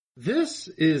This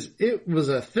is It Was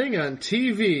a Thing on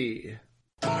TV.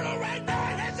 Total Red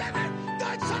Man has ever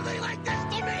done something like this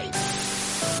to me!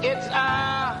 It's,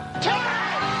 time!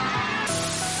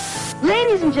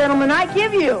 Ladies and gentlemen, I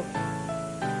give you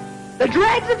the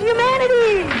dregs of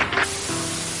humanity!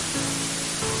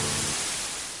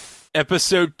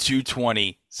 Episode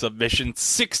 220, submission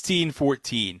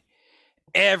 1614.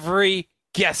 Every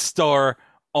guest star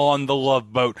on The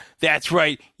Love Boat. That's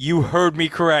right, you heard me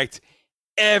correct.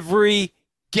 Every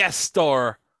guest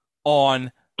star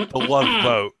on The Love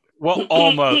Boat. Well,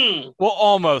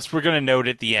 almost. We're going to note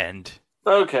at the end.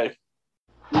 Okay.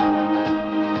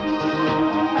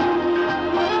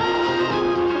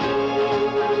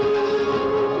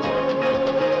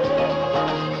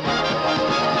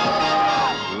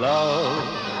 Love,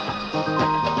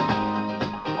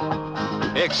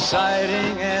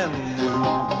 exciting and new.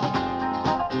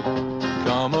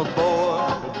 Come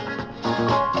aboard,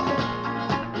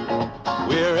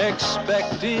 we're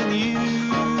expecting you.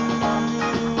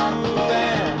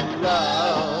 And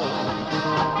love,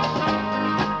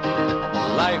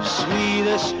 life's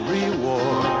sweetest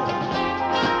reward.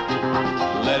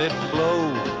 Let it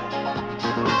flow,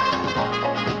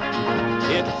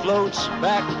 it floats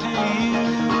back to you.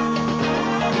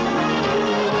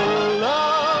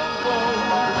 Love boat,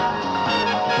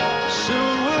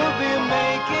 soon we'll be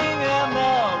making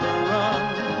another run.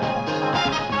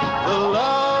 The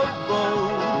Love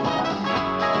Boat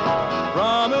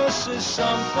promises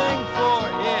something for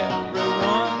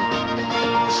everyone.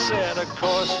 Set a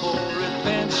course for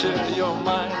adventure, your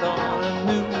mind on a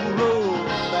new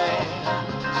romance.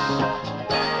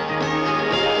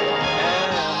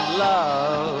 And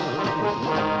love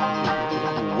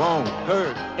won't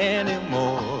hurt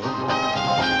anymore.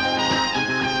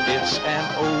 It's an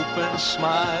open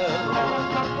smile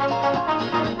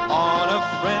on a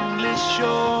friendly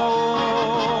shore.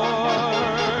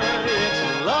 It's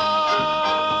love.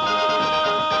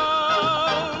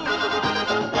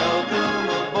 Welcome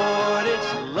aboard,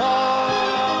 it's love.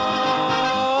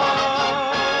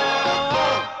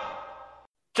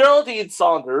 Geraldine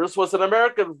Saunders was an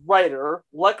American writer,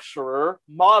 lecturer,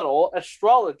 model,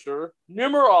 astrologer,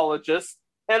 numerologist,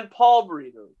 and palm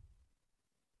reader.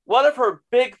 One of her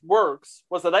big works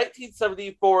was a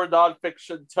 1974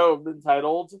 nonfiction tome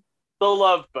entitled The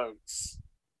Love Boats.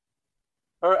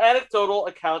 Her anecdotal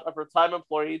account of her time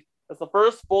employed as the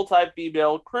first full-time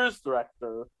female cruise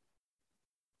director.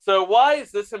 So why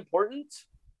is this important?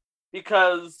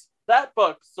 Because that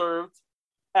book served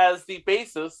as the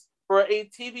basis for a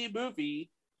TV movie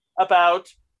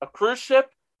about a cruise ship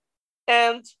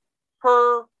and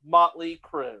her motley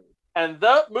crew. And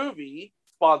that movie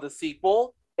spawned a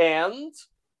sequel and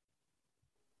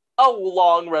a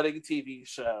long-running TV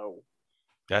show.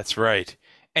 That's right.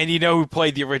 And you know who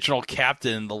played the original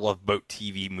captain in the Love Boat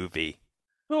TV movie?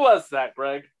 Who was that,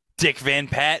 Greg? Dick Van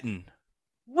Patten.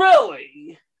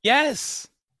 Really? Yes.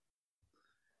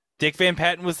 Dick Van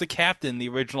Patten was the captain in the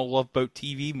original Love Boat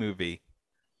TV movie.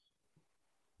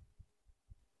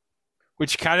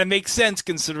 Which kind of makes sense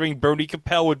considering Bernie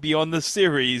Capel would be on the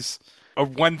series. Or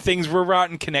When Things Were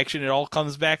Rotten connection, it all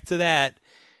comes back to that.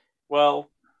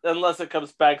 Well, unless it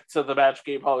comes back to the Match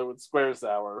Game Hollywood Squares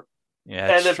Hour.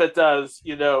 Yeah, and if it does,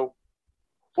 we'll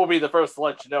be the first to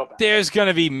let you know about There's going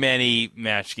to be many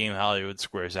Match Game Hollywood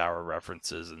Squares Hour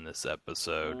references in this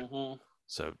episode. Mm-hmm.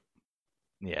 So,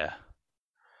 yeah.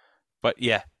 But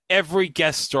yeah, every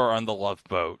guest star on The Love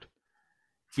Boat.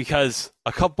 Because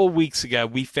a couple weeks ago,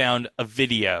 we found a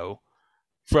video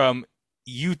from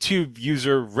YouTube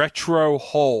user Retro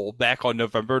Hole back on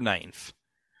November 9th.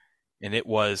 And it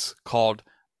was called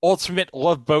Ultimate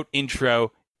Love Boat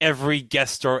Intro, Every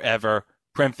Guest Star Ever,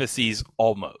 parentheses,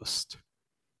 almost.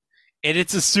 And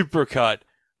it's a supercut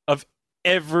of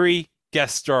every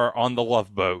guest star on The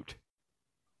Love Boat.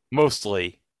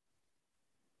 Mostly.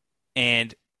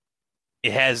 And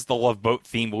it has the Love Boat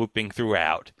theme looping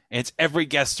throughout. And it's every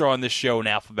guest star on the show in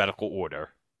alphabetical order.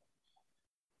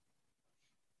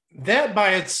 That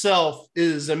by itself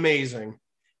is amazing.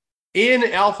 In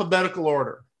alphabetical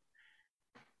order.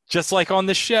 Just like on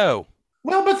the show.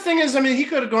 Well, but the thing is, he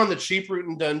could have gone the cheap route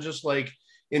and done just like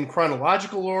in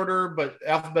chronological order, but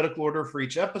alphabetical order for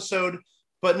each episode.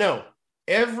 But no,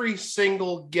 every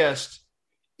single guest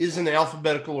is in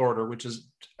alphabetical order, which is,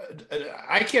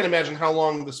 I can't imagine how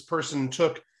long this person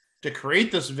took to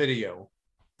create this video.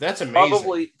 That's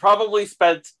amazing. Probably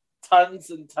spent tons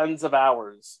and tons of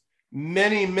hours.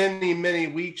 Many, many, many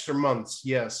weeks or months,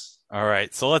 yes. All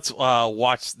right, so let's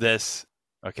watch this.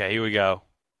 Okay, here we go.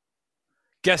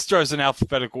 Guest stars in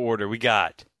alphabetical order. We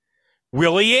got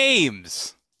Willie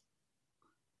Ames,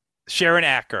 Sharon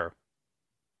Acker,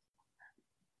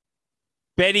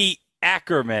 Betty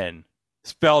Ackerman,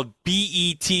 spelled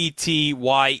Bettye.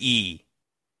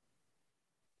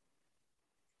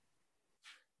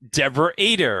 Deborah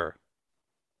Ader.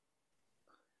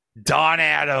 Don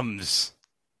Adams.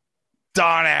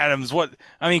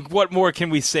 What more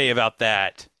can we say about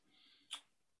that?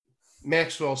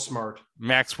 Maxwell Smart.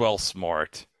 Maxwell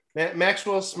Smart.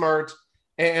 Maxwell Smart.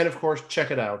 And of course,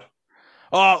 check it out.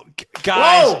 Oh,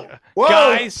 guys. Whoa!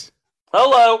 Guys.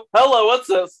 Hello, what's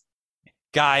this?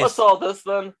 Guys. What's all this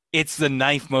then? It's the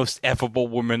 9th most effable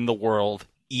woman in the world,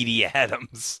 Edie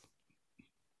Adams.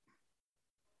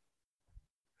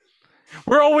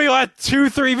 We're only like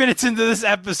 2-3 minutes into this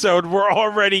episode. We're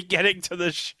already getting to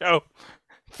the show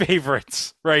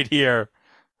favorites right here.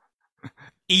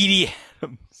 Edie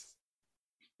Adams.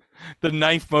 The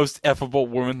 9th most effable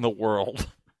woman in the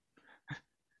world.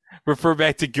 Refer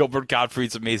back to Gilbert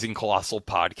Gottfried's Amazing Colossal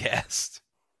podcast.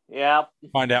 Yeah.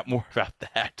 Find out more about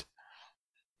that.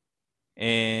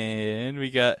 And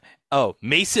we got,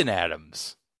 Mason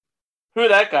Adams. Who'd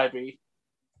that guy be?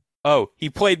 Oh, he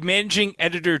played managing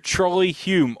editor Charlie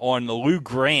Hume on Lou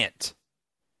Grant.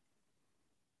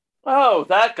 Oh,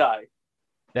 that guy.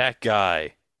 That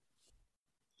guy.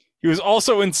 He was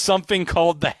also in something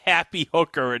called The Happy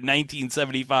Hooker in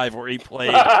 1975, where he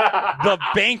played the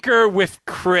banker with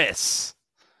Chris.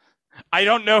 I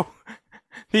don't know.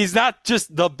 He's not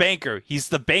just the banker. He's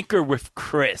the banker with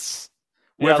Chris.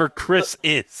 Whoever Chris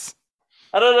is.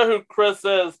 I don't know who Chris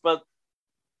is, but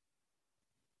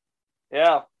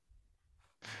yeah.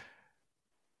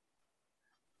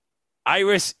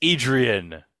 Iris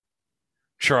Adrian.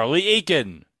 Charlie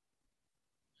Aiken.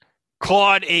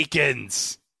 Claude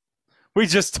Akins. We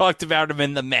just talked about him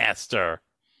in The Master.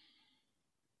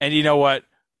 And you know what?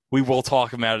 We will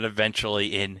talk about it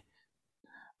eventually in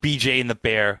BJ and the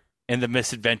Bear and the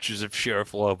Misadventures of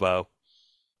Sheriff Lobo.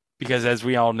 Because as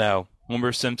we all know,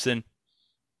 Homer Simpson,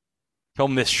 he'll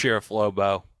miss Sheriff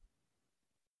Lobo.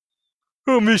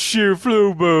 I'll miss Sheriff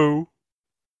Lobo.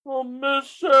 I'll miss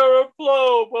Sheriff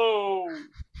Lobo.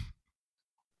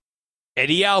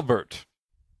 Eddie Albert.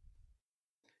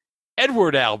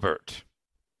 Edward Albert.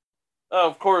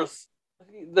 Of course,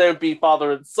 there'd be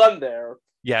father and son there.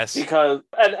 Yes. And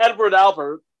Edward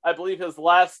Albert, I believe his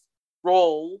last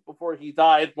role before he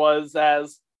died was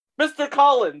as Mr.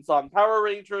 Collins on Power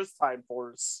Rangers Time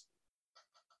Force.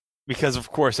 Because,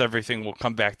 of course, everything will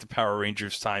come back to Power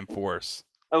Rangers Time Force.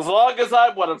 As long as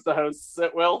I'm one of the hosts,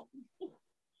 it will.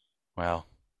 Well.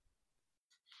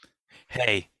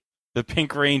 Hey, the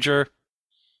Pink Ranger,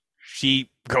 she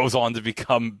goes on to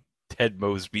become Ted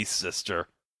Mosby's sister.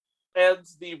 And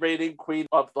the rating queen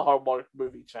of the Hallmark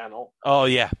Movie Channel. Oh,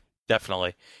 yeah,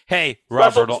 definitely. Hey,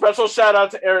 Robert. Special shout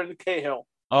out to Aaron Cahill.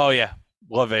 Oh, yeah.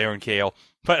 Love Aaron Cahill.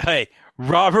 But hey,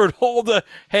 Robert Holda.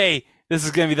 Hey, this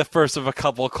is going to be the first of a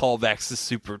couple of callbacks to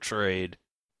Super Trade.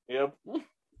 Yep.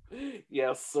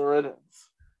 Yes, sir, it is.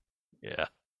 Yeah.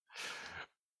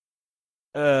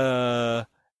 Anna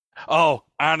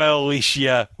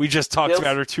Alicia. We just talked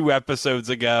about her 2 episodes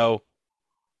ago.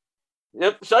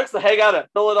 Yep, she likes to hang out at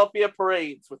Philadelphia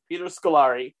parades with Peter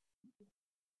Scolari.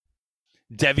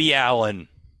 Debbie Allen.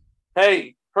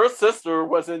 Hey, her sister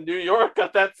was in New York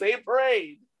at that same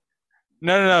parade.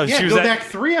 No. Yeah, she was back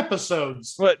 3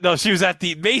 episodes. No, she was at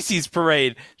the Macy's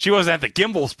parade. She wasn't at the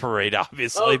Gimbels parade,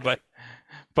 obviously, but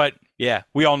yeah,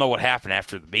 we all know what happened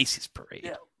after the Macy's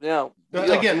parade. Yeah.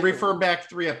 Again, refer back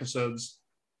 3 episode.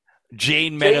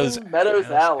 Jane Meadows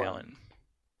Allen.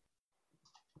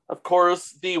 Of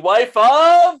course, the wife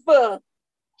of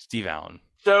Steve Allen.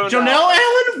 Jonelle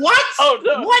Allen? What? Oh,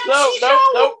 no. What?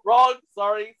 No, wrong.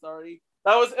 Sorry.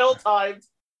 That was ill-timed.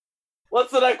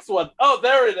 What's the next one? Oh,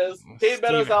 there it is. Jane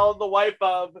Meadows Allen, the wife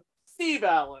of Steve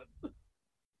Allen.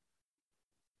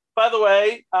 By the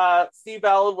way, Steve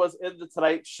Allen was in the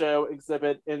Tonight Show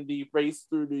exhibit in the Race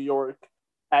Through New York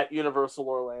at Universal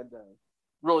Orlando.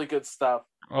 Really good stuff.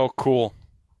 Oh, cool.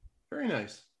 Very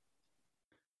nice.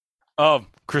 Oh,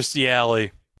 Christy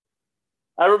Alley.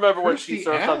 I remember when she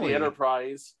served on the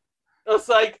Enterprise. It was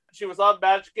like she was on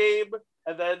Match Game,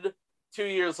 and then 2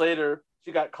 years later,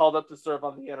 she got called up to serve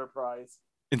on the Enterprise.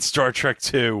 In Star Trek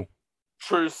 2.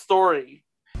 True story.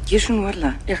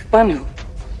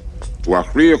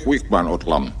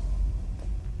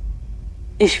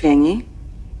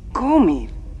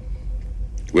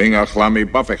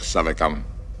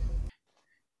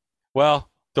 Well,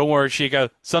 don't worry, Chico.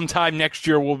 Sometime next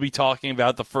year, we'll be talking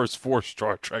about the first 4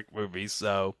 Star Trek movies,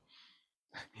 so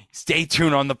stay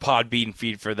tuned on the Podbean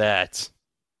feed for that.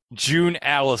 June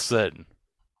Allison.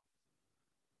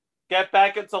 Get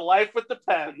back into life with the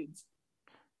pens.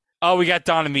 Oh, we got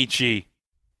Don Amici.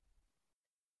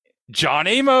 John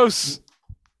Amos.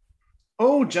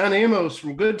 Oh, John Amos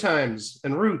from Good Times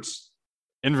and Roots.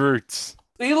 In Roots.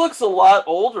 He looks a lot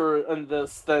older in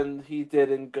this than he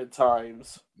did in Good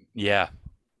Times. Yeah.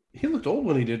 He looked old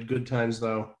when he did Good Times,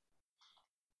 though.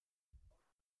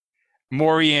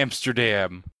 Maury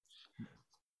Amsterdam.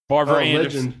 Barbara Oh,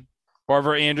 Anderson. legend.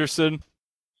 Barbara Anderson.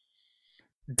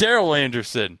 Daryl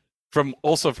Anderson,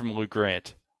 also from Luke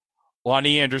Grant.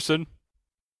 Lonnie Anderson.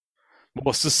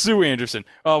 Melissa Sue Anderson.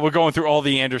 Oh, we're going through all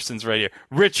the Andersons right here.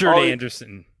 Richard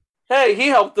Anderson. Hey, he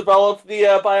helped develop the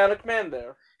Bionic Man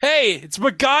there. Hey, it's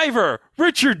MacGyver.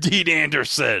 Richard Dean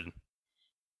Anderson.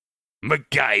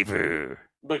 MacGyver.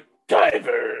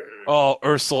 MacGyver. Oh,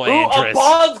 Ursula Ooh, Andress. a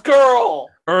Bond girl.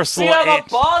 Ursula We have a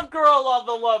Andress. Bond girl on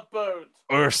the Love Boat.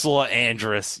 Ursula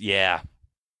Andress, yeah.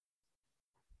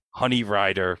 Honey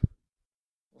Rider.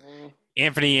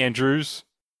 Anthony Andrews.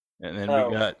 And then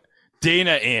we got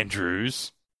Dana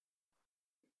Andrews.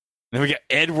 Then we got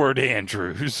Edward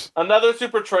Andrews. Another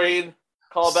Super Train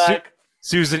callback.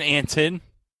 Susan Anton.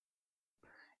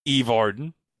 Eve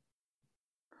Arden.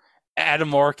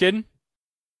 Adam Arkin.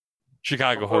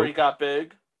 Chicago Before Hope. he got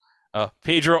big.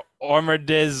 Pedro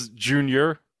Armendez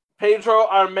Jr. Pedro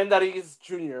Armendariz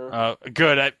Jr.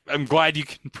 Good. I'm glad you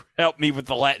can help me with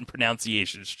the Latin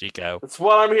pronunciations, Chico. That's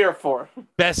what I'm here for.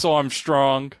 Bess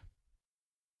Armstrong.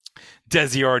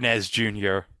 Desi Arnaz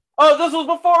Jr. Oh, this was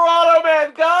before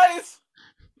Automan, guys!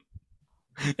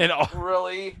 And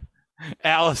Really?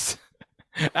 Allison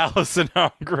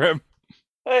Holmgren.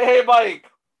 Hey, Mike.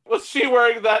 Was she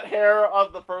wearing that hair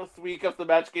on the first week of the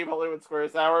Match Game Hollywood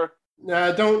Squares Hour?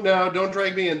 Don't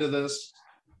drag me into this.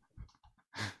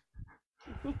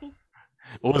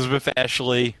 Elizabeth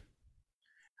Ashley.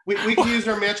 We can use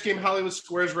our Match Game Hollywood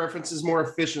Squares references more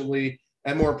efficiently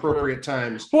at more appropriate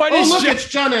times. It's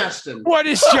John Aston. What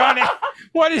is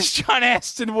John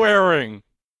Aston wearing?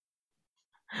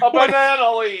 A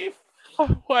banana leaf.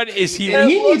 What is he? And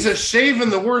he needs a shave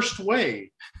in the worst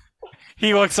way.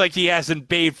 He looks like he hasn't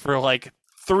bathed for like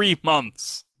 3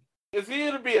 months. Is he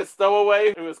going to be a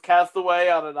stowaway who is cast away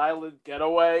on an island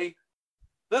getaway?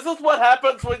 This is what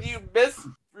happens when you miss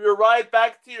your ride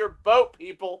back to your boat,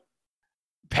 people.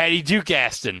 Patty Duke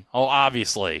Aston. Oh,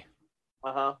 obviously.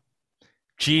 Uh-huh.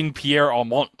 Jean-Pierre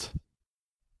Aumont.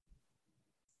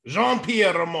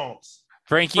 Jean-Pierre Ramont.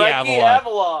 Frankie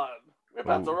Avalon. We're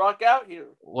about to rock out here.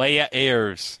 Leia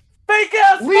Ayres.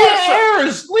 Fake-ass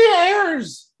Marsha! Leah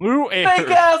Ayres! Lou Ayres.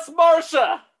 Fake-ass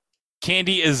Marsha!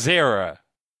 Candy Azera.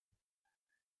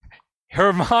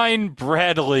 Hermione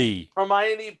Bradley.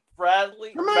 Hermione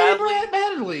Bradley?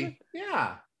 Bradley.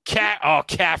 Yeah.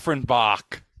 Catherine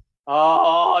Bach.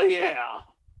 Oh, yeah.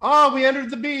 Oh, we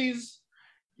entered the bees.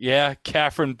 Yeah,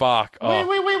 Catherine Bach. Oh.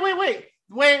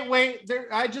 Wait.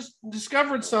 I just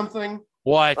discovered something.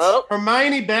 What? Oh.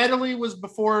 Hermione Baddeley was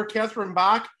before Catherine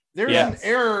Bach. There's an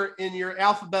error in your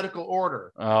alphabetical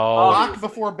order. Oh. Bach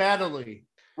before Baddeley.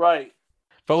 Right.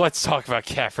 But let's talk about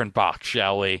Catherine Bach,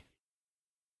 shall we?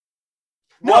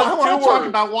 No, I want to talk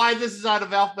about why this is out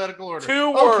of alphabetical order. 2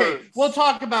 Okay, words. we'll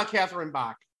talk about Catherine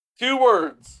Bach. 2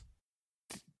 words.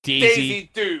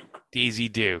 Daisy Duke. Daisy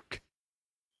Duke.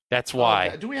 That's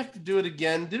why. Do we have to do it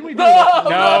again? Didn't we do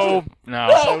No! it?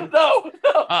 No. No.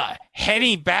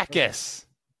 Henny Bacchus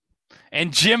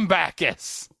and Jim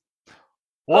Bacchus.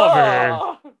 Love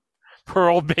her.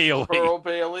 Pearl Bailey. Pearl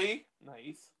Bailey.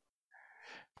 Nice.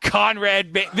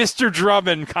 Mr.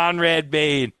 Drummond, Conrad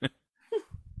Bain.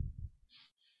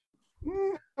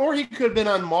 Or he could have been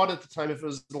on Maude at the time if it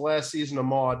was the last season of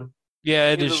Maude.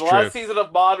 Yeah, it Either is the true. last season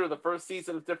of Maude or the first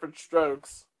season of Different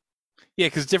Strokes. Yeah,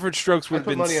 because Different Strokes would I have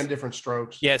put been. money on Different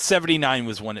Strokes. Yeah, 79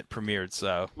 was when it premiered,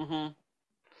 so. Mm-hmm. And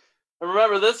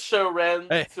remember, this show ran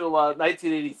till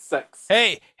 1986.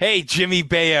 Hey, Jimmy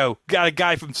Bayo. Got a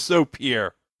guy from Soap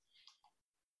here.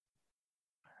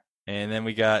 And then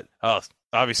we got,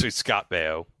 obviously Scott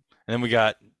Baio. And then we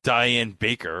got Diane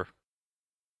Baker.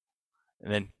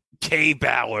 And then Kay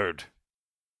Ballard.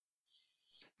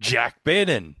 Jack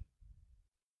Bannon.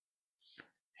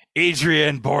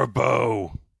 Adrienne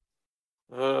Barbeau.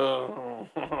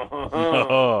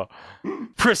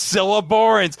 Priscilla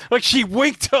Borens. Look, she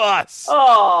winked to us.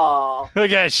 Oh,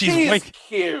 look at it. She's winking.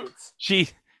 Cute. She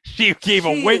gave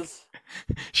a wink.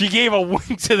 She gave a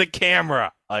wink to the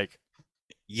camera. Like,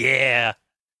 yeah.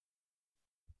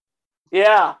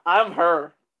 Yeah, I'm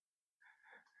her.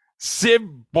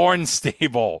 Sib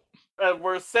Barnstable. And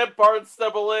where Sib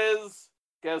Barnstable is,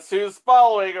 guess who's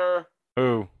following her?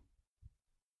 Who?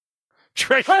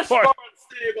 Trish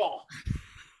Barnstable.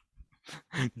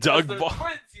 Doug Barr.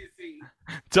 Twins, you see.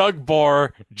 Doug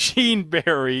Barr, Gene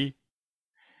Barry,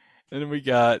 and then we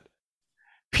got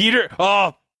Peter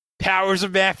Powers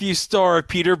of Matthew star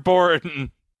Peter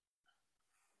Borton.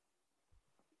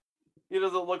 He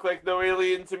doesn't look like no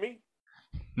alien to me.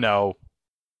 No.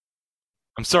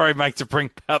 I'm sorry, Mike, to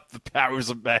bring up the Powers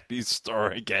of Matthew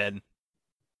star again.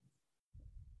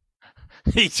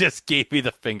 He just gave me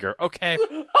the finger. Okay.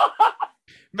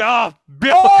 Oh,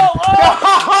 Bill.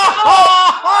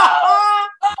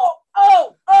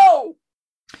 Oh!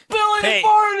 Billy Hey.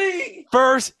 Barney!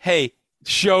 First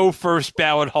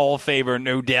ballot Hall of Famer,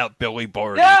 no doubt, Billy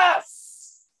Barney.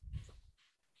 Yes!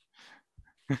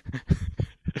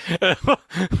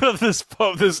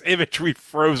 this imagery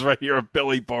froze right here of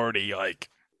Billy Barney, like.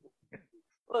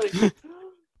 Like,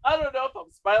 I don't know if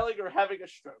I'm smiling or having a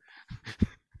stroke.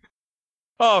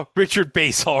 Oh, Richard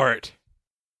Basehart.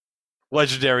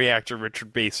 Legendary actor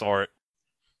Richard Basehart.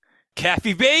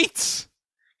 Kathy Bates!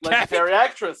 Legendary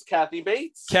actress Kathy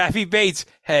Bates. Kathy Bates.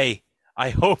 Hey, I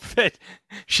hope that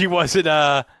she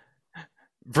wasn't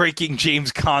breaking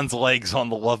James Caan's legs on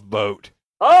the Love Boat.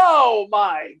 Oh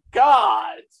my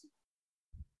God!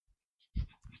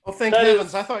 Well, thank That heavens.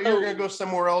 is I thought you were going to go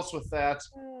somewhere else with that.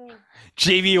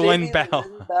 Jamie Lynn Bow.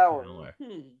 Bower.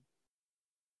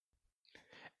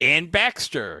 Ann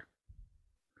Baxter.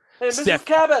 Hey, Mrs. Steph-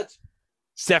 Cabot.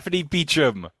 Stephanie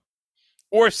Beacham.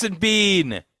 Orson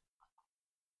Bean.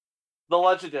 The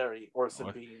legendary Orson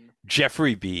What? Bean.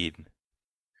 Jeffrey Bean.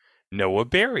 Noah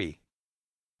Berry.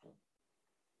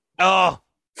 Oh,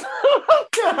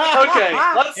 Okay,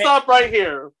 let's stop right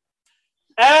here.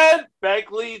 Ed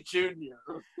Begley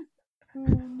Jr.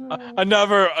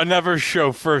 another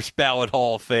show first ballot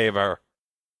Hall of Famer.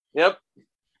 Yep.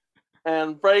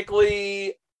 And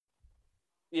frankly,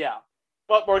 yeah.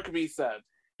 What more could be said?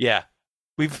 Yeah.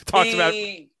 We've talked about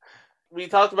We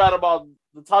talked about him on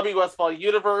the Tommy Westphal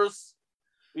universe.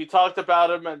 We talked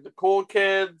about him and the Cool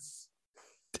Kids.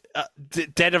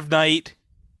 Dead of Night.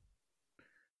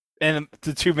 And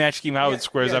the two Match Game Howard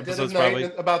Squares Dead of episodes, Night probably.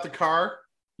 about the car.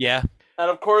 Yeah. And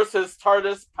of course, his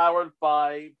TARDIS powered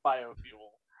by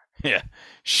biofuel. Yeah.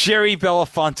 Sherry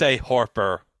Belafonte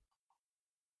Harper.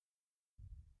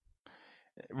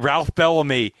 Ralph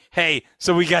Bellamy. Hey,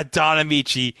 so we got Don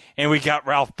Amici and we got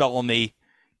Ralph Bellamy.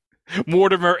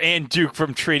 Mortimer and Duke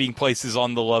from Trading Places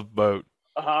on the Love Boat.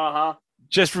 Uh-huh.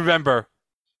 Just remember,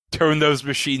 turn those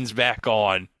machines back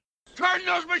on. Turn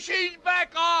those machines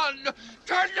back on!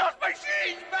 Turn those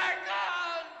machines back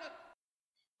on!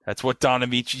 That's what Don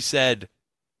Amici said.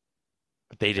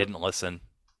 But they didn't listen.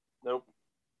 Nope.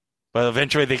 But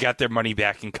eventually they got their money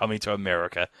back in Coming to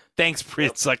America. Thanks,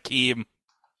 Prince Akeem.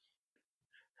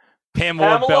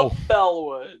 Pamela Bell.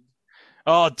 Bellwood.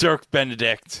 Oh, Dirk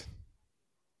Benedict.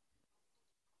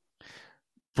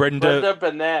 Brenda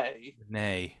Benet.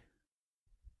 Nay.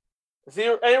 Is he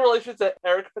any relation to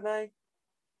Eric Benet?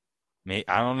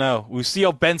 I don't know.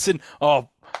 Lucille Benson. Oh,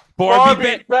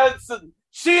 Barbie Benson.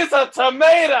 She's a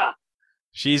tomato.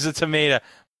 She's a tomato.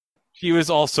 She was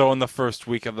also in the first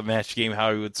week of the Match Game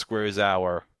Hollywood Squares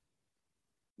Hour.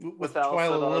 With Allison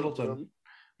Twyla Armstrong. Littleton.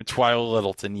 With Twyla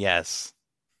Littleton, yes.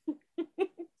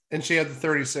 And she had the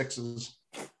 36s.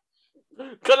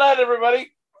 Good night,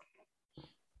 everybody.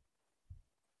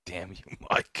 Damn you,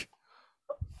 Mike.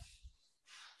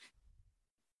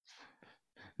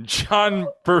 John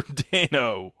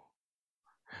Berdano.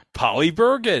 Polly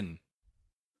Bergen.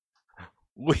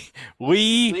 Lee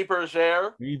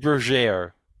Bergere. Lee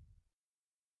Bergere.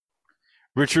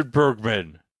 Richard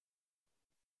Bergman.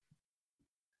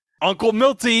 Uncle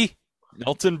Milty.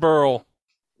 Milton Berle.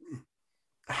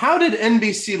 How did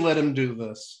NBC let him do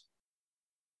this?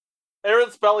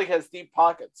 Aaron Spelling has deep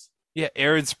pockets. Yeah,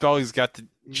 Aaron Spelling's got the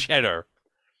cheddar.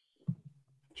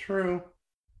 True.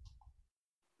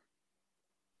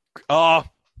 Oh,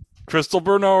 Crystal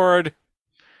Bernard.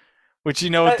 Which, you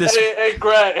know what this... Hey,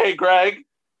 Greg.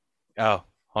 Oh,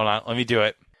 hold on. Let me do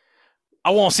it. I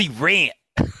want to see Rant.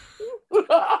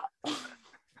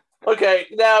 Okay,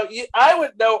 now I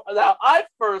would know. Now I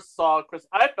first saw Chris.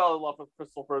 I fell in love with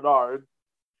Crystal Bernard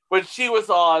when she was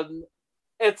on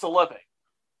It's a Living.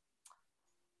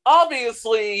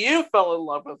 Obviously, you fell in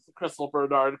love with Crystal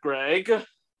Bernard, Greg.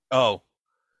 Oh.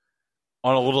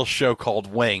 On a little show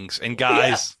called Wings. And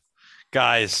guys,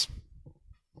 have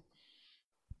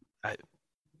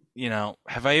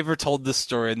I ever told this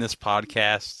story in this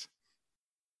podcast?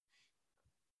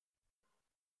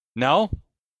 No?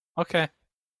 Okay.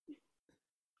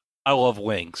 I love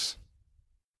wings.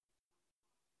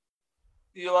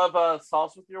 Do you love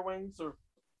sauce with your wings, or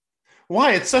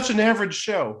Why? It's such an average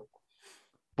show.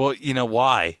 Well, you know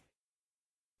why?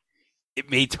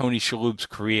 It made Tony Shalhoub's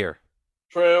career.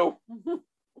 true?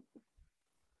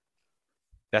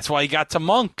 That's why he got to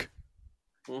Monk.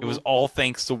 It was all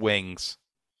thanks to wings.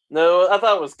 No, I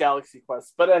thought it was Galaxy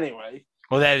Quest, but anyway.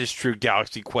 Well, that is true.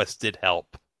 Galaxy Quest did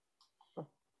help.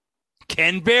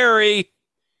 Ken Berry.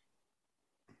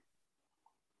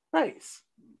 Nice.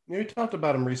 Yeah, we talked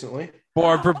about him recently.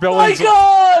 Barbara My Billingsley.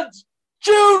 God!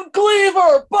 June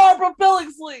Cleaver! Barbara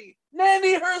Billingsley!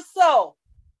 Nanny herself!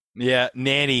 Yeah,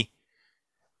 Nanny.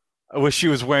 I wish she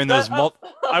was wearing those.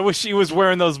 I wish she was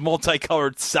wearing those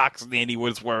multicolored socks Nanny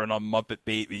was wearing on Muppet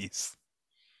Babies.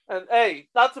 And hey,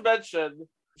 not to mention,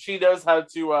 she knows how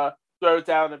to throw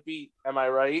down a beat. Am I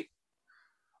right?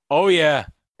 Oh yeah,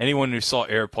 anyone who saw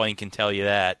Airplane can tell you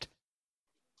that.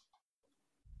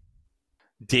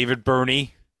 David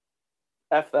Burney.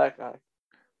 F that guy.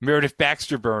 Meredith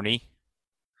Baxter Burney.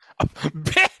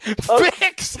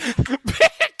 Bix!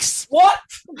 Bix! What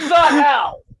the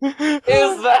hell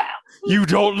is that? You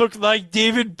don't look like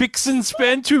David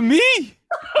Bixenspan to me!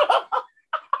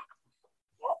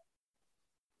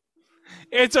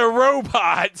 It's a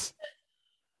robot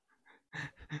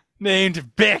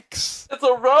named Bix. It's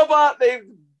a robot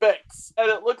named Bix, and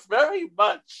it looks very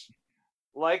much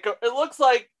like it looks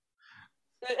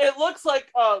like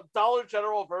a Dollar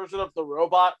General version of the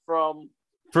robot from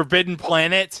Forbidden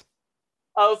Planet.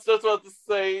 I was just about to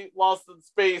say Lost in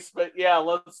Space, but yeah,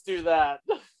 let's do that.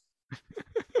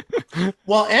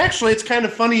 Well, actually, it's kind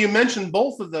of funny you mentioned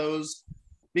both of those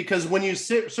because when you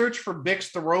search for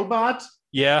Bix the robot,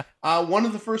 Yeah. one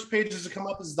of the first pages to come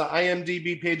up is the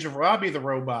IMDb page of Robbie the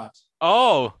robot.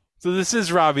 Oh, so this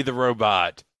is Robbie the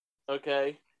robot.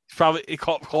 Okay. He's probably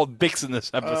called Bix in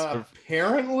this episode.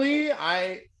 Apparently,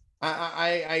 I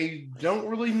don't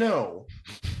really know.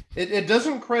 It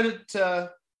doesn't credit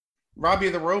Robbie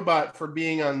the robot for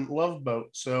being on Love Boat.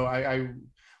 So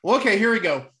well, okay, here we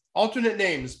go. Alternate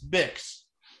names: Bix.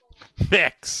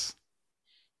 Bix.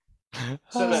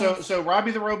 So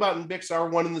Robbie the robot and Bix are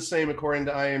one and the same according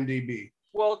to IMDb.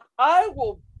 Well, I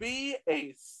will be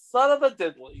a son of a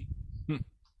diddly.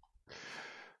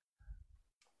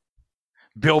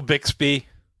 Bill Bixby.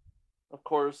 Of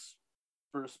course,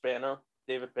 Bruce Banner,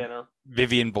 David Banner.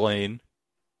 Vivian Blaine.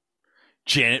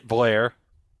 Janet Blair.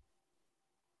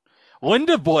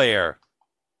 Linda Blair.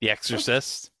 The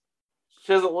Exorcist.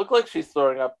 She doesn't look like she's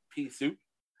throwing up pea soup.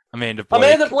 Amanda Blake.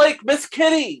 Amanda Blake, Miss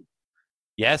Kitty.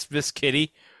 Yes, Miss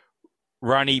Kitty.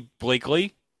 Ronnie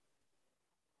Blakely.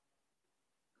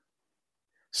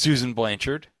 Susan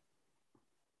Blanchard.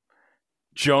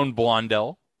 Joan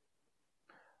Blondell.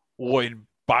 Lloyd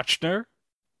Bochner.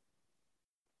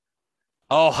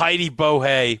 Oh, Heidi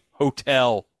Bohey.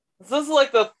 Hotel. This is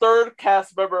like the third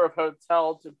cast member of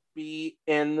Hotel to be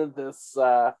in this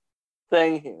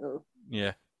thing here.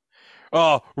 Yeah.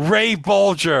 Oh, Ray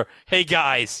Bolger. Hey,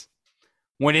 guys.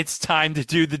 When it's time to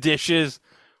do the dishes,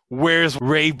 where's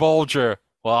Ray Bolger?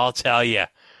 Well, I'll tell you.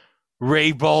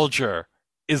 Ray Bolger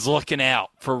is looking out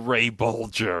for Ray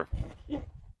Bolger.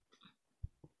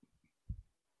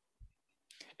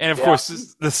 And, of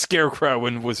course, the Scarecrow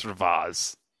in Wizard of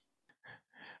Oz.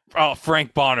 Oh,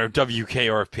 Frank Bonner,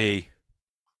 WKRP.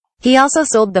 He also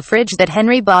sold the fridge that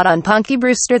Henry bought on Punky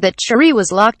Brewster that Cherie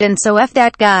was locked in, so F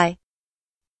that guy.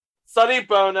 Sonny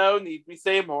Bono, need we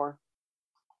say more?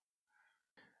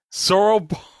 Sorrel...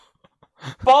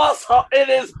 It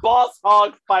is Boss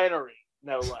Hog Finery,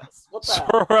 no less. What the hell?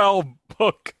 Sorrel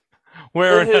Book.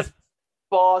 Where It is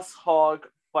Boss Hog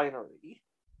Finery.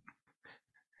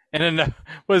 And then,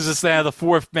 what is this now? The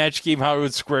fourth Match Game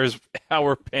Hollywood Squares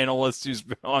Hour panelist who's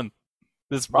been on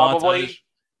this Probably. montage.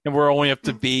 And we're only up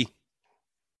to B.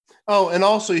 Oh, and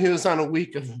also he was on a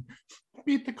week of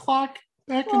Beat the Clock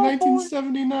back in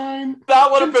 1979. That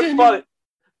would have been Continue. funny.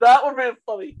 That would have been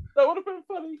funny. That would have been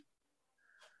funny.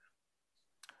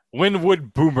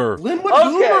 Linwood Boomer. Linwood Okay.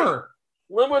 Boomer.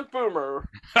 Linwood Boomer.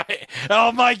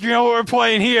 Oh, Mike, you know what we're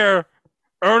playing here?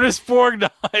 Ernest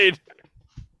Borgnine.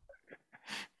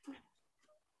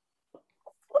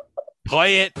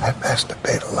 Play it. I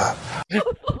masturbate a lot.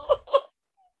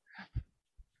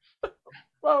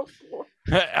 Oh,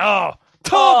 Oh,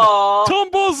 Tom. Aw. Tom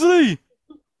Bosley.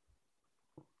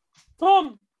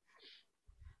 Tom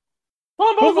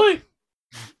Bosley.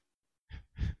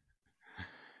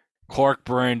 Clark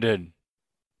Brandon.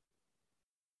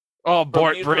 Oh, From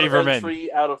Bart user Braverman.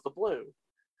 entry out of the blue.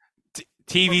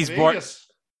 TV's From Bart. Vegas.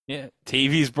 Yeah,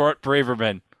 TV's Bart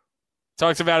Braverman.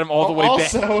 Talks about him all the way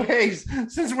back. Also, hey,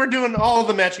 since we're doing all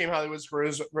the Match Game Hollywood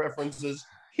Squares references,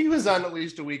 he was on at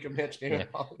least a week of Match Game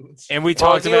Hollywood. And we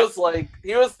Well, talked he about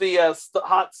was the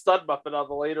hot stud muppet on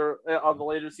the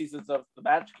later seasons of the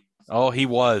Match Games. Oh, he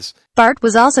was. Bart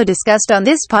was also discussed on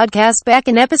this podcast back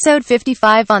in episode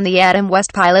 55 on the Adam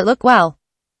West pilot Look Well.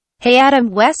 Hey,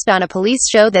 Adam West on a police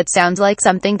show that sounds like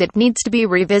something that needs to be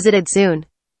revisited soon.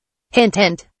 Hint,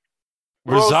 hint.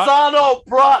 Rossano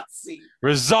Brazzi.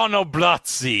 Rossano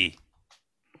Brazzi.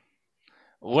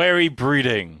 Larry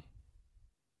Breeding.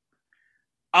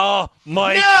 Oh,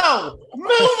 Mike. No! Move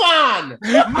on!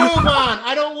 Move on!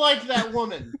 I don't like that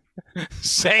woman.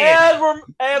 Say it.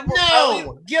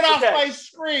 No! Get off my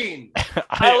screen!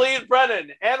 Eileen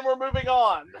Brennan. And we're moving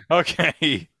on.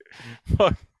 Okay.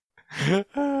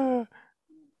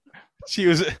 She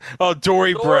was... Oh,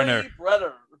 Dory Brenner.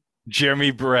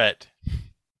 Jeremy Brett.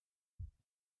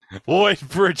 Lloyd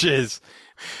Bridges.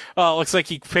 Oh, looks like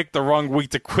he picked the wrong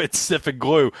week to quit sniffing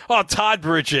glue. Oh, Todd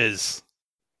Bridges.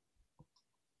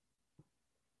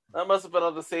 That must have been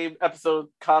on the same episode,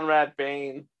 Conrad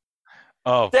Bain.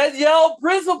 Oh. Danielle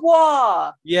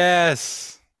Brisebois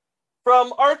Yes.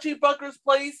 from Archie Bunker's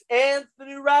Place and The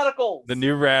New Radicals. The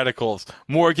New Radicals.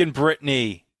 Morgan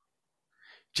Brittany.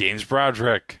 James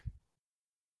Broderick.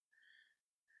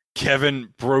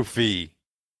 Kevin Brophy.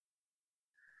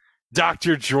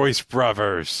 Dr. Joyce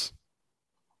Brothers.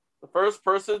 The first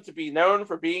person to be known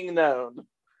for being known.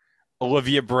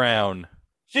 Olivia Brown.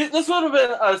 This would have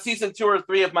been season 2 or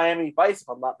 3 of Miami Vice, if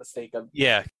I'm not mistaken.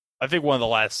 Yeah, I think one of the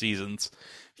last seasons.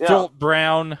 Yeah. Philip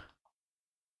Brown.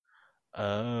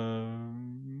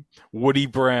 Woody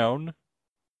Brown.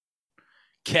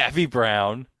 Kathy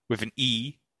Brown with an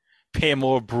E.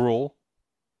 Pamela Brule.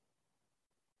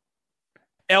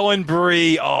 Ellen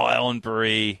Brie. Oh, Ellen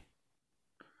Brie.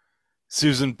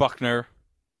 Susan Buckner.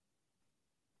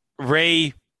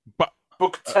 Ray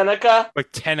Buktenica.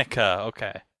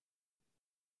 Okay.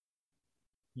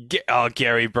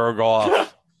 Gary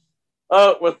Berghoff.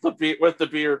 With the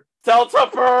beard. Delta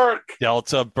Burke.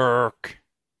 Delta Burke.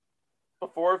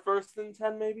 Before First and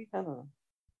 10, maybe? I don't know.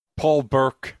 Paul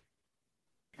Burke.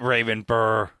 Raven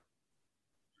Burr.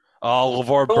 Oh,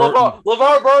 LeVar Burton.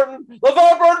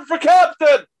 LeVar Burton for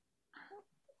captain.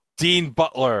 Dean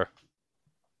Butler.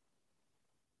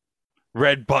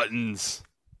 Red Buttons.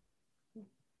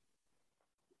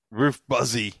 Ruth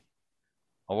Buzzy.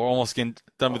 Oh, we're almost getting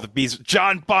done with the bees.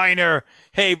 John Biner.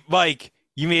 Hey, Mike,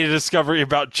 you made a discovery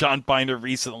about John Biner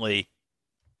recently.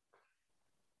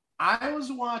 I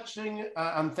was watching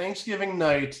on Thanksgiving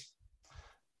night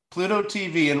Pluto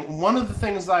TV, and one of the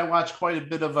things that I watch quite a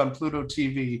bit of on Pluto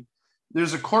TV,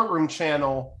 there's a courtroom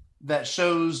channel that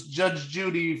shows Judge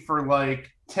Judy for like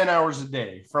 10 hours a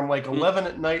day, from like 11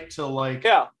 at night till like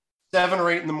 7 or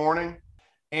 8 in the morning.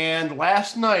 And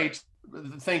last night,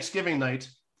 Thanksgiving night,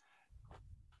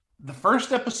 the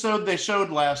first episode they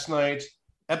showed last night,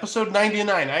 episode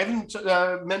 99, I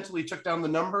haven't mentally took down the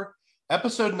number.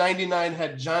 Episode 99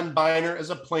 had John Biner as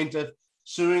a plaintiff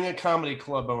suing a comedy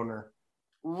club owner.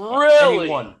 Really? And he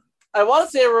won. I want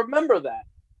to say I remember that,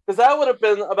 because that would have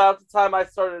been about the time I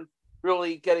started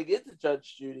really getting into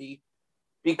Judge Judy,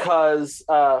 because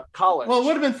college. Well, it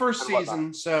would have been first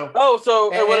season, so.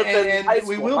 So it would have been high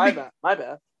school. My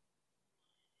bad.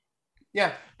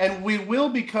 Yeah, and we will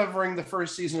be covering the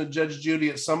first season of Judge Judy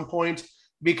at some point,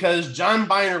 because John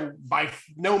Biner by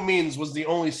no means was the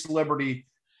only celebrity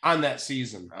on that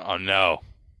season. Oh, no.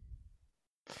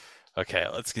 Okay,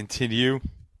 let's continue.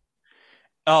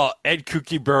 Oh, Ed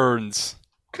Kooky Burns.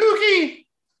 Kooky!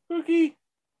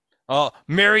 Oh,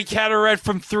 Mary Catterett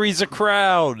from Three's a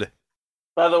Crowd.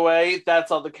 By the way,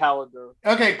 that's on the calendar.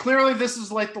 Okay, clearly this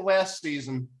is like the last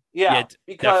season. Yeah,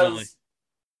 because definitely.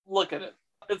 Look at it.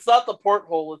 It's not the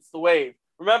porthole, it's the wave.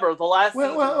 Remember, the last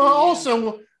season...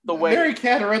 also, the wave. Mary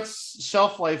Catterett's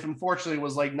shelf life, unfortunately,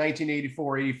 was like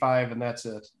 1984, 85, and that's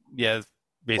it. Yeah,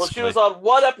 basically. Well, she was on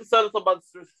one episode of The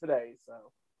Monsters Today,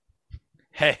 so...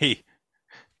 Hey.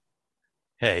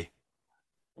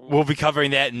 We'll be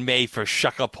covering that in May for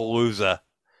Shuckapalooza.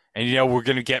 And you know, we're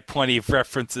going to get plenty of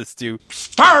references to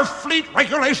Starfleet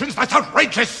regulations, that's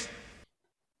outrageous!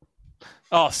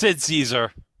 Oh, Sid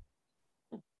Caesar.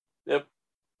 Yep.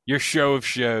 Your show of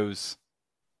shows.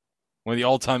 One of the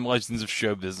all-time legends of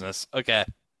show business. Okay.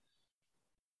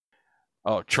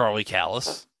 Oh, Charlie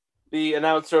Callis. The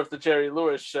announcer of the Jerry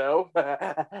Lewis show.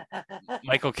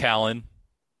 Michael Callan.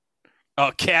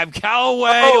 Oh, Cab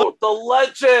Calloway. Oh, the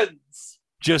legends.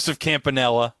 Joseph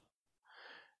Campanella.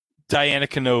 Diana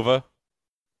Canova.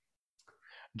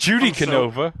 Judy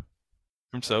Canova.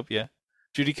 From Soap, yeah.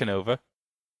 Judy Canova.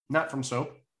 Not from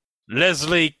Soap.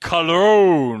 Leslie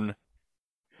Colon.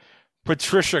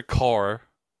 Patricia Carr.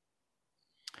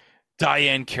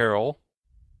 Diane Carroll.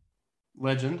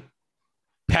 Legend.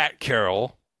 Pat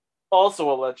Carroll.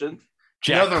 Also a legend.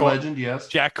 Another legend, yes.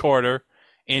 Jack Carter.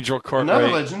 Angel Cartwright.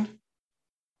 Another legend.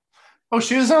 Oh,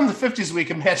 she was on the 50s Week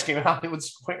of Match Game at Hollywood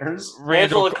Squares.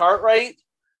 Angela Cartwright?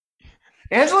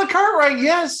 Angela Cartwright,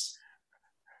 yes.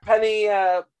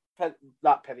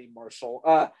 Not Penny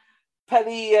Marshall.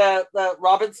 Penny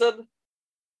Robinson,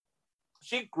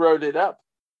 she growed it up.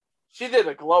 She did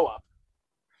a glow up.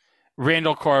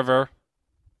 Randall Carver.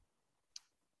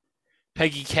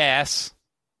 Peggy Cass.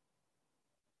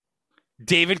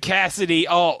 David Cassidy.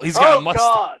 Oh, he's got a mustache.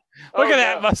 God. Look at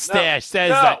that mustache.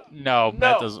 That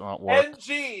doesn't work.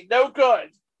 NG, no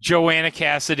good. Joanna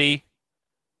Cassidy.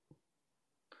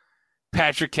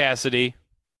 Patrick Cassidy.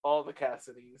 All the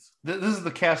Cassidys. This is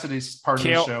the Cassidy's part of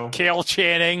the show. Kale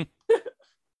Channing.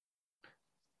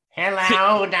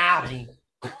 Hello, Dolly.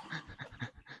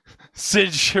 Sid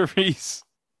Charisse.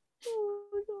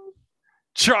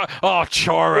 Choro.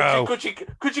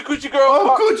 Coochie girl.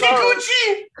 Oh,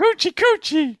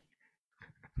 Coochie.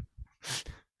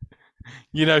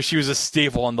 You know, she was a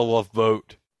staple on the Love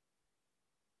Boat.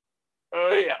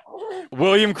 Oh, yeah.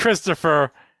 William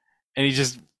Christopher. And he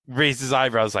just raised his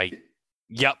eyebrows like,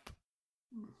 yep.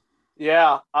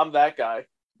 Yeah, I'm that guy.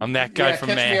 I'm that guy from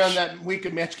catch MASH. Me on that week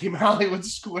of Match Game Hollywood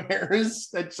Squares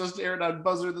that just aired on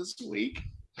Buzzer this week.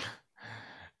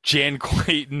 Jan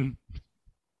Clayton.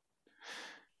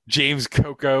 James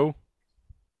Coco.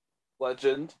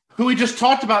 Legend. Who we just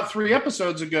talked about 3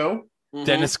 episodes ago.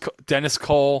 Mm-hmm. Dennis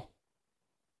Cole.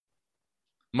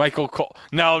 Michael Cole.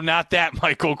 No, not that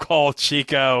Michael Cole,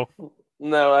 Chico.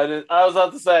 No, I didn't. I was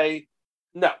about to say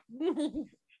no.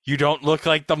 You don't look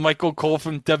like the Michael Cole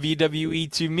from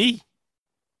WWE to me.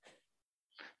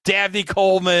 Dabney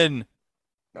Coleman.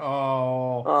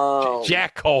 Oh.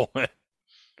 Jack Coleman.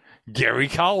 Gary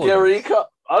Collins.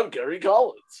 I'm Gary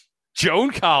Collins.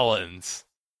 Joan Collins.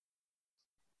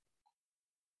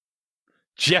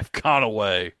 Jeff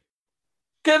Conaway.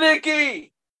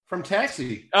 Kaneki. From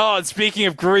Taxi. Oh, and speaking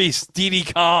of Grease, Didi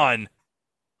Khan.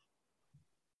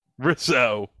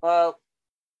 Rizzo.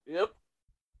 Yep.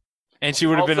 And she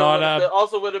would have been on...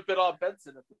 also would have been on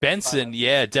Benson. Benson,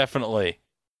 yeah, definitely.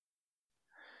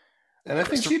 And I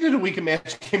think she did a week of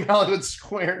Match Game Hollywood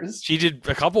Squares. She did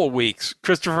a couple of weeks.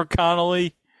 Christopher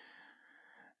Connolly.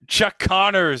 Chuck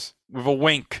Connors with a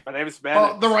wink. My name is Matt.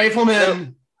 Oh, the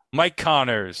Rifleman. Mike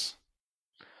Connors.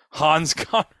 Hans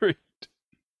Conried.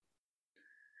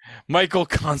 Michael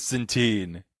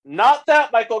Constantine. Not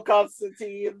that Michael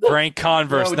Constantine. Frank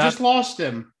Converse. No, just lost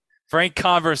him. Frank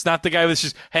Converse, not the guy who's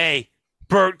just, hey,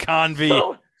 Bert Convy.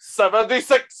 So,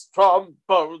 76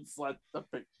 trombones led the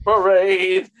big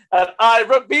parade, and I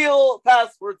reveal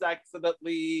passwords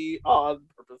accidentally on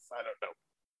purpose. I don't know.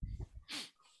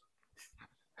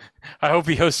 I hope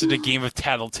he hosted a game of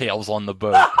Tattletales on the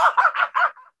boat.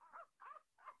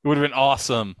 It would have been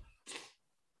awesome.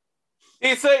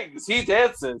 He sings, he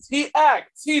dances, he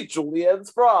acts, he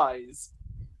juliennes fries.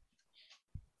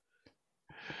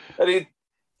 And he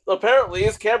apparently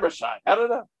is camera shy. I don't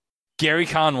know. Gary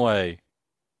Conway.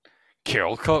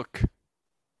 Carol Cook.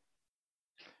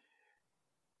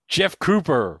 Jeff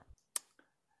Cooper.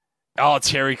 Oh,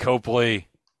 Terry Copley.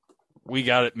 We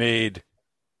got it made.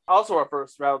 Also our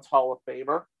first round Hall of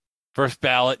Famer. First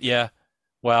ballot, yeah.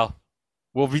 Well,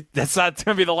 that's not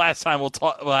going to be the last time we'll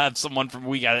have someone from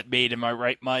We Got It Made. Am I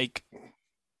right, Mike?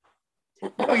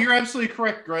 No, you're absolutely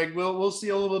correct, Greg. We'll see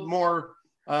a little bit more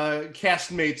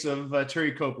castmates of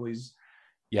Terry Copley's.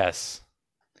 Yes.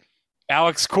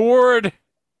 Alex Cord.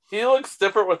 He looks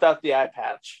different without the eye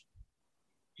patch.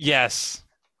 Yes.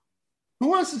 Who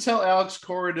wants to tell Alex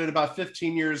Cord in about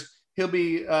 15 years he'll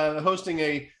be hosting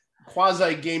a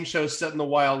quasi game show set in the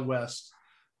Wild West?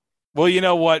 Well, you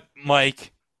know what,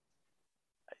 Mike?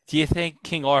 Do you think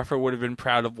King Arthur would have been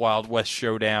proud of Wild West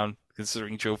Showdown,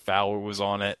 considering Joe Fowler was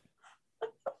on it?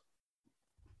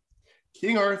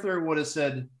 King Arthur would have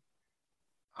said,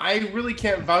 I really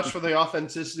can't vouch for the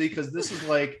authenticity because this is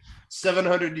like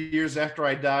 700 years after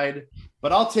I died,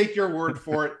 but I'll take your word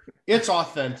for it. It's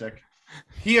authentic.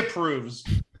 He approves.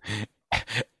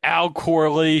 Al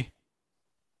Corley.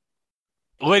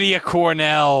 Lydia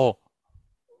Cornell.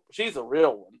 She's a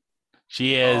real one.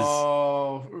 She is.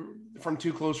 Oh, from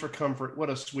Too Close for Comfort. What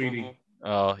a sweetie. Mm-hmm.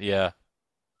 Oh, yeah.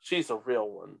 She's a real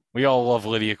one. We all love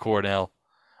Lydia Cornell.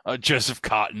 Joseph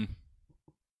Cotton.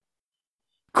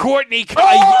 Courtney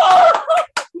Cox.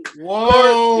 Whoa.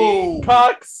 Courtney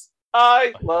Cox,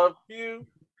 I love you.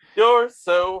 You're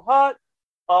so hot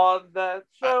on that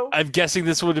show. I'm guessing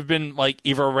this would have been like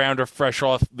either around or fresh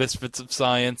off Misfits of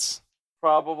Science.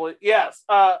 Probably. Yes.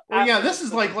 Yeah, this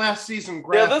is like last season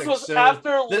graphics. Yeah, this was so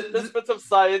after Misfits of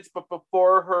Science, but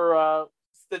before her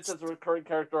stint as a recurring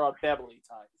character on Family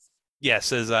Ties.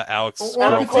 Yes, as Alex.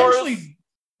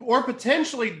 Or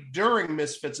potentially during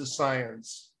Misfits of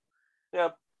Science.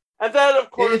 Yep. And then,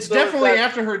 of course... It's definitely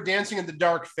after her Dancing in the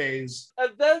Dark phase.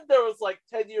 And then there was like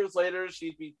 10 years later,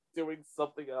 she'd be doing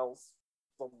something else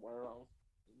somewhere else.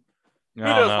 Who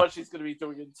knows what she's going to be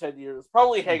doing in 10 years?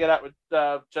 Probably hanging out with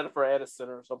Jennifer Aniston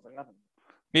or something. I don't know.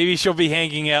 Maybe she'll be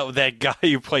hanging out with that guy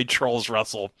who played Charles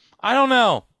Russell. I don't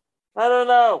know.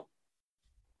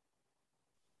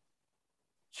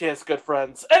 She has good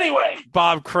friends. Anyway.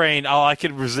 Bob Crane. Oh, I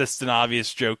could resist an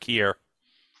obvious joke here.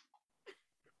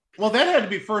 Well, that had to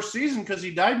be first season because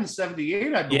he died in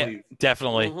 78, I believe. Yeah,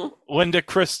 definitely. Mm-hmm. Linda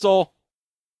Crystal.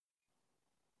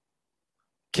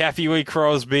 Kathy Lee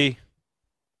Crosby.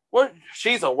 What?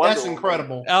 She's a Wonder That's Woman.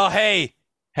 incredible. Oh, hey.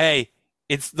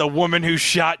 It's the woman who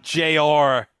shot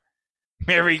JR.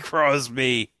 Mary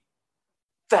Crosby.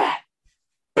 That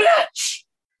bitch!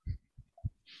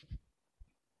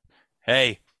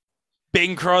 Hey.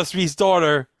 Bing Crosby's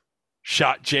daughter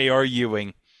shot J.R.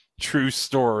 Ewing. True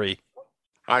story.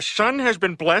 Our son has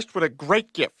been blessed with a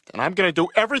great gift, and I'm going to do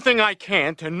everything I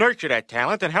can to nurture that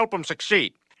talent and help him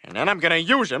succeed. And then I'm going to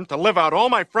use him to live out all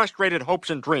my frustrated hopes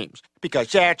and dreams,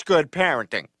 because that's good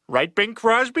parenting. Right, Bing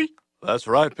Crosby? That's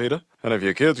right, Peter. And if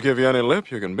your kids give you any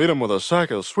lip, you can beat them with a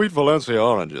sack of sweet Valencia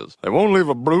oranges. They won't leave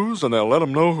a bruise, and they'll let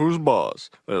them know who's boss.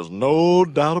 There's no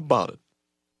doubt about it.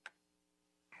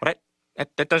 What?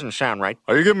 That doesn't sound right.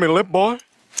 Are you giving me lip, boy?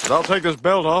 'Cause I'll take this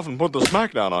belt off and put the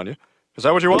smack down on you. Is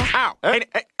that what you want? Ow! Hey,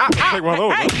 Ow! take one of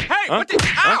those. Hey! huh? Hey! Huh? What the?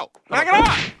 Huh? Ow! Knock it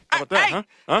off! How about that, Hey!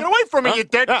 huh? Get away from me, you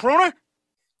dead crooner!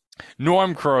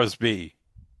 Norm Crosby.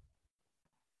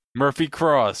 Murphy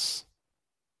Cross.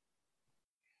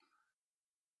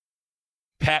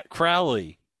 Pat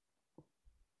Crowley.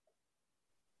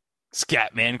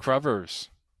 Scatman Crothers.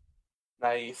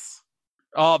 Nice.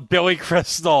 Oh, Billy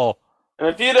Crystal. And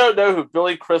if you don't know who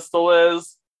Billy Crystal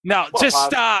is... No, just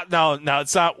stop. No,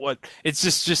 it's not what... It's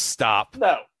just stop.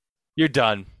 No. You're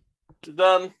done. You're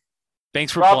done.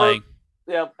 Thanks for Robert, playing.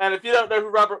 Yeah, and if you don't know who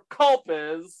Robert Culp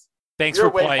is... Thanks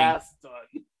you're for way playing. past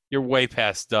done. You're way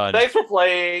past done. Thanks for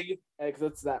playing.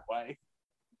 Exits that way.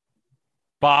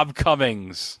 Bob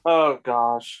Cummings. Oh,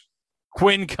 gosh.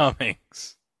 Quinn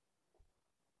Cummings.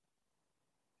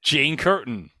 Jane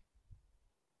Curtin.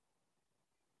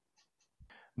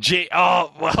 Jamie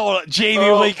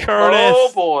Lee Curtis.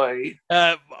 Oh, boy.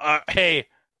 Hey,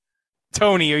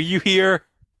 Tony, are you here?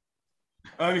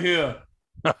 I'm here.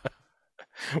 What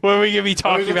are we going to be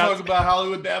talking We're about? talk about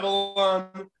Hollywood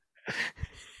Babylon.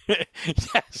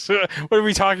 Yes. What are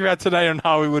we talking about tonight on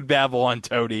Hollywood Babylon,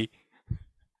 Tony?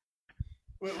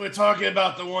 We're talking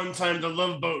about the one time the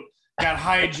Love Boat got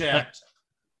hijacked.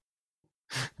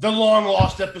 The long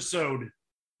lost episode.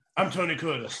 I'm Tony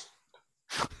Curtis.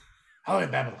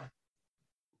 Hollywood Babylon.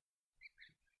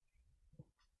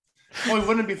 Boy,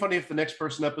 wouldn't it be funny if the next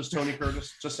person up is Tony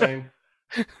Curtis? Just saying.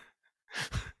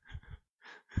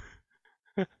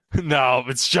 No,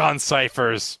 it's John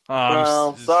Cyphers.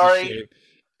 Sorry.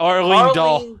 Arlene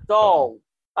Dahl.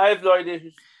 I have no idea who.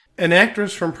 An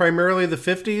actress from primarily the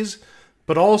 50s,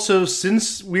 but also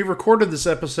since we recorded this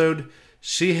episode,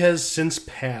 she has since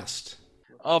passed.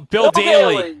 Bill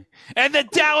Daly. And the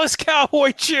Dallas Cowboy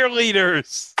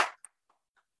cheerleaders.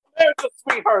 They're the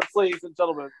sweethearts, ladies and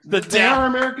gentlemen. They are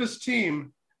America's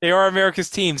team. They are America's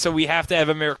team, so we have to have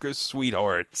America's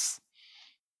sweethearts.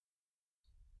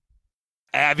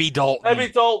 Abby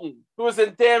Dalton. Who was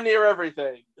in damn near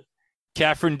everything.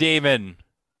 Catherine Damon.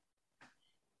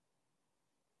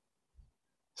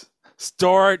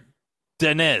 Star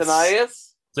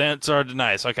Dennis. Star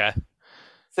Dennis, okay.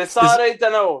 Cesare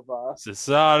Danova.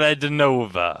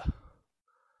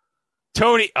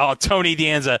 Tony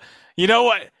Danza. You know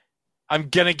what? I'm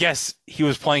going to guess he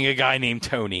was playing a guy named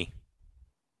Tony.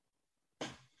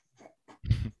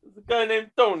 There's a guy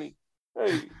named Tony.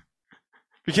 Hey.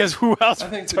 Because who else? I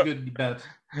think it's a good bet.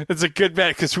 It's a good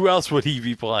bet, because who else would he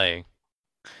be playing?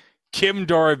 Kim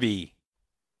Darby.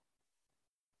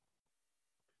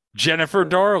 Jennifer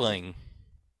Darling.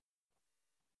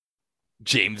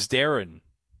 James Darren.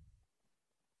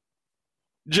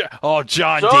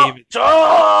 John David.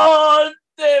 John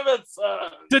Davidson.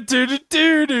 And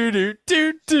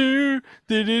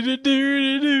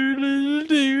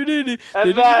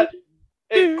that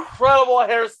incredible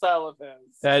hairstyle of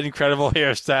his. That incredible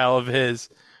hairstyle of his.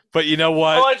 But you know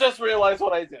what? Oh, I just realized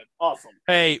what I did. Awesome.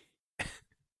 Hey,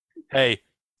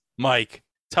 Mike.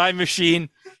 Time Machine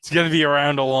is going to be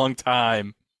around a long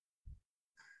time.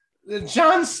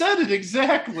 John said it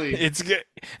exactly. It's good,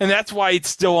 and that's why it's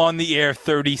still on the air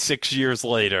 36 years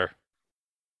later.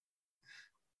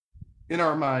 In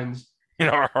our minds. In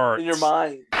our hearts. In your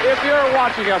mind. If you're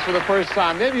watching us for the first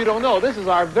time, maybe you don't know, this is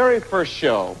our very first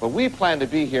show, but we plan to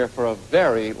be here for a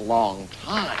very long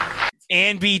time.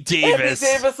 Andy Davis.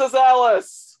 Andy Davis as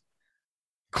Alice.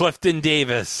 Clifton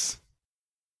Davis.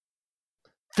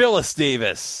 Phyllis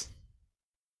Davis.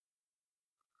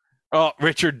 Oh,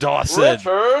 Richard Dawson.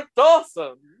 Richard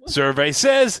Dawson. Survey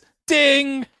says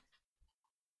ding.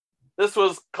 This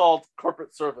was called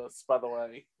corporate service, by the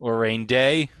way. Lorraine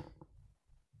Day.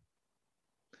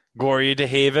 Gloria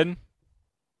DeHaven.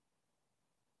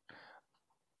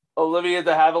 Olivia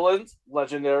de Havilland,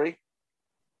 legendary.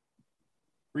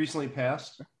 Recently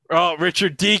passed. Oh,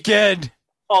 Richard Deacon.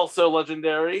 Also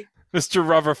legendary. Mr.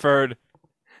 Rutherford.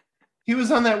 He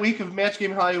was on that week of Match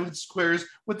Game Hollywood Squares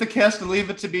with the cast of Leave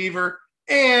It to Beaver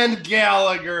and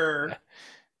Gallagher.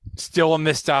 Still a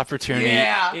missed opportunity.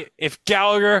 Yeah. If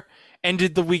Gallagher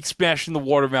ended the week smashing the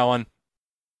watermelon,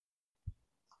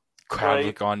 crowd would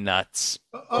have gone nuts.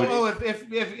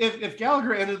 If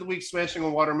Gallagher ended the week smashing a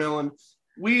watermelon,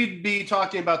 we'd be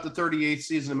talking about the 38th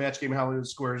season of Match Game Hollywood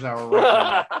Squares Hour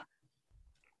right now.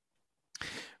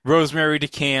 Rosemary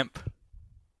DeCamp.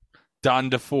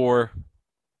 Don DeFore.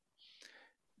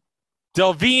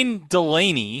 Delvine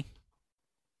Delaney.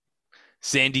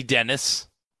 Sandy Dennis.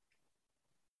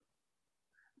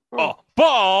 Oh,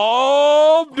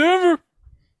 Bob Denver.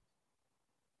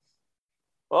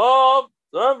 Bob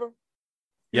Denver.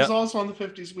 He Yep. was also on the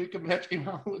 50s week of Match Game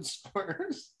Hollywood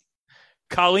Squares.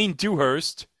 Colleen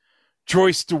Dewhurst.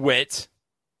 Joyce DeWitt.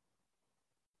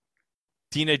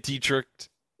 Dina Dietrich.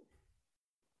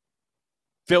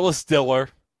 Phyllis Diller.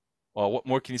 Well, what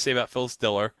more can you say about Phyllis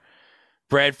Diller?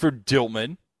 Bradford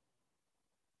Dillman.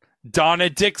 Donna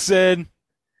Dixon.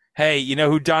 Hey, you know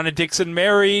who Donna Dixon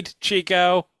married,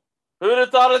 Chico? Who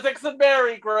did Donna Dixon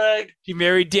marry, Greg? She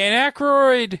married Dan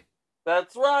Aykroyd.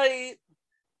 That's right.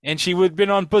 And she would have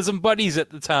been on Bosom Buddies at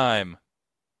the time.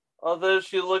 Although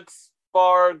she looks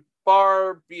far,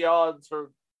 far beyond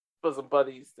her Bosom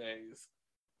Buddies days.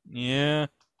 Yeah.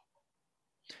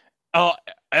 Oh,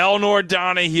 Eleanor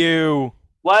Donahue.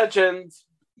 Legend.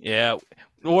 Yeah.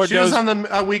 Lord She was knows- on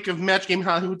the week of Match Game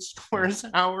Hollywood Squares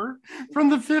Hour from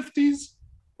the 50s.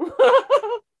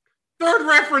 Third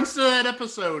reference to that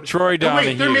episode. Troy Donahue.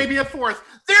 Wait, there may be a fourth.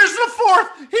 There's the fourth.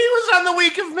 He was on the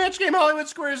week of Match Game Hollywood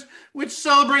Squares, which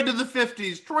celebrated the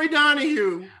 50s. Troy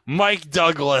Donahue. Mike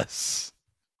Douglas.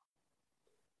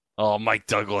 Oh, Mike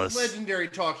Douglas. Legendary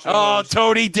talk show. Oh, host.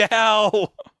 Tony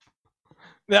Dow.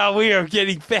 Now we are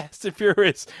getting fast and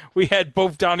furious. We had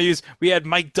both Donahues. We had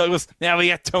Mike Douglas. Now we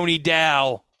got Tony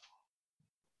Dow.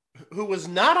 Who was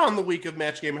not on the week of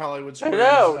Match Game Hollywood I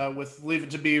know. Squares with Leave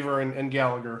It to Beaver and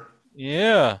Gallagher.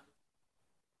 Yeah.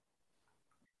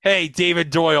 Hey, David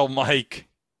Doyle, Mike.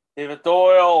 David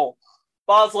Doyle.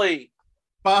 Bosley.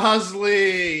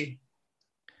 Bosley.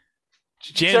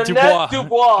 Jeanette Jeanette Dubois.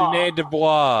 Dubois. Jeanette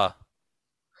Dubois.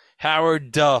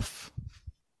 Howard Duff.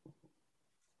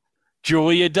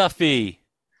 Julia Duffy.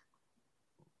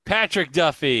 Patrick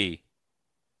Duffy.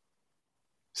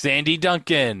 Sandy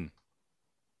Duncan.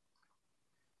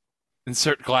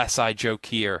 Insert glass eye joke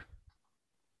here.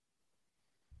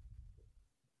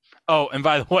 Oh, and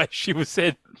by the way, she was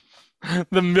in The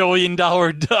 $1 Million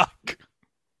Duck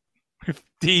with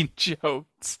Dean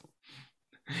Jones.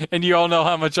 And you all know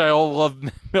how much I all love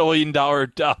 $1 Million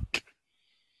Duck.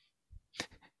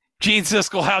 Gene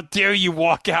Siskel, how dare you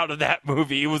walk out of that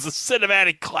movie? It was a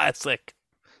cinematic classic.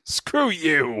 Screw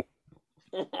you.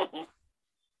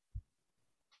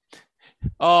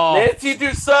 Oh, Nancy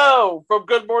Dussault from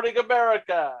Good Morning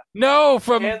America. no,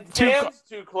 from And Sam's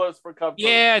Too Close for Comfort.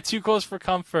 yeah, Too Close for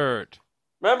Comfort.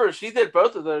 Remember, she did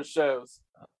both of those shows.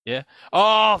 Yeah.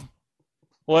 Oh,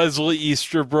 Leslie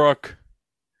Easterbrook.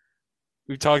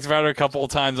 We've talked about her a couple of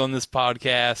times on this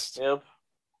podcast. Yep.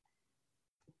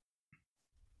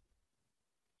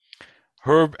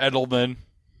 Herb Edelman.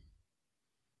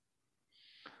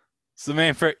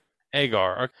 Samantha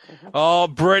Hagar. Oh,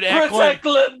 Britt Britt Eklund.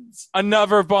 Eklund.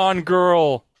 Another Bond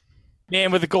girl.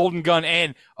 Man with a golden gun.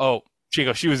 And, oh,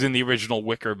 Chico, she was in the original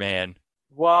Wicker Man.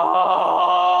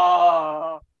 Wow.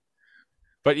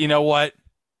 But you know what?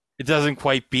 It doesn't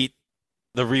quite beat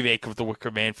the remake of The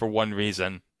Wicker Man for one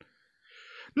reason.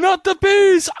 Not the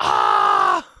bees!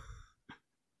 Ah!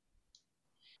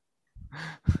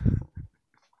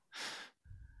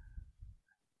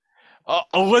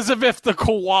 Elizabeth the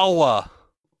Koala.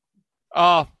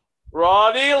 Ron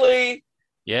Ely.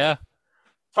 Yeah.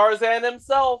 Tarzan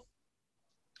himself.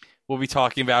 We'll be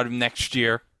talking about him next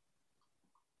year.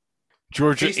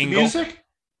 Georgia Face the Engel. Music?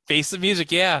 Face the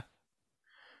Music, yeah.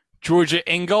 Georgia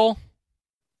Engel.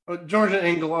 Oh, Georgia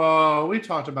Engel. Oh, we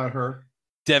talked about her.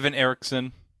 Devin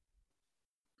Erickson.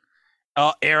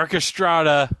 Eric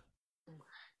Estrada.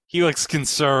 He looks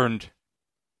concerned.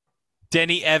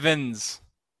 Denny Evans.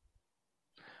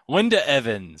 Linda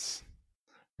Evans.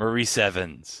 Maurice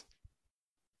Evans.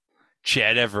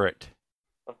 Chad Everett.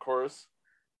 Of course.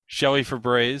 Shelley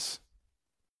Fabrez.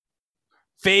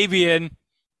 Fabian.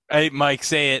 Hey, Mike,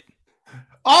 say it.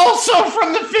 Also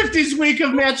from the 50s week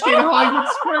of Match Game Hollywood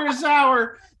Squares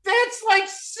Hour. That's like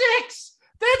 6.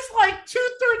 That's like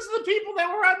 2/3 of the people that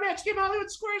were on Match Game Hollywood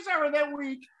Squares Hour that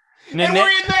week. And we're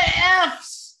in the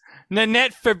Fs.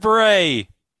 Nanette Fabre.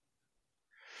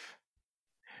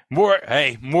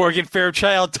 Morgan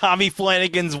Fairchild, Tommy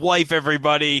Flanagan's wife,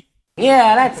 everybody.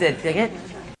 Yeah, that's it, Ticket.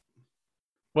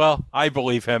 Well, I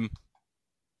believe him.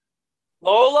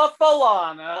 Lola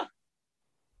Falana.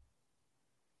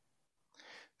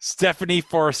 Stephanie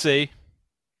Forsey.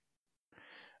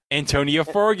 Antonio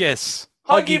Fergus.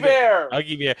 Huggy Bear.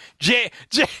 Huggy Bear.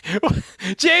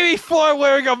 Jamie Floyd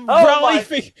wearing a Raleigh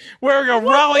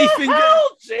finger.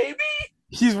 Jamie?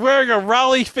 He's wearing a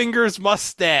Raleigh Fingers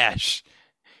mustache.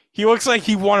 He looks like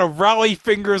he won a Raleigh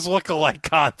Fingers look-alike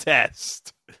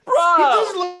contest. Bro. He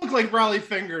does look like Raleigh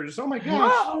Fingers. Oh my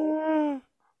gosh. Wow.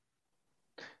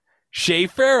 Shay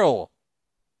Farrell.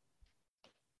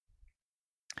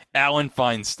 Alan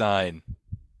Feinstein.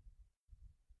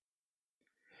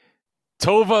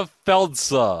 Tova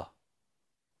Feldsa.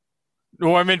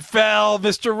 Norman Fell,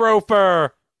 Mr.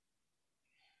 Roper.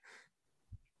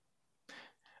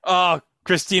 Oh,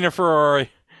 Christina Ferrari.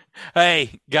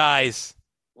 Hey, guys.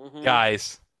 Mm-hmm.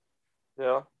 Guys.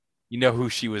 Yeah. You know who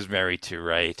she was married to,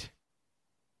 right?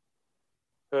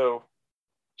 Who?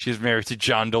 She was married to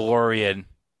John DeLorean.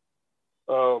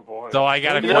 Oh, boy. So I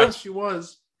got a question. She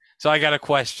was. So I got a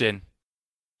question.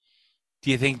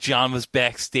 Do you think John was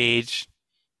backstage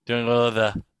doing all of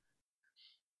the...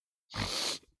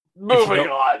 Moving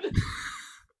on.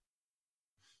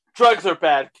 Drugs are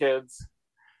bad, kids.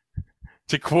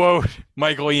 To quote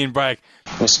Michael Ian Brack,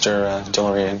 Mr.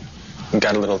 DeLorean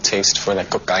got a little taste for that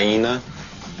cocaina,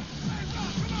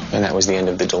 and that was the end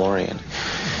of the DeLorean.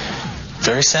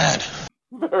 Very sad.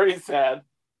 Very sad.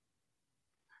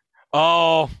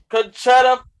 Oh.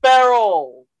 Conchetta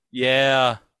Ferrell.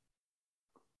 Yeah.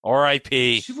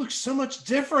 R.I.P. She looks so much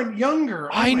different, younger.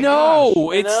 Oh I know.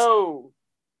 Gosh. It's... I know.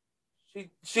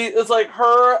 She is like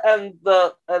her and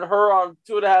her on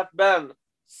 2.5 Men.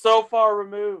 So far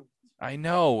removed. I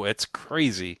know. It's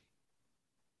crazy.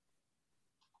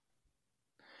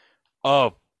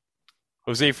 Oh.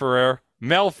 Jose Ferrer.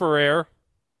 Mel Ferrer.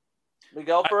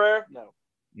 Miguel Ferrer? No.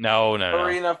 No.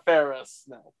 Marina Ferris?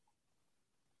 No.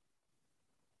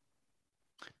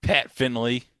 Pat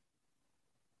Finley.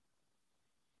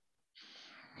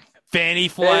 Fanny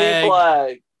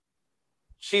Flagg.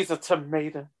 She's a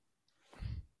tomato.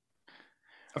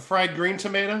 A fried green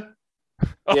tomato?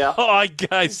 Yeah. Oh,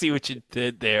 I see what you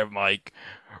did there, Mike.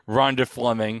 Rhonda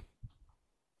Fleming.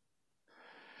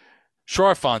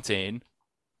 Shar Fontaine.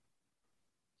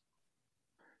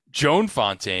 Joan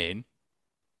Fontaine.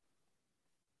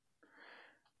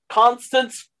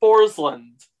 Constance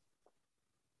Forsland.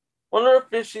 Wonder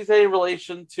if she's any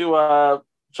relation to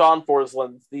John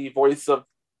Forsland, the voice of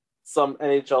some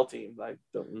NHL team. I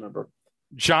don't remember.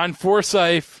 John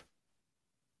Forsythe.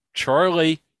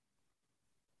 Charlie.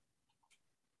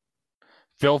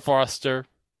 Phil Foster.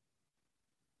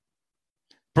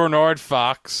 Bernard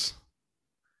Fox.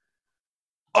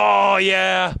 Oh,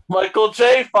 yeah. Michael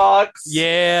J. Fox.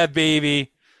 Yeah,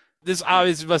 baby. This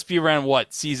obviously must be around,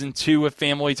 what, season 2 of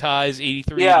Family Ties,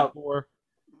 83, Yeah. 84?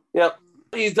 Yep.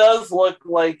 He does look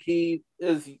like he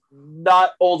is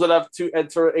not old enough to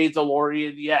enter a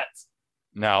DeLorean yet.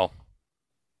 No.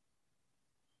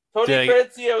 Tony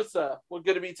Franciosa. We're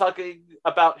going to be talking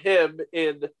about him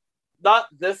in not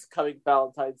this coming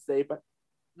Valentine's Day, but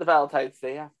the Valentine's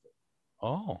Day after.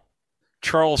 Oh.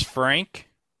 Charles Frank.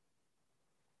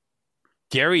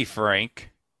 Gary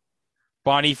Frank.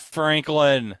 Bonnie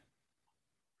Franklin.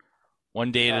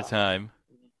 One day at a time.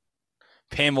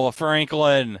 Pamela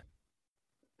Franklin.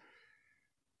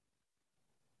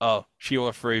 Oh,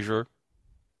 Sheila Fraser.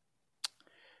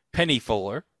 Penny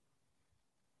Fuller.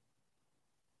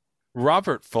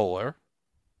 Robert Fuller.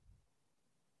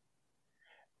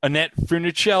 Annette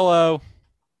Funicello.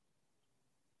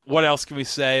 What else can we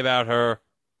say about her?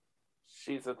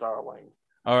 She's a darling.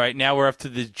 All right, now we're up to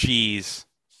the G's.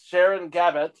 Sharon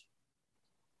Gabbett.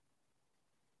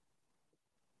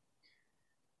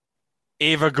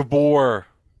 Ava Gabor.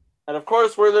 And of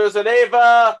course, where there's an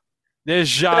Ava,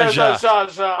 there's there's Zsa a Zsa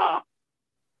Zsa.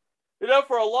 You know,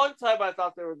 for a long time, I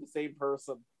thought they were the same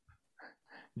person.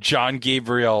 John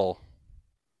Gabriel.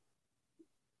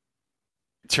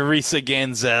 Teresa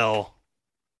Ganzel.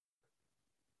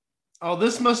 Oh,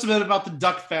 this must have been about the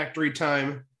Duck Factory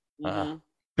time. Mm-hmm.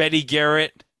 Betty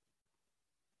Garrett.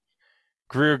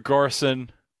 Greer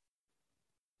Garson.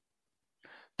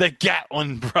 The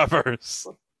Gatlin brothers.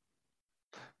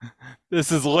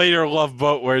 This is later Love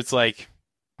Boat where it's like,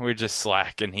 We're just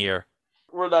slacking here.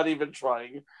 We're not even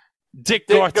trying. Dick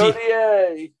Dick Gautier.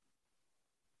 Gautier.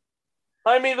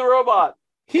 I mean the robot.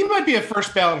 He might be a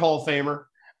first ballot Hall of Famer.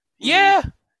 Yeah.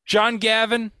 John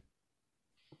Gavin.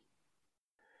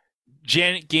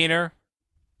 Janet Gaynor.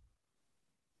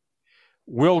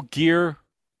 Will Geer.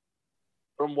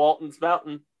 From Walton's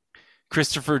Mountain.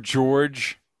 Christopher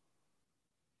George.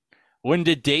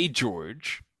 Linda Day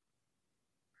George.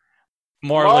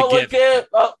 Marla Gibb.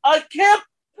 I can't.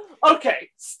 Okay,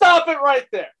 stop it right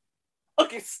there.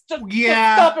 Okay, stop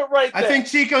it right there. I think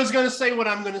Chico's going to say what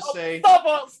I'm going to say.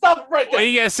 Stop it right there. What are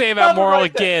you going to say about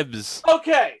Marla Gibbs?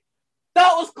 Okay,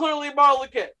 that was clearly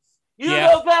Marla Gibbs. You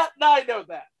know that, and I know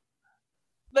that.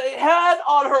 They had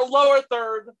on her lower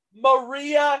third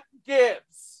Maria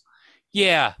Gibbs.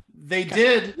 Yeah. They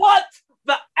did. What?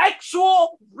 The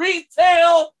actual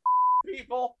retail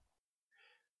people?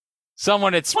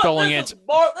 Someone at Spelling This is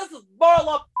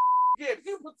Marla Gibbs.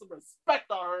 You put some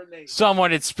respect on her name.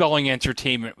 Someone at Spelling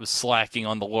Entertainment was slacking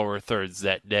on the lower thirds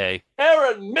that day.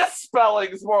 Aaron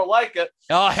misspelling's more like it.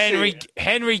 Oh,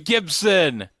 Henry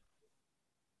Gibson.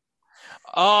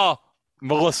 Oh,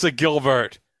 Melissa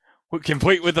Gilbert.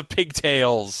 Complete with the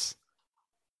pigtails.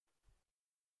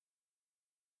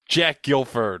 Jack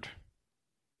Guilford.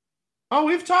 Oh,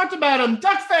 we've talked about him.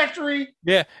 Duck Factory.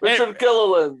 Yeah. Richard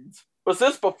Gilliland. Was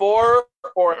this before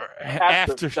or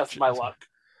after Just My Luck?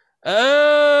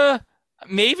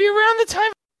 Maybe around the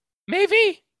time.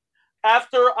 Maybe.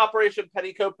 After Operation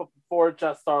Petticoat, but before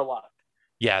Just Our Luck.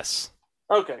 Yes.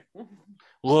 Okay.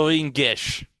 Lillian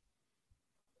Gish.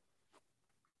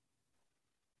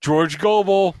 George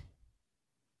Gobel.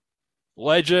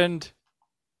 Legend.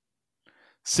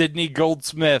 Sidney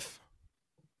Goldsmith.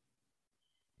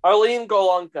 Arlene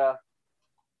Golonka.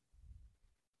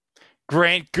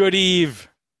 Grant Goodeve.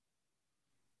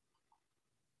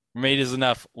 Made is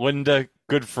enough. Linda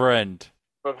Goodfriend.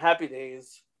 From Happy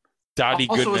Days. Dottie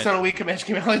also Goodman. was on a week of Magic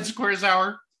Valley Squares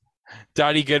Hour.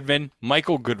 Dottie Goodman.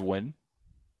 Michael Goodwin.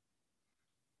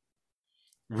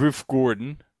 Ruth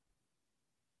Gordon.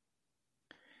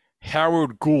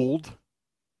 Harold Gould.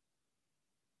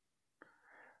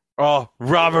 Oh,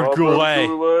 Robert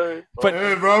Goulet. But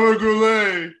hey, Robert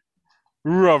Goulet.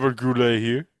 Robert Goulet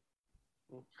here.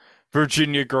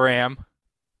 Virginia Graham.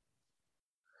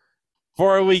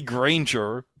 Farley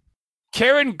Granger.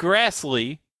 Karen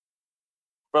Grassley.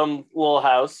 From Little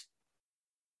House.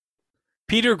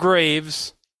 Peter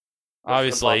Graves.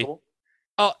 Obviously.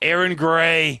 Oh, Aaron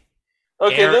Gray.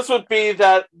 Okay, this would be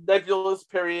that nebulous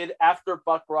period after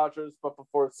Buck Rogers, but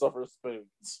before Silver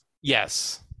Spoons.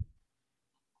 Yes.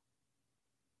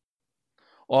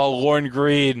 Oh, Lauren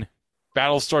Green.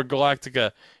 Battlestar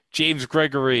Galactica. James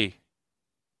Gregory.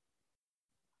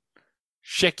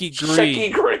 Shecky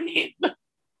Green. Shecky Green.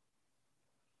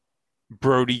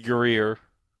 Brody Greer.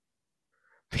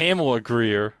 Pamela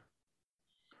Greer.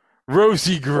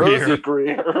 Rosie Greer. Rosie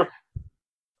Greer.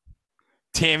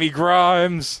 Tammy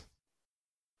Grimes.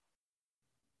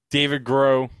 David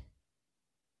Groh.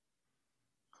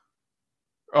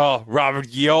 Oh, Robert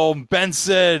Guillaume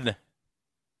Benson.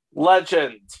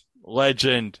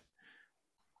 Legend.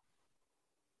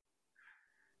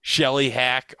 Shelley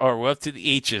Hack. Oh, we're up to the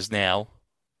H's now.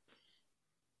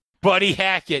 Buddy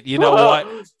Hackett. You know what?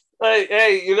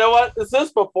 Hey, you know what? Is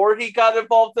this before he got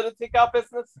involved in the takeout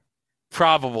business?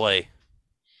 Probably.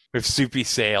 With Soupy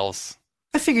Sales.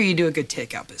 I figure you do a good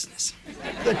takeout business.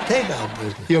 Good takeout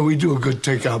business. Yeah, we do a good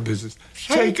takeout business.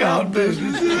 Takeout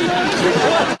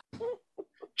business.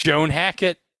 Joan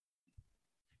Hackett.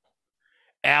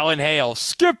 Alan Hale.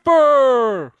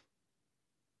 Skipper.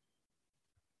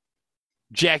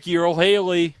 Jackie Earl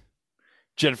Haley.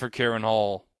 Jennifer Karen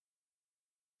Hall.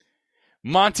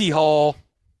 Monty Hall.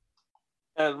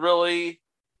 And really,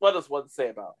 what does one say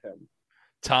about him?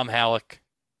 Tom Halleck.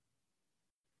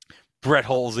 Brett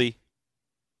Halsey.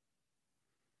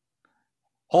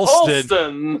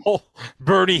 Holston.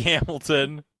 Bernie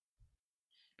Hamilton.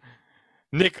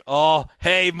 Nick. Oh,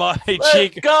 hey, my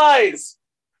cheek. Guys,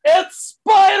 it's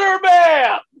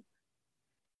Spider-Man!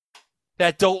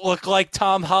 That don't look like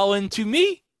Tom Holland to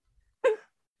me.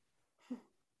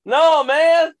 No,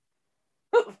 man.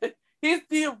 This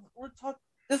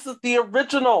is the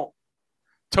original.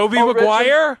 Tobey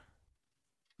Maguire?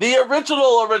 The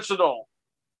original.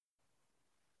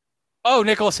 Oh,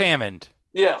 Nicholas Hammond.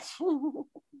 Yes.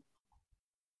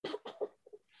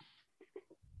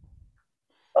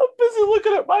 I'm busy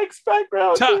looking at Mike's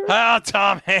background.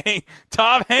 Tom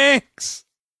Hanks.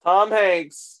 Tom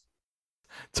Hanks.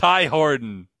 Ty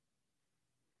Horton.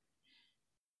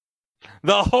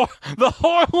 The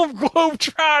Harlem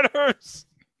Globetrotters.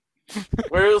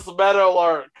 Where's the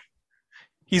Meadowlark?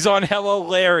 He's on Hello,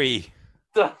 Larry.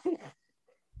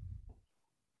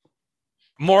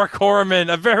 Mark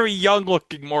Horman, a very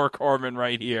young-looking Mark Horman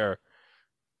right here.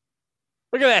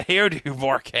 Look at that hairdo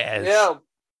Mark has.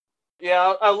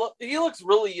 Yeah. He looks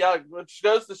really young, which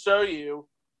goes to show you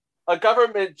a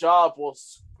government job will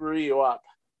screw you up.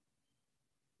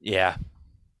 Yeah.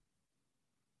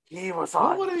 He was What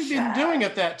on. would he been doing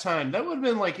at that time? That would have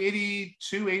been like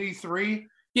 82, 83.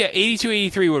 Yeah, 82,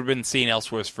 83 would have been St.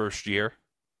 Elsewhere's first year.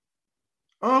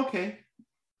 Oh, okay.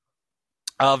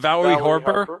 Valerie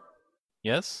Harper.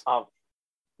 Yes.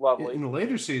 Lovely. In the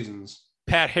later seasons.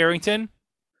 Pat Harrington.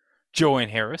 Joanne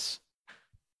Harris.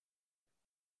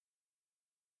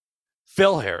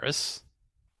 Phil Harris.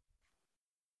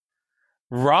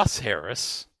 Ross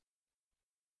Harris.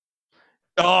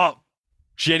 Oh,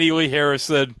 Jenny Lee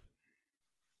Harrison.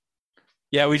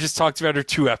 Yeah, we just talked about her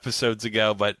 2 episodes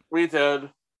ago, but we did.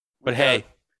 But hey,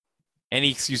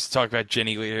 any excuse to talk about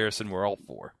Jenny Lee Harrison, we're all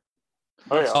for.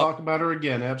 Let's talk about her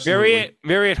again. Absolutely.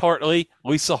 Marriott Hartley,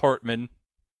 Lisa Hartman,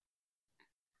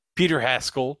 Peter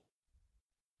Haskell.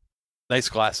 Nice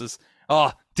glasses.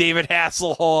 Oh, David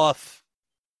Hasselhoff.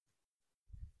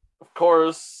 Of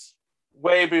course,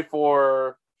 way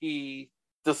before he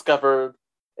discovered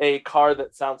a car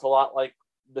that sounds a lot like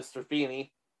Mr.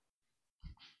 Feeney.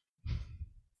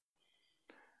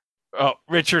 Oh,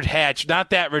 Richard Hatch.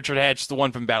 Not that Richard Hatch, the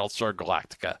one from Battlestar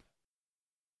Galactica.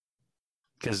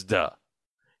 Because duh.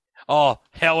 Oh,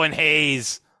 Helen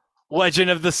Hayes. Legend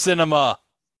of the Cinema.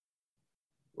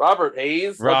 Robert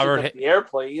Hayes. Legend of the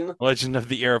Airplane. Legend of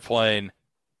the Airplane.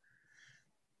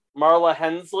 Marla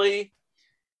Hensley.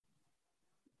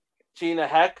 Gina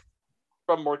Heck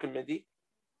from Mork and Mindy.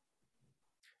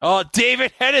 Oh,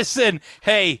 David Hedison.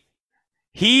 Hey,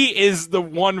 he is the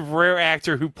one rare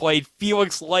actor who played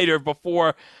Felix Leiter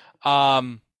before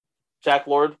Jack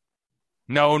Lord.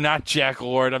 No, not Jack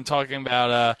Lord. I'm talking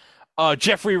about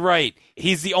Jeffrey Wright.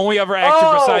 He's the only other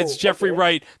actor besides Jeffrey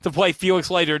Wright to play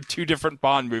Felix Leiter in 2 different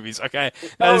Bond movies. Okay,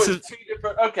 two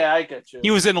different. Okay, I get you.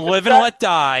 He was in Live and Let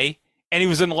Die, and he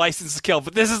was in License to Kill.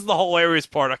 But this is the hilarious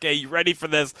part. Okay, you ready for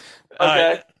this?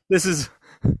 Okay. This is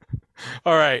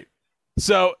all right.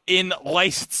 So in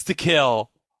License to Kill,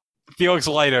 Felix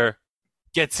Leiter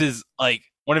gets his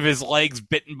one of his legs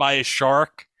bitten by a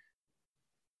shark.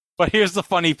 But here's the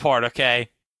funny part, okay?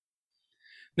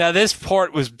 Now, this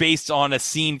part was based on a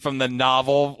scene from the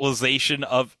novelization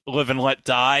of Live and Let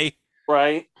Die.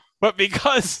 Right. But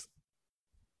because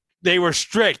they were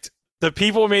strict, the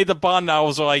people who made the Bond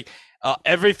novels were like,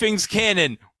 everything's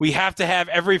canon. We have to have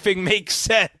everything make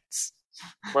sense.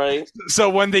 Right. So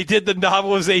when they did the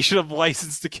novelization of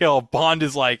License to Kill, Bond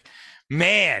is like,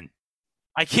 man,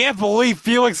 I can't believe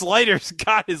Felix Leiter's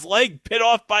got his leg bit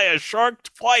off by a shark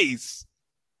twice.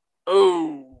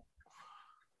 Oh.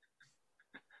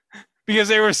 Because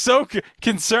they were so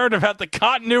concerned about the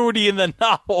continuity in the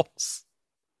novels.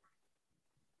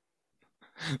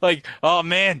 Like, oh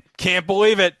man, can't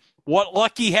believe it. What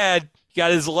luck he had. He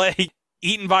got his leg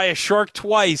eaten by a shark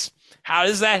twice. How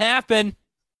does that happen?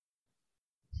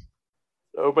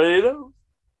 Nobody knows.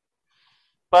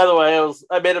 By the way,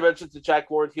 I made a mention to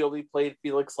Jack Lord. He only played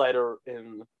Felix Leiter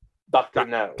in Dr.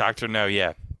 No. Dr. No,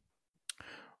 yeah.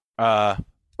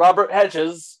 Robert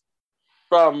Hedges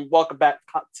from Welcome Back,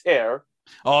 Hot Tear.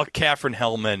 Oh, Catherine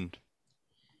Hellman.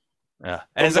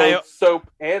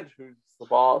 Soap and Who's the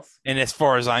Boss. And as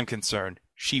far as I'm concerned,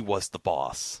 she was the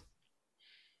boss.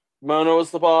 Mona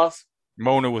was the boss?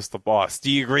 Mona was the boss.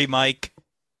 Do you agree, Mike?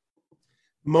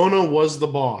 Mona was the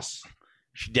boss.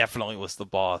 She definitely was the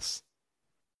boss.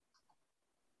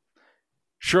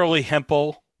 Shirley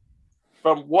Hempel.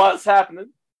 From What's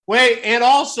Happening. Wait, and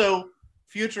also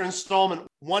future installment,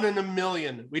 1 in a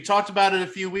Million. We talked about it a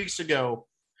few weeks ago.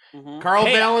 Mm-hmm. Carl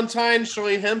Valentine,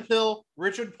 Shirley Hemphill,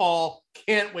 Richard Paul.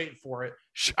 Can't wait for it.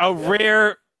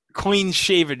 Rare,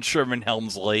 clean-shaven Sherman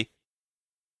Hemsley.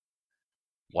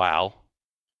 Wow.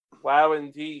 Wow,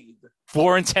 indeed.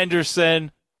 Florence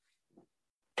Henderson.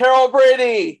 Carol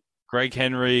Brady. Greg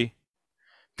Henry.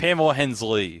 Pamela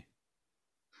Hensley.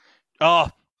 Oh,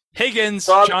 Higgins.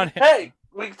 Hey,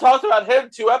 we talked about him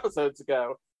 2 episodes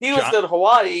ago. He was in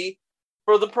Hawaii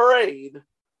for the parade.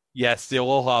 Yes, the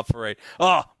Aloha Parade.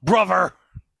 Oh, brother.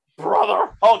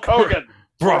 Hulk Hogan.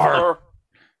 Brother,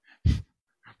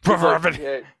 I've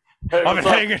been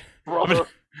hanging. Brother,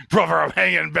 I'm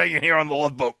hanging and banging here on the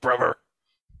Love Boat, brother.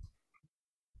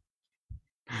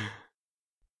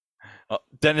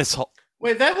 Dennis Hall.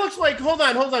 Wait, that looks like. Hold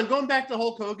on. Going back to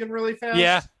Hulk Hogan really fast.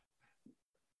 Yeah.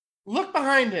 Look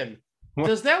behind him.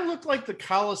 Does that look like the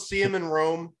Colosseum in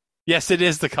Rome? Yes, it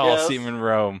is the Colosseum in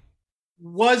Rome.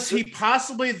 Was he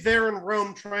possibly there in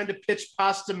Rome trying to pitch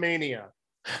Pasta Mania?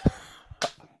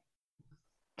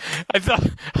 I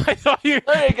thought you.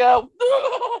 There you go.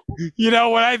 You know,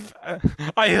 when I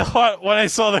thought when I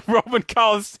saw the Roman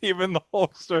Coliseum in the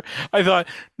holster, I thought,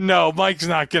 no, Mike's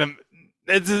not gonna.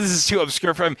 This is too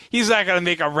obscure for him. He's not gonna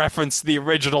make a reference to the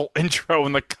original intro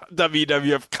in the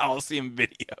WWF Coliseum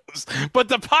videos. But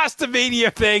the Pasta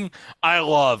Mania thing, I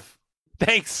love.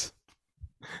 Thanks.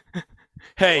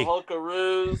 Hey, The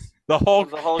Hulkaroos. the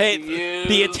Hulk. The Hulk Hey, U's.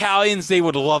 the Italians, they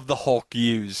would love the Hulk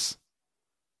U's.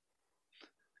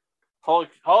 Hulk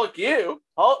you.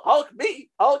 Hulk me.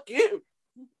 Hulk you.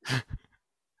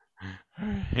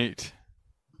 Right.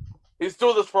 He's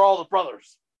doing this for all the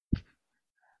brothers.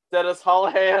 Dennis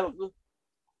Holohan.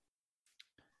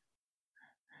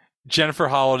 Jennifer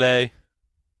Holliday.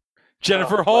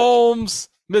 Jennifer Holmes.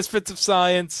 Misfits of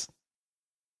Science.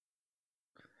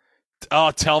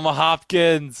 Oh, Thelma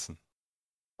Hopkins.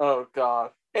 Oh,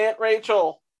 God. Aunt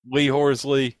Rachel. Lee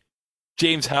Horsley.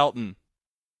 James Houghton.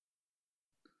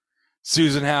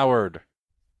 Susan Howard.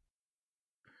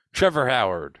 Trevor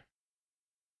Howard.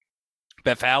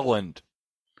 Beth Howland.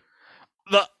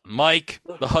 The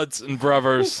Hudson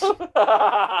Brothers.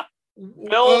 Bill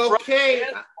Okay.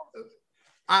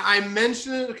 I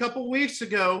mentioned it a couple weeks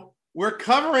ago. We're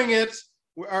covering it.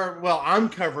 I'm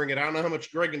covering it. I don't know how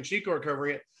much Greg and Chico are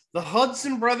covering it. The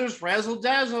Hudson Brothers Razzle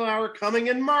Dazzle Hour coming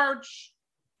in March.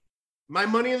 My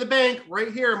money in the bank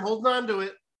right here. I'm holding on to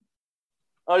it.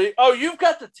 Oh, you've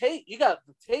got the tape. You got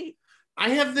the tape. I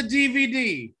have the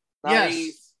DVD. Nice.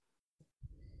 Yes.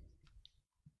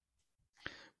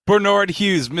 Bernard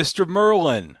Hughes, Mr.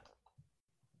 Merlin.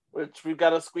 Which we've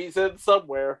got to squeeze in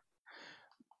somewhere.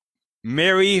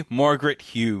 Mary Margaret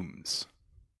Humes.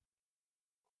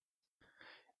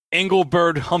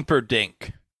 Engelbert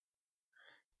Humperdinck.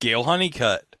 Gail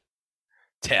Honeycutt.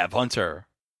 Tab Hunter.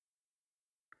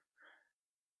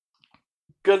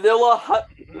 Ganilla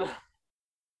Hutton.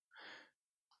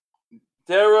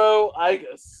 Darrow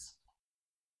Igus.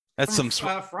 That's some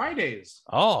Fridays.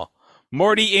 Oh,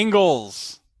 Morty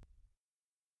Ingalls.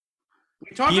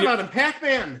 We talked about him,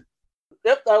 Pac-Man.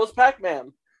 Yep, that was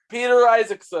Pac-Man. Peter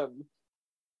Isaacson.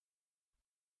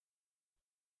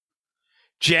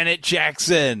 Janet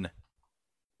Jackson.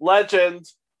 Legend.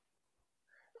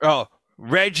 Oh,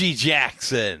 Reggie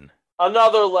Jackson.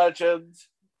 Another legend.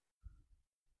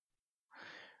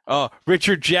 Oh,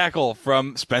 Richard Jackal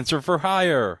from Spencer for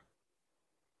Hire.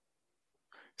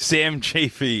 Sam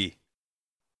Chafee.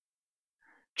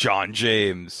 John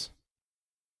James.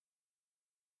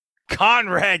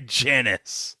 Conrad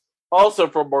Janis. Also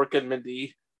from Mork and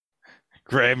Mindy.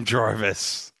 Graham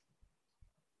Jarvis.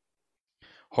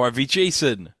 Harvey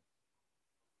Jason.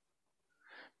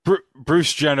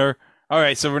 Bruce Jenner. All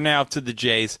right, so we're now up to the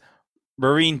Jays.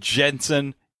 Maureen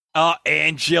Jensen.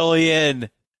 And Jillian.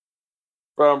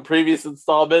 From previous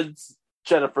installments,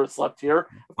 Jennifer slept here.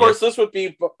 Of course, this would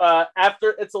be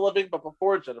after It's a Living, but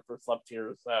before Jennifer slept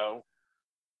here. So,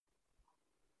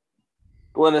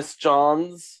 Glynis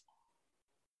Johns.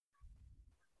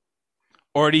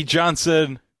 Artie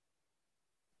Johnson.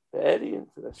 Very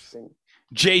interesting.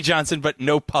 Jay Johnson, but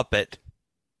no puppet.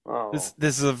 Oh.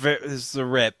 This is a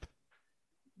rip.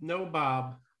 No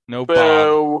Bob. No Boo.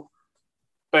 Bob.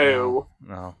 Boo.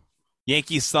 No.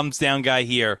 Yankees thumbs down guy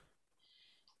here.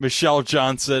 Michelle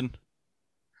Johnson.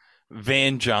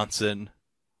 Van Johnson.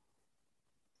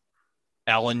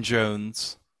 Alan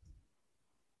Jones.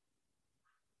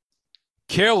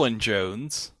 Carolyn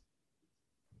Jones.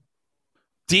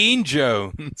 Dean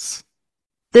Jones.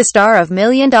 The star of $1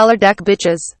 Million Duck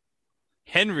Bitches.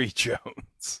 Henry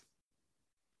Jones.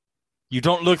 You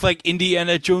don't look like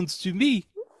Indiana Jones to me.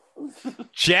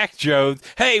 Jack Jones.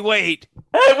 Hey, wait.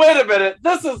 Hey, wait a minute.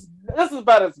 This is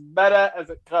about as meta as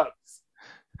it comes.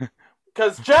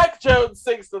 Because Jack Jones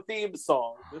sings the theme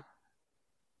song.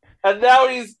 And now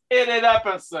he's in an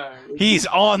episode. He's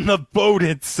on the boat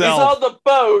itself. He's on the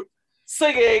boat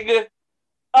singing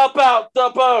about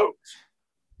the boat.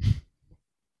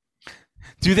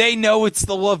 Do they know it's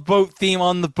the Love Boat theme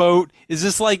on the boat? Is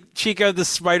this like Chico the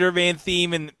Spider-Man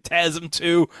theme in TASM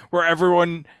 2 where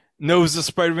everyone knows the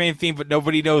Spider-Man theme but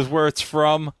nobody knows where it's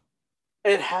from?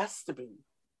 It has to be.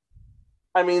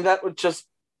 I mean, that would just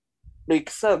make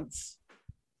sense.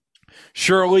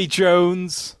 Shirley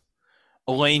Jones.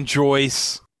 Elaine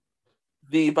Joyce.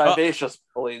 The vivacious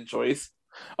Elaine Joyce.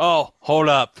 Oh, hold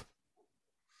up.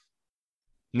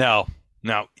 No.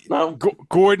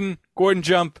 Gordon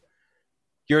Jump.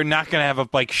 You're not going to have a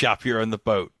bike shop here on the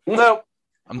boat. No.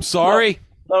 I'm sorry.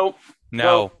 No.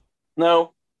 No.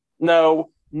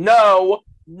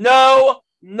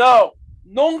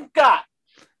 Nunca.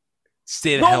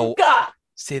 Stay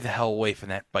the hell away from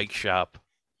that bike shop.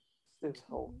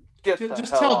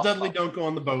 Just tell Dudley don't go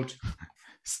on the boat.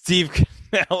 Steve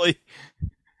Canelli.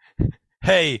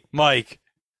 Hey, Mike,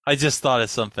 I just thought of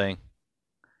something.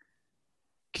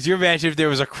 Could you imagine if there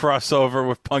was a crossover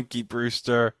with Punky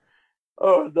Brewster?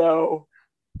 Oh, no.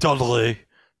 Dudley,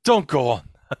 don't go on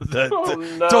that.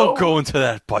 no. Don't go into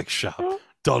that bike shop.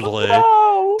 Dudley,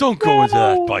 No, don't go into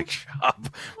that bike shop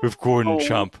with Gordon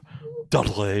Chump.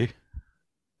 Dudley.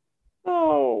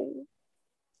 No.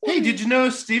 Hey, did you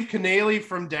know Steve Canelli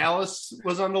from Dallas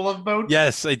was on the Love Boat?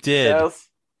 Yes, I did. Yes.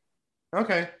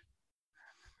 Okay.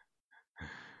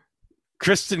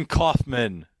 Kristen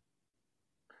Kaufman.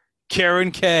 Karen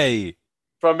Kay.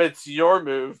 From It's Your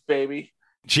Move, baby.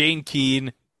 Jane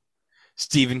Keane.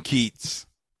 Stephen Keats.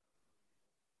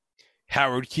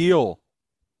 Howard Keel.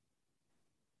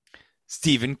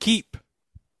 Stephen Keep.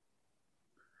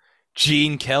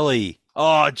 Gene Kelly.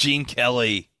 Oh, Gene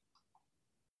Kelly.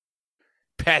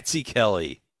 Patsy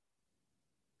Kelly.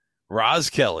 Roz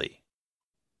Kelly.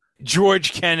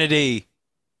 George Kennedy.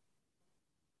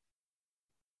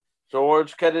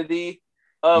 George Kennedy.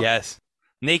 Yes.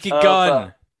 Naked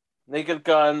Gun. Naked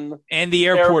Gun. And the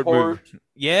airport movie.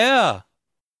 Yeah.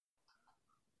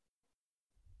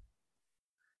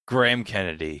 Graham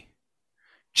Kennedy.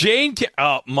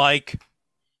 Mike.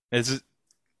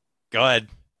 Go ahead.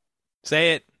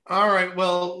 Say it. All right.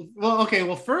 Well, okay.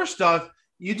 Well, first off,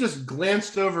 you just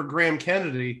glanced over Graham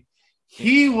Kennedy.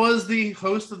 He was the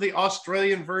host of the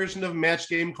Australian version of Match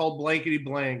Game called Blankety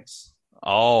Blanks.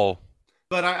 Oh.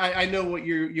 But I know what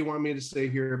you want me to say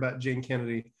here about Jane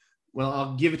Kennedy. Well,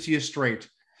 I'll give it to you straight.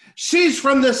 She's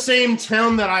from the same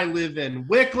town that I live in,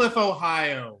 Wickliffe,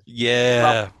 Ohio.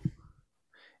 Yeah.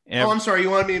 Oh, I'm sorry. You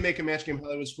wanted me to make a Match Game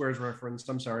Hollywood Squares reference.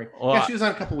 I'm sorry. Well, yeah, she was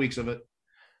on a couple weeks of it.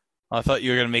 I thought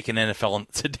you were going to make an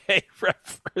NFL Today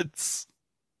reference.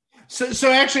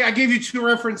 So actually, I gave you two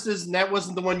references, and that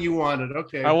wasn't the one you wanted.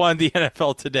 Okay. I wanted the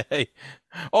NFL Today.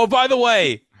 Oh, by the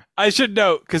way, I should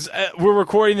note, because we're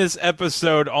recording this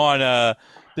episode on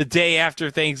the day after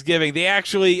Thanksgiving. They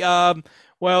actually, at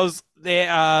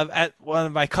one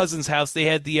of my cousin's house, they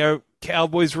had the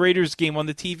Cowboys-Raiders game on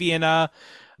the TV, and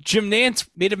Jim Nantz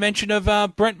made a mention of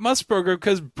Brent Musburger,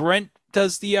 because Brent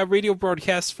does the radio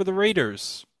broadcast for the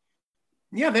Raiders.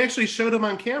 Yeah, they actually showed him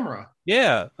on camera.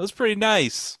 Yeah, that was pretty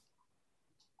nice.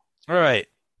 All right.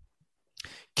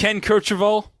 Ken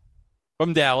Kercheval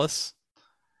from Dallas.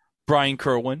 Brian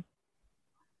Kerwin.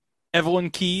 Evelyn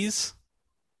Keyes.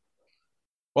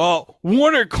 Well,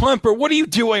 Warner Klemper, what are you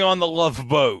doing on the Love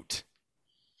Boat?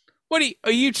 What?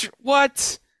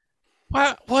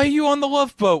 Why are you on the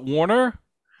Love Boat, Warner?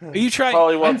 Are you trying?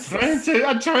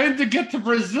 I'm trying to get to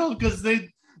Brazil because they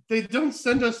don't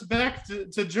send us back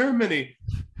to Germany.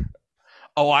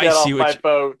 Oh, I Get see off what my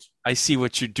boat. I see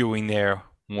what you're doing there,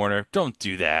 Warner. Don't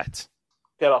do that.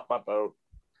 Get off my boat.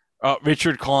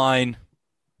 Richard Klein.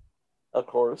 Of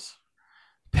course.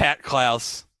 Pat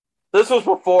Klaus. This was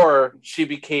before she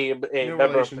became a No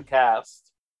member relation. of the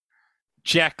cast.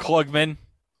 Jack Klugman.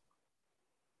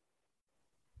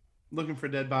 Looking for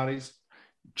dead bodies.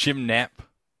 Jim Knapp.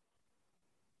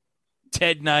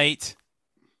 Ted Knight.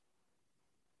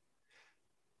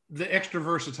 The extra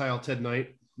versatile Ted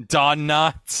Knight. Don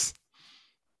Knotts.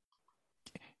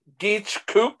 Geach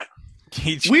Kook.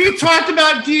 We talked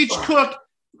about Geach Cook.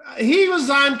 He was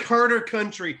on Carter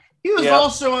Country. He was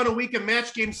also on a week of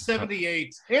Match Game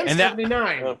 78 and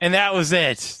 79. And that was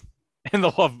it. And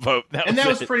the Love Boat. That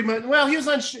was pretty much. Well, he was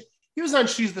on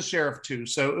She's the Sheriff too,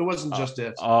 so it wasn't just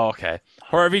it. Oh, okay.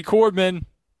 Harvey Korman.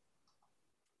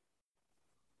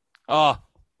 Oh,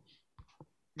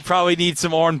 you probably need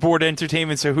some on-board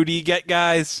entertainment. So who do you get,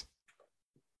 guys?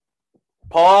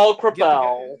 Paul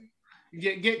Crapel.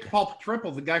 Get Paul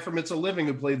Triple, the guy from It's a Living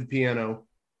who played the piano.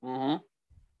 Mm-hmm.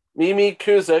 Mimi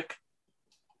Kuzik.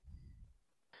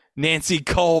 Nancy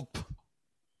Culp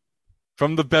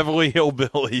from the Beverly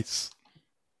Hillbillies.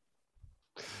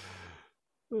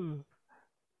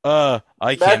 I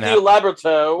can't. Matthew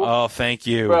Laberto. Oh, thank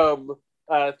you. From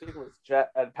I think it was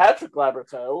and Patrick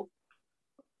Laberto.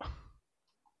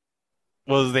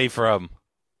 What was they from?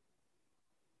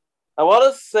 I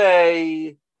want to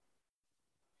say.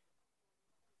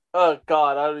 Oh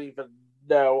God, I don't even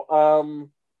know.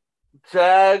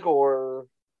 Jag or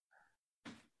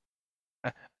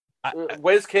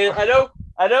Wizkid.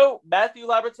 I know. Matthew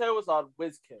Laberto was on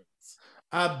Wizkids.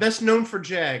 Best known for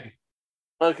Jag.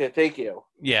 Okay, thank you.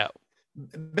 Yeah.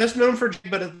 Best known for,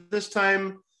 but at this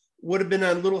time would have been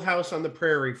on Little House on the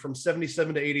Prairie from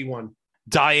 77 to 81.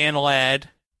 Diane Ladd.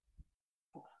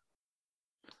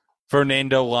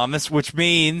 Fernando Lamas, which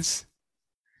means,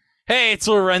 Hey, it's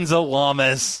Lorenzo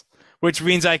Lamas, which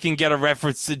means I can get a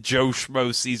reference to Joe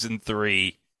Schmo Season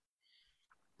 3.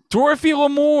 Dorothy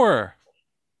Lamour.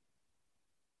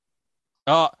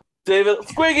 David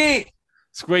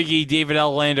Squiggy, David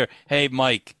L. Lander. Hey,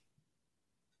 Mike.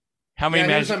 How many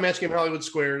matches on Match Game Hollywood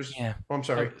Squares? Yeah. Oh, I'm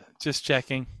sorry. Just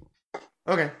checking.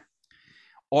 Okay.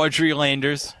 Audrey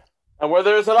Landers. And where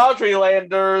there's an Audrey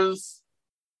Landers,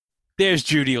 there's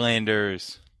Judy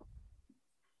Landers.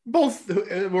 Both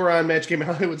were on Match Game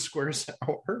Hollywood Squares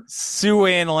Hour. Sue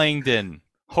Ann Langdon.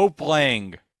 Hope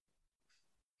Lang.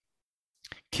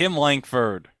 Kim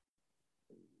Langford.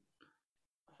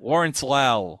 Lawrence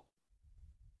Lau.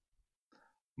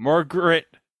 Margaret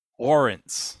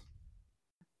Lawrence.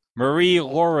 Marie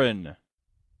Lauren.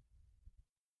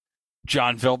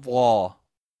 John Philip Law.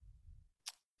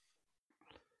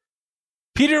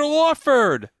 Peter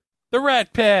Lawford. The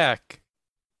Rat Pack.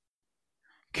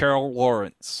 Carol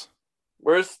Lawrence.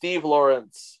 Where's Steve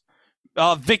Lawrence?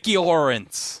 Vicki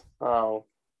Lawrence. Oh.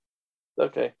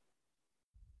 Okay.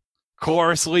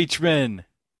 Cloris Leachman.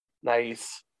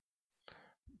 Nice.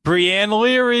 Brianne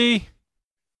Leary.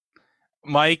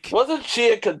 Mike. Wasn't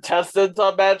she a contestant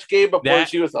on Match Game before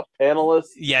she was a panelist?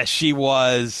 Yes, she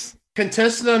was.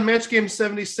 Contestant on Match Game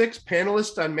 76,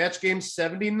 panelist on Match Game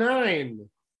 79.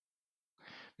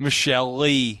 Michelle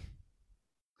Lee.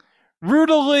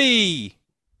 Ruta Lee.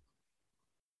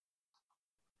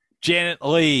 Janet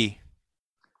Lee.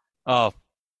 Oh,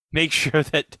 make sure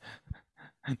that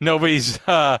nobody's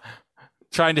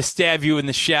trying to stab you in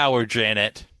the shower,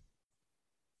 Janet.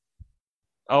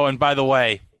 Oh, and by the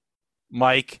way,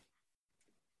 Mike,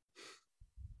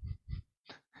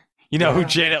 you know who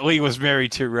Janet Lee was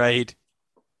married to, right?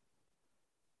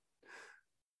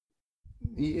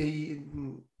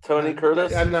 Tony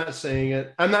Curtis? I'm not saying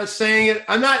it.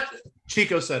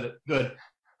 Chico said it. Good.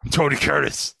 Tony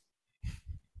Curtis.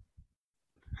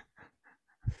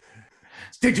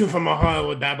 Stick to from Ohio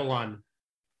with Babylon.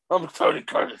 I'm Tony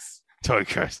Curtis. Tony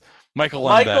Curtis. Michael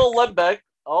Lembeck.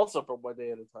 Also from One Day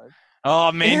at a Time. Oh,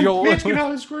 Emmanuel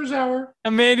Lewis. Squares Hour.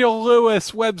 Emmanuel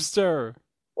Lewis. Webster.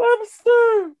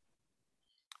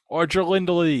 Audra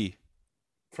Lindley.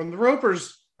 From the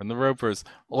Ropers.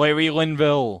 Larry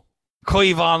Linville.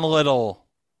 Cleavon Little.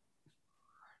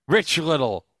 Rich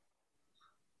Little.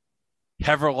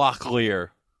 Heather Locklear.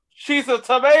 She's a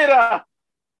tomato.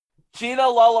 Gina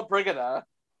Lollobrigida.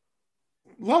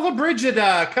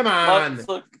 Lollobrigida, come on.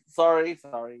 Sorry.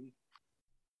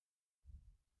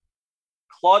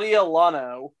 Claudia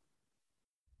Lano.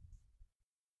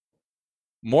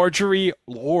 Marjorie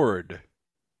Lord.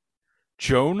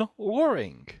 Joan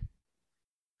Loring.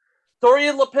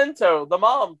 Dorian Lapinto, the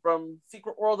mom from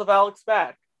Secret World of Alex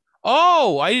Mack.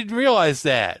 Oh, I didn't realize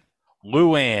that.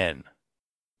 Luann.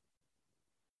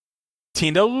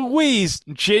 Tina Louise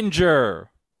Ginger.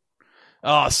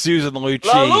 Oh, Susan Lucci.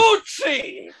 La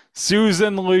Lucci!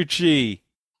 Susan Lucci.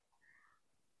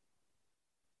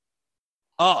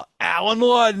 Oh, Alan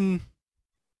Ludden.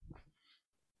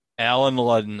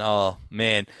 Oh,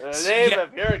 man. The name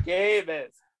of your game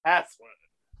is Password.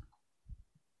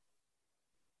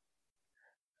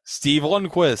 Steve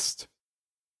Lundquist.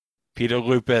 Peter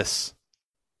Lupus.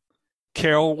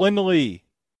 Carol Lindley.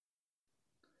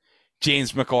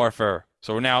 James MacArthur.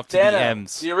 So we're now up to Dano, the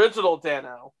M's. The original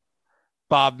Dano.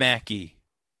 Bob Mackey.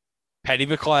 Patty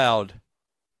McLeod.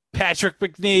 Patrick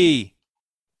McNee.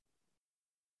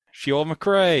 Sheila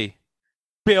McRae.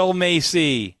 Bill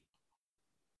Macy.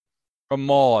 From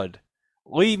Maude.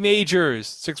 Lee Majors.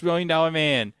 $6 Million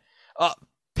Man.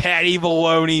 Patty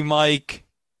Maloney, Mike.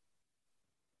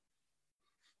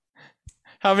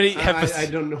 How many episodes? I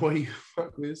don't know what you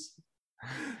fuck this.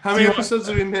 How many episodes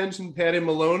have we mentioned Patty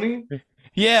Maloney?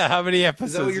 Yeah, how many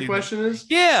episodes? Is that what your question is?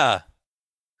 Yeah.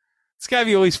 It's got to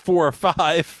be at least 4 or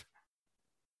 5.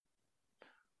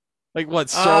 Like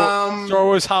what? Star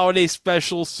Wars Holiday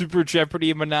Special, Super Jeopardy,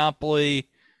 and Monopoly.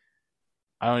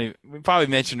 We probably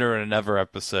mentioned her in another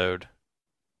episode.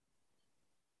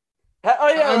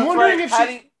 Oh yeah, I'm wondering if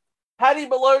Patty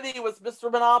Maloney was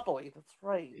Mr. Monopoly. That's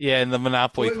right. Yeah, in the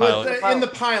Monopoly pilot. In the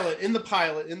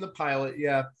pilot,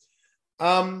 yeah.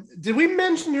 Did we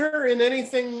mention her in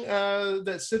anything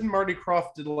that Sid and Marty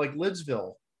Krofft did, like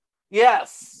Lidsville?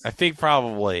 Yes. I think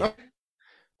probably. Okay.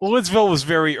 Well, Lidsville was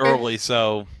very early,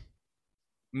 so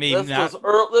maybe this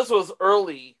was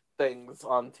early things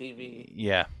on TV.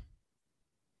 Yeah.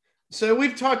 So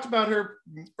we've talked about her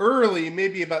early,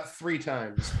 maybe about 3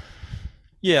 times.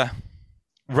 Yeah.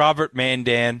 Robert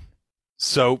Mandan,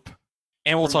 Soap,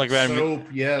 and we'll talk about him.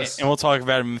 Yes, and we'll talk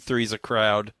about him in Three's a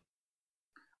Crowd.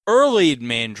 Early in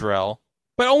Mandrell,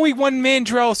 but only one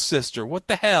Mandrell sister. What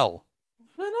the hell?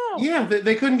 I Yeah,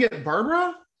 they couldn't get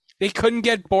Barbara? They couldn't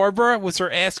get Barbara? Was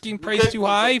her asking price too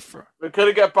high? They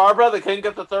couldn't get Barbara? They couldn't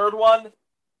get the third one?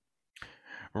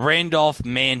 Randolph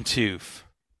Mantooth.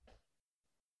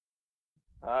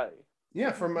 Hi.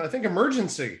 Yeah, from, I think,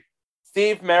 Emergency.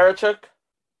 Steve Marichuk.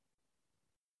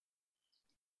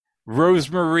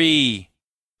 Rosemary.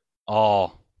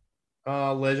 Oh.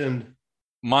 Legend.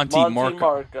 Monty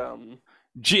Markham.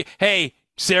 Hey,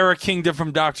 Sarah Kingdom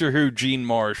from Doctor Who, Jean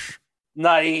Marsh.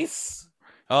 Nice.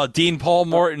 Dean Paul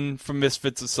Morton from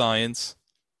Misfits of Science.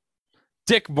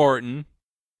 Dick Morton.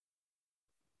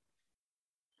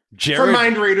 From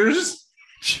Mind Readers.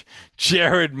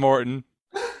 Jared Morton.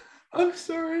 I'm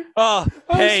sorry. Oh,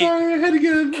 I'm sorry. I had to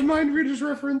get a Mind Readers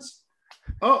reference.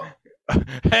 Oh.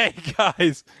 Hey,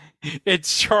 guys.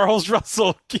 It's Charles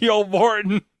Russell Keel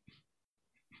Morton.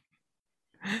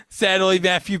 Sadly,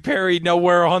 Matthew Perry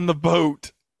nowhere on the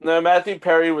boat. No, Matthew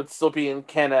Perry would still be in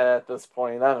Canada at this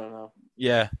point. I don't know.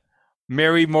 Yeah.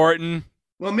 Mary Morton.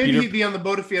 Well, maybe he'd be on the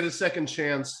boat if he had a second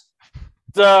chance.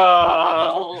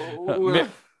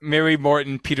 Mary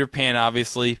Morton, Peter Pan,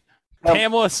 obviously.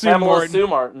 Pamela Sue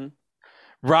Martin.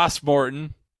 Ross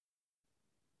Morton.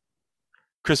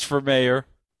 Christopher Mayer.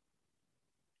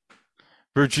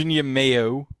 Virginia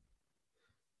Mayo.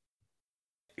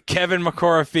 Kevin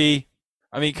McCarthy.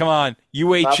 I mean, come on.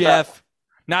 UHF.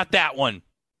 Not that one.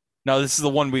 No, this is the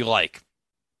one we like.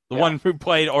 The one who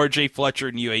played R.J. Fletcher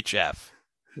in UHF.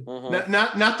 Mm-hmm.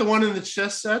 Not the one in the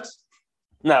chess set?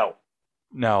 No.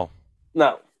 Nobu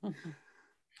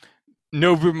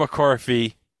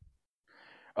McCarthy.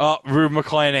 Rube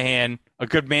McClanahan. A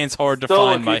good man's hard to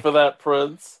find. Still looking for that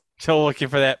prince. Still looking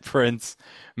for that prince.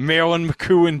 Marilyn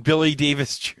McCoo, Billy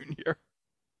Davis Jr.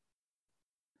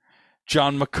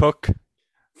 John McCook.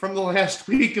 From the last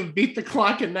week of Beat the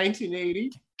Clock in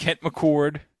 1980. Kent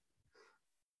McCord.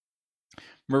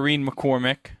 Maureen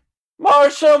McCormick.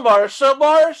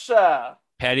 Marsha.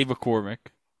 Patty McCormick.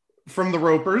 From the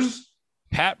Ropers.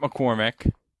 Pat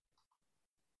McCormick.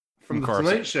 From the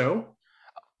Tonight Show.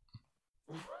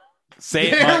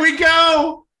 There we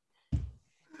go.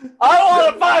 I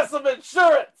want to buy some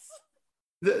insurance.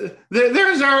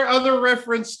 There's our other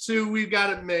reference to We've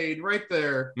Got It Made right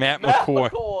there. Matt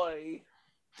McCoy.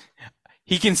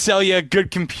 He can sell you a good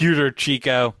computer,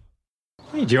 Chico.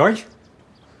 Hey, George.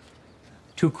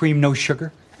 2 cream, no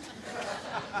sugar.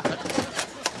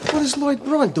 What is Lloyd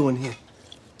Braun doing here?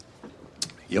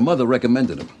 Your mother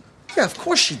recommended him. Yeah, of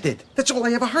course she did. That's all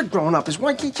I ever heard growing up is,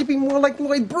 why can't you be more like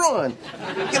Lloyd Braun?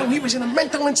 You know, he was in a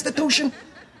mental institution.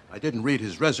 I didn't read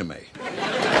his resume.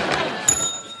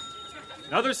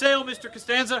 Another sale, Mr.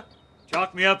 Costanza.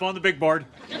 Chalk me up on the big board.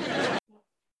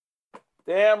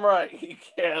 Damn right he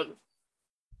can.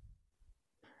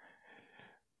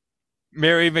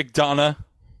 Mary McDonough.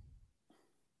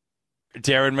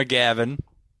 Darren McGavin.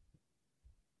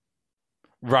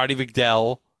 Roddy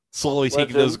McDowell. Slowly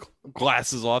taking those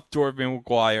glasses off. Dorothy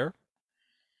McGuire.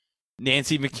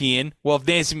 Nancy McKeon. Well, if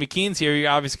Nancy McKeon's here, you're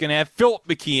obviously going to have Philip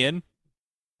McKeon.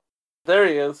 There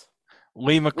he is.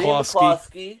 Lee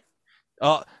McCloskey.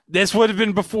 This would have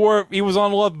been before he was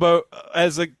on Love Boat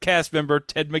as a cast member.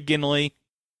 Ted McGinley.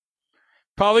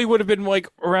 Probably would have been like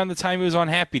around the time he was on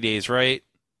Happy Days, right?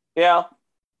 Yeah.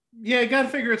 Yeah, I gotta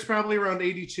figure it's probably around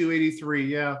 82, 83,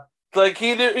 yeah. Like,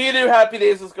 he knew Happy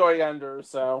Days was going under,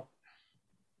 so.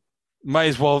 Might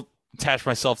as well attach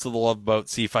myself to the Love Boat,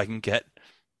 see if I can get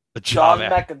a job.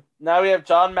 Now we have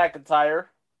John McIntyre.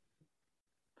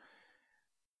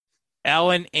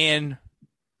 Alan Ann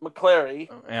McClary.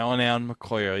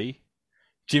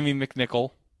 Jimmy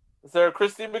McNichol. Is there a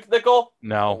Christy McNichol?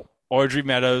 No. Audrey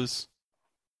Meadows.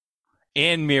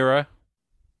 Ann Mira.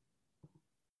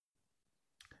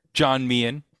 John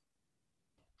Meehan.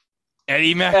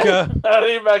 Eddie Mecca.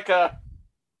 Eddie Mecca.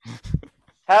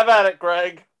 Have at it,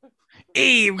 Greg.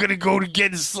 Hey, I'm gonna go to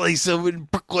get a slice of in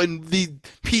Brooklyn. The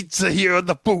pizza here on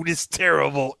the boat is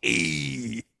terrible.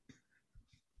 Hey.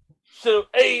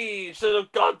 Should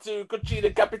have gone to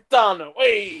Cucina Capitano.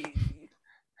 Hey.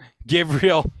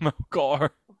 Gabriel Melgar.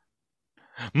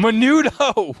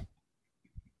 Menudo.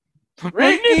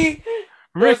 Ricky.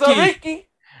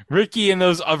 Ricky and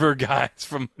those other guys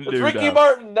from Menudo. It's Ricky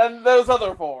Martin and those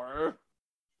other 4.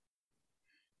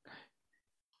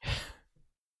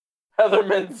 Heather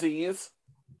Menzies.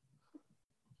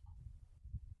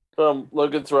 From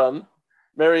Logan's Run.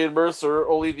 Marion Mercer,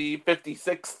 only the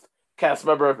 56th cast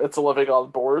member of It's a Living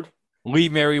on board. Lee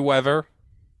Merriweather.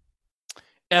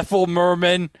 Ethel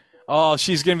Merman. Oh,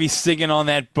 she's going to be singing on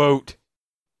that boat.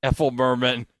 Ethel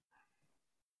Merman.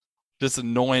 Just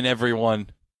annoying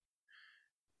everyone.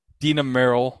 Dina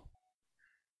Merrill.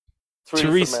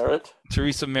 Teresa Merritt.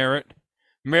 Teresa Merritt.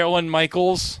 Marilyn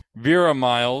Michaels, Vera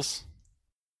Miles.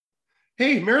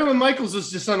 Hey, Marilyn Michaels is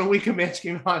just on a week of Match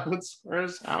Game Hollywood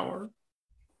Squares Hour.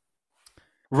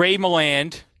 Ray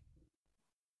Milland,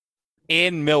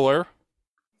 Ann Miller,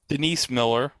 Denise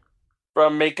Miller.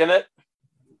 From Making It.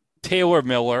 Taylor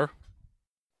Miller.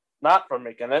 Not from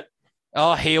Making It.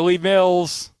 Oh, Haley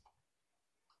Mills.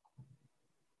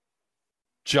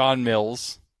 John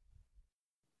Mills.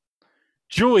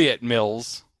 Juliet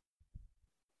Mills.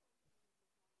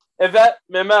 Yvette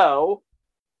Mimo.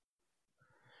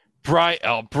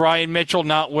 Brian Mitchell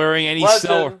not wearing any Legend.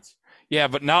 celery. Yeah,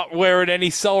 but not wearing any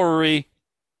celery.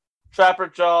 Trapper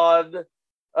John.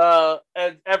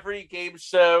 And every game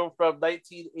show from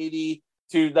 1980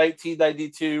 to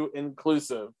 1992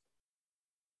 inclusive.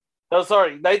 No,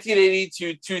 sorry, 1980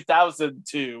 to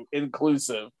 2002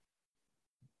 inclusive.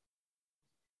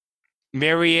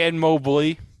 Marianne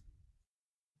Mobley.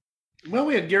 Well,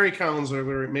 we had Gary Collins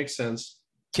over. It makes sense.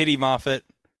 Kitty Moffat.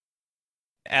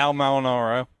 Al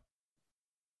Malinaro.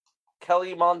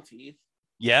 Kelly Monteith.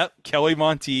 Yep, Kelly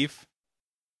Monteith.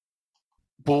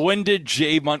 Belinda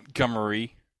J.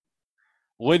 Montgomery.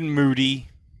 Lynn Moody.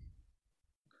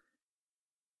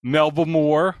 Melba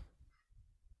Moore.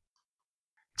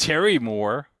 Terry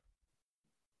Moore.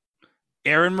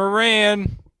 Aaron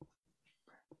Moran.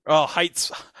 Oh,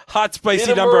 hot spicy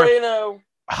Nina number. Moreno.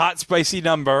 Hot spicy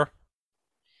number.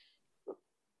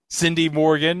 Cindy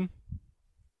Morgan.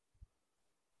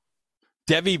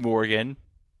 Debbie Morgan.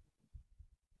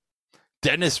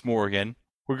 Dennis Morgan.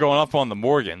 We're going up on the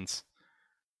Morgans.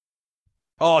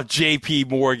 Oh, J.P.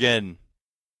 Morgan.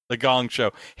 The Gong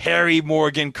Show. Harry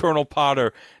Morgan, Colonel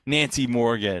Potter, Nancy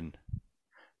Morgan.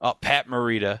 Oh, Pat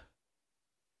Morita.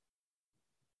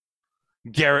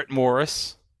 Garrett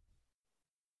Morris.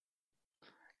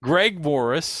 Greg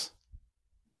Morris.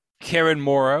 Karen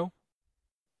Morrow.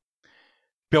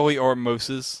 Billy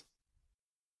Ormoses.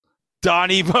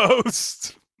 Donnie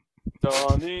Most.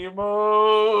 Donnie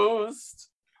Most.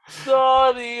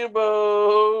 Donnie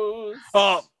Most.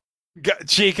 Oh,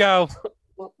 Chico.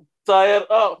 Diane.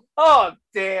 Oh,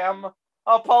 damn.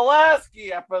 A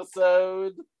Pulaski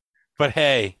episode. But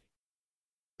hey,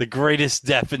 the greatest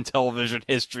death in television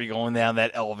history going down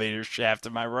that elevator shaft,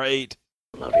 am I right?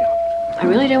 Love you. I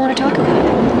really don't want to talk about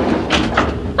it.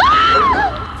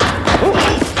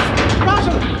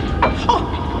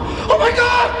 Oh my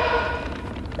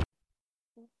God!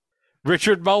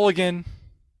 Richard Mulligan.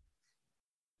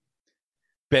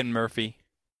 Ben Murphy.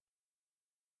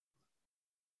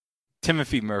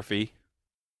 Timothy Murphy.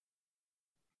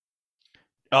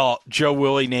 Oh, Joe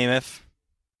Willie Namath.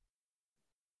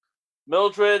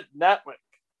 Mildred Natwick.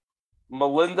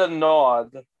 Melinda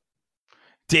Nod.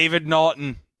 David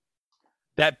Naughton.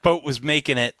 That boat was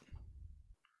making it.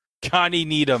 Connie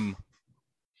Needham.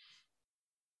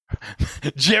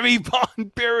 Jimmy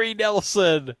Bond, Barry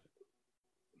Nelson.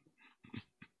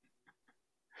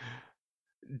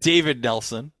 David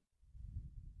Nelson.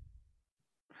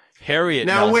 Harriet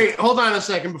Now, Nelson. wait, hold on a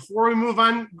second. Before we move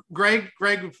on, Greg,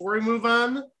 before we move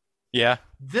on, Yeah.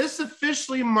 this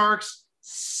officially marks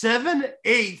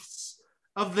 7/8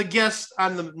 of the guests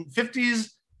on the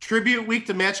 50s tribute week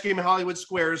to Match Game in Hollywood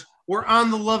Squares were on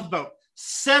the Love Boat.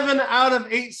 7 out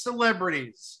of 8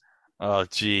 celebrities. Oh,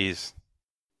 jeez.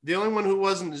 The only one who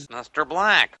wasn't is Mr.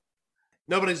 Black.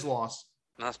 Nobody's lost.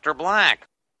 Mr. Black.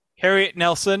 Harriet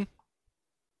Nelson.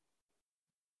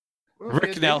 Well,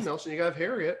 Rick you Nelson. Nelson. You got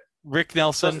Harriet. Rick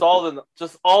Nelson.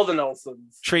 Just all the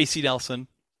Nelsons. Tracy Nelson.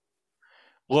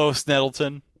 Lois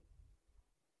Nettleton.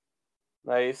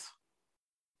 Nice.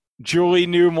 Julie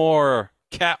Newmar.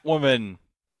 Catwoman.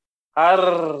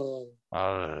 Arr.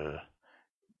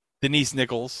 Denise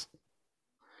Nichols.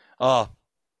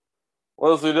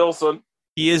 Leslie Nielsen.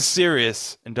 He is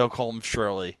serious, and don't call him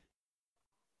Shirley.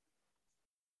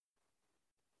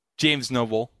 James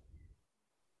Noble.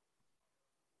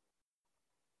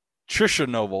 Trisha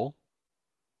Noble.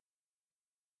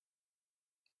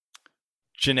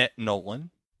 Jeanette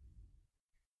Nolan.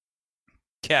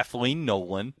 Kathleen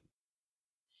Nolan.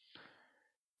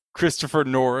 Christopher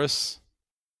Norris.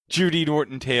 Judy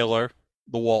Norton-Taylor.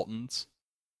 The Waltons.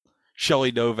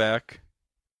 Shelley Novak.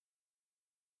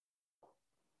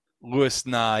 Louis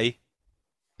Nye.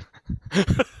 I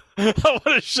want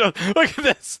to show. Look at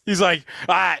this. He's like,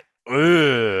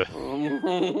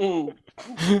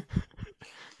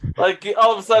 Like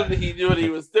all of a sudden he knew what he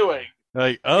was doing.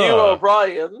 Like, Hugh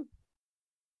O'Brien.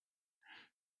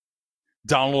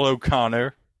 Donald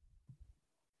O'Connor.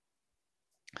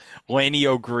 Lanny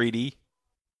O'Grady.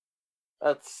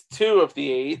 That's 2 of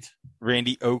the 8.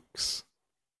 Randy Oakes.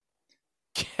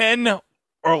 Ken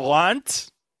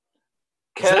Orlant.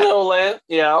 Ken Oland,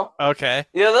 yeah. Okay.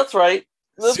 Yeah, that's right.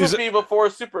 This Susan- would be before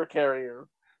Super Carrier.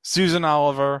 Susan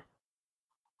Oliver.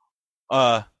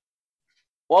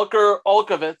 Walker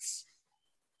Olkowitz.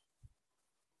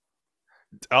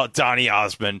 Donny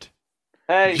Osmond.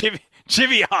 Hey.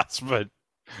 Jimmy Osmond.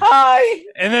 Hi.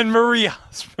 And then Marie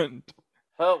Osmond.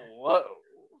 Hello.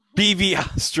 B.B.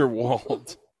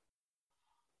 Osterwald.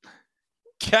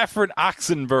 Catherine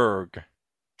Oxenberg.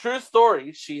 True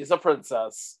story. She's a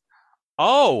princess.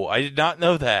 Oh, I did not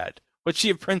know that. What's she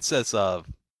a princess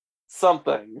of?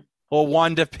 Something. Well,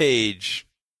 Wanda Page.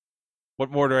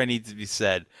 What more do I need to be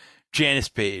said? Janice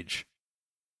Page.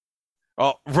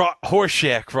 Oh,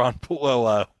 Horshack Ron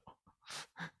Palillo.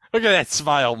 Look at that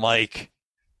smile, Mike.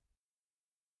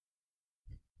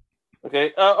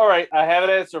 Okay, all right. I have an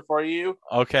answer for you.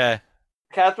 Okay.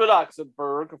 Catherine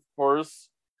Oxenberg, of course,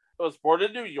 was born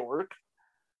in New York.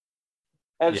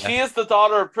 And Yeah. she is the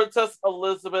daughter of Princess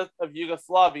Elizabeth of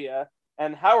Yugoslavia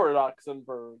and Howard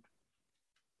Oxenberg.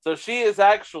 So she is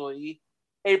actually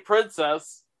a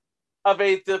princess of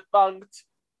a defunct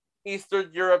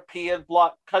Eastern European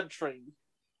bloc country.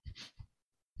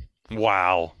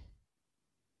 Wow.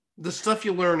 The stuff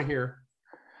you learn here.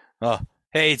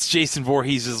 Hey, it's Jason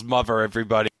Voorhees' mother,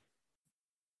 everybody.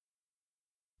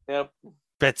 Yep.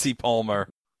 Betsy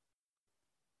Palmer.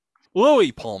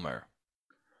 Louis Palmer.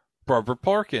 Barbara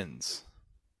Parkins.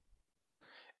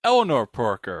 Eleanor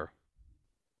Parker.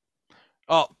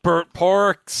 Oh, Burt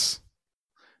Parks.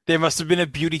 There must have been a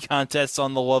beauty contest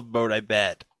on the Love Boat, I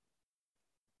bet.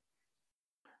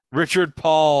 Richard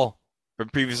Paul from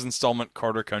previous installment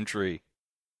Carter Country.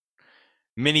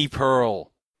 Minnie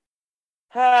Pearl.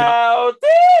 Howdy!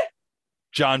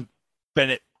 John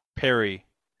Bennett Perry.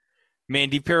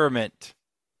 Mandy Pyramid.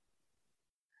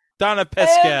 Donna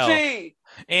Pescal.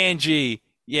 Angie.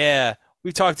 Yeah.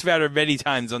 We've talked about her many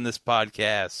times on this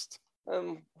podcast.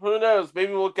 And who knows?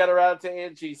 Maybe we'll get around to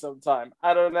Angie sometime.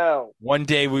 I don't know. One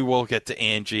day we will get to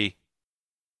Angie.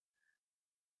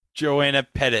 Joanna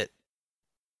Pettit.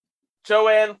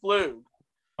 Joanne Flug.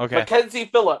 Okay. Mackenzie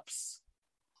Phillips.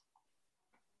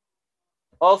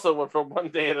 Also went from One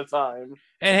Day at a Time.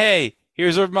 And hey,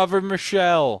 here's her mother,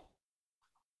 Michelle.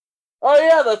 Oh,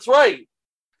 yeah, that's right.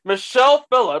 Michelle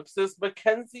Phillips is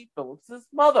Mackenzie Phillips'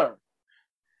 mother.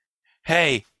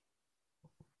 Hey,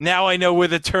 now I know where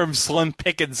the term Slim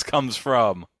Pickens comes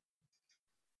from.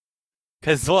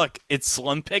 Because look, it's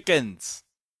Slim Pickens.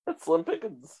 It's Slim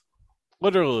Pickens.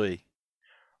 Literally.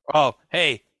 Oh,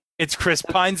 hey, it's Chris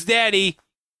Pine's daddy.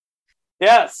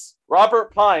 Yes,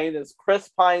 Robert Pine is Chris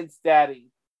Pine's daddy.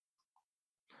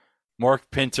 Mark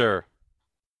Pinter.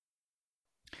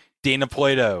 Dana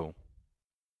Plato.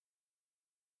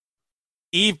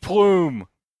 Eve Plume.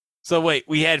 So wait,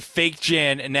 we had fake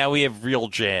Jan and now we have real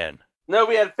Jan. No,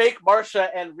 we had fake Marsha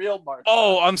and real Marsha.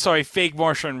 Oh, I'm sorry, fake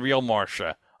Marsha and real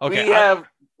Marsha. Okay. We have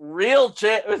real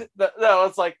Jan. No,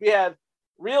 it's like we had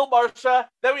real Marsha,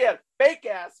 then we had fake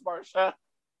ass Marsha.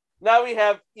 Now we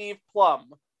have Eve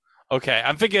Plum. Okay,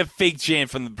 I'm thinking of fake Jan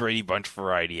from the Brady Bunch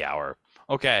Variety Hour.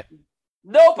 Okay.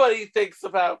 Nobody thinks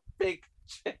about fake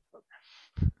Jan.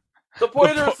 The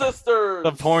Pointer Sisters.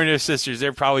 The Pointer Sisters.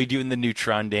 They're probably doing the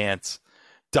Neutron Dance.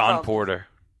 Don Porter.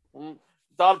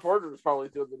 Don Porter is probably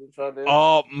doing the Neutron Dance.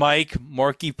 Oh, Mike.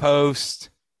 Marky Post.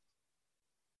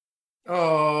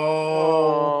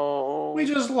 Oh. We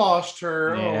just lost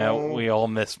her. Yeah, Oh. we all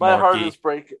miss My Marky. heart is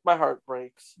breaking. My heart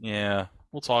breaks. Yeah.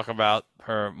 We'll talk about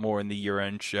her more in the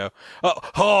year-end show.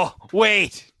 Oh,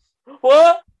 wait.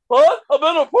 What? I'm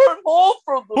in a porthole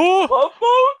from the love boat?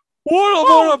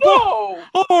 What?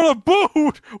 I'm on a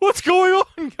boat. What's going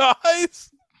on, guys?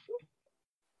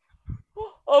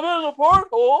 I'm in a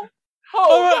porthole.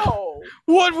 Oh, no.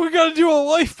 What? We're going to do a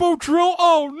lifeboat drill?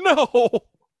 Oh, no.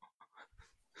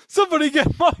 Somebody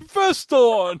get my vest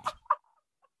on.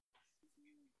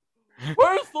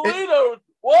 Where's the Lido?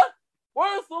 What?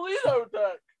 Where's the Lido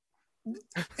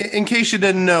deck? In case you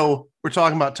didn't know, we're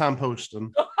talking about Tom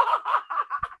Poston.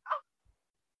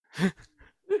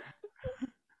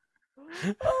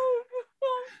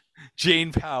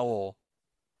 Jane Powell.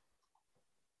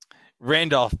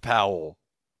 Randolph Powell.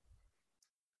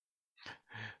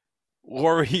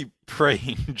 Lori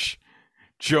Prange.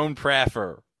 Joan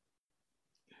Praffer.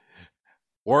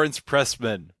 Lawrence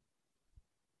Pressman.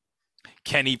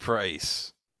 Kenny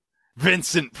Price.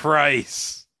 Vincent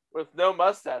Price. With no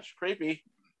mustache. Creepy.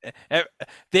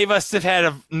 They must have had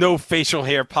a no facial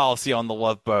hair policy on the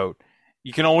Love Boat.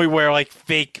 You can only wear like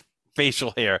fake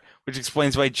facial hair, which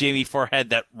explains why Jamie Farr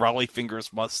had that Raleigh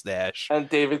Fingers mustache. And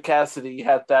David Cassidy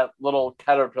had that little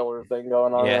caterpillar thing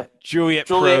going on. Yeah, there. Juliet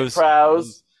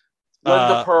Prowse.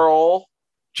 Linda Pearl.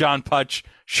 John Putch,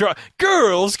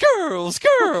 Girls,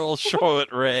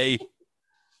 Charlotte Ray.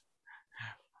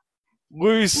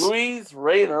 Louise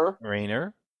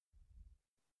Rayner.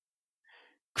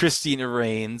 Christina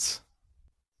Rains.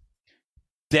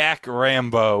 Dak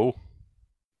Rambo.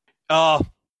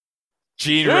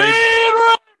 Gene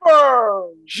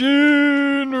Rayburn.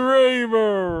 Gene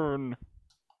Rayburn.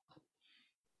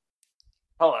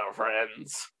 Hello,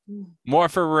 friends.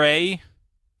 Martha Ray.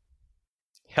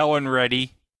 Helen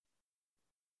Reddy.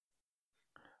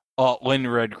 Lynn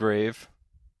Redgrave.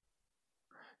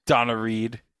 Donna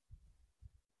Reed.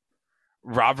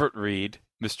 Robert Reed,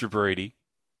 Mr. Brady.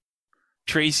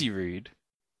 Tracy Reed.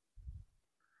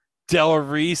 Della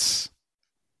Reese.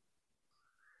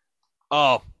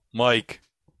 Oh, Mike.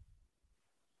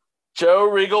 Joe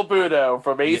Regal Budo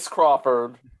from Ace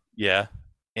Crawford. Yeah.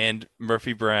 And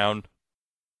Murphy Brown.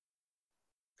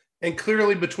 And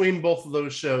clearly between both of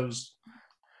those shows.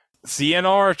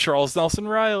 CNR, Charles Nelson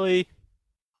Riley.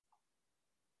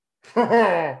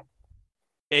 Hey,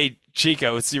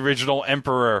 Chico, it's the original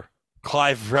Emperor.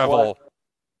 Clive Revel.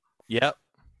 Yep.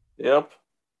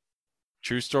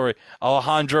 True story.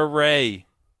 Alejandra Ray.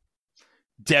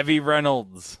 Debbie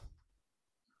Reynolds.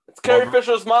 It's Carrie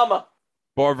Fisher's mama.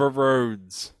 Barbara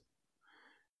Rhodes.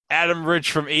 Adam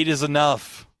Rich from 8 is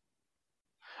Enough.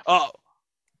 Oh.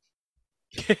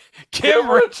 Kim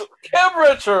Richards.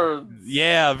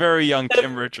 Yeah, very young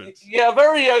Kim Richards. Yeah,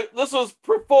 very young. This was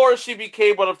before she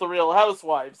became one of the Real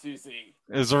Housewives, you see.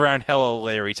 It was around Hello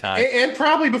Larry time. And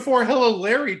probably before Hello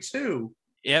Larry, too.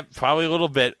 Yep, probably a little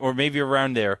bit, or maybe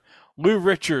around there. Lou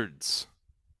Richards.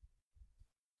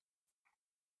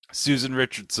 Susan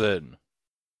Richardson.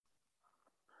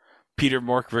 Peter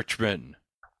Mark Richmond.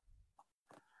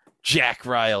 Jack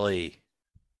Riley.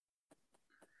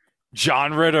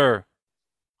 John Ritter.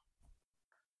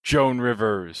 Joan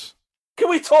Rivers. Can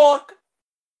we talk?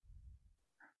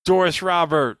 Doris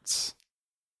Roberts.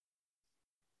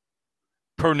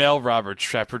 Pernell Roberts,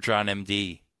 Trapper John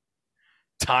MD.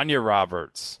 Tanya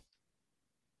Roberts.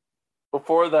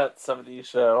 Before that 70s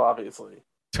show, obviously.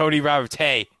 Tony Roberts.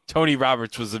 Hey, Tony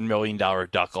Roberts was in $1 Million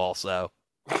Duck also.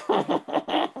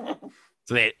 So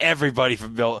they had everybody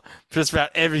from just about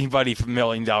everybody from $1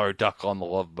 Million Duck on the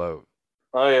Love Boat.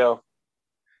 Oh, yeah.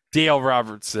 Dale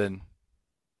Robertson.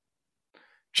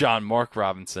 John Mark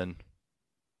Robinson.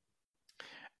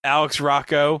 Alex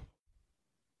Rocco.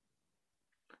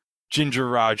 Ginger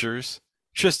Rogers.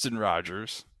 Tristan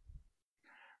Rogers.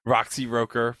 Roxy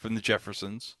Roker from the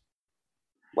Jeffersons.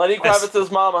 Lenny Kravitz's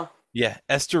mama. Yeah,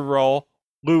 Esther Roll.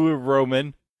 Lulu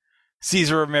Roman.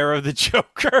 Cesar Romero the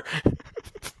Joker.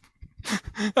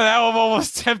 Now I'm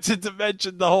almost tempted to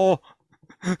mention the whole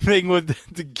thing with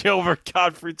the Gilbert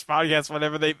Gottfried's podcast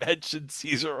whenever they mentioned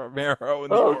Cesar Romero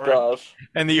and the orange.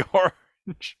 And the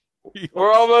orange.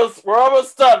 We're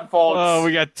almost done, folks. Oh,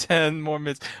 we got 10 more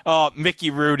minutes. Oh,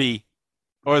 Mickey Rudy.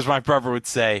 Or as my brother would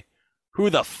say, who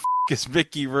the f*** is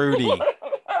Mickey Rudy?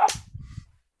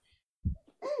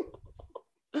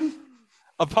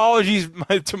 Apologies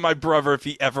to my brother if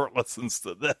he ever listens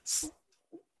to this.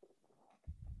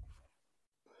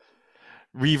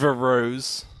 Reva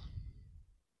Rose.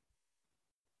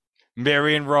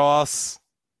 Marion Ross.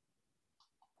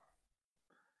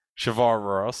 Shavar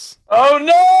Ross. Oh,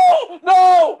 no!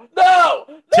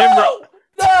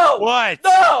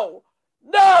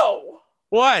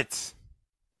 What?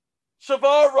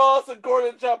 Shavar Ross and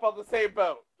Gordon Jump on the same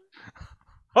boat.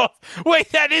 Oh, wait,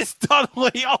 that is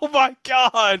Dudley. Oh, my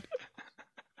God.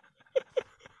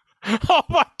 Oh,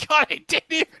 my God, I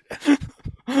didn't even...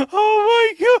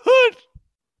 Oh, my God.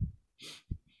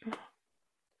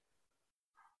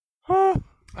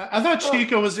 I thought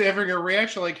Chico was having a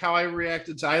reaction like how I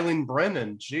reacted to Eileen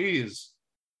Brennan. Jeez.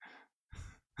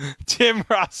 Tim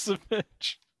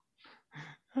Rosovich.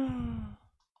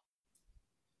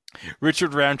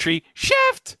 Richard Roundtree.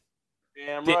 Shaft!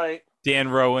 Damn right. Dan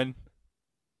Rowan.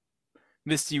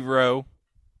 Misty Rowe.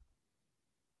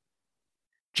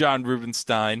 John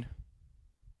Rubenstein.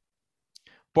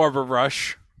 Barbara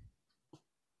Rush.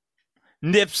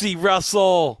 Nipsey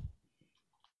Russell.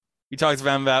 We talked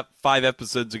about him about 5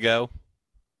 episodes ago.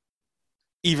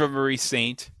 Eva Marie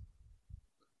Saint.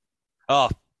 Oh,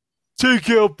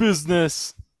 takeout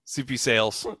business. CP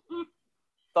Sales.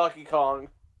 Donkey Kong.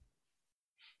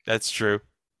 That's true.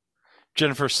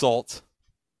 Jennifer Salt.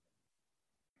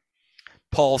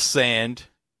 Paul Sand.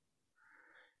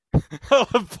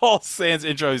 Paul Sand's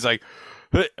intro, he's like,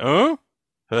 huh?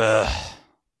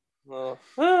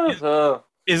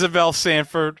 Isabel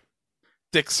Sanford.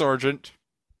 Dick Sargent.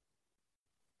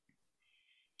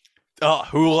 Oh,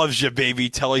 Who Loves You, Baby?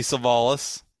 Telly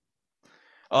Savalas.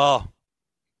 Oh.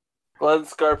 Glenn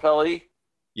Scarpelli.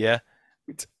 Yeah.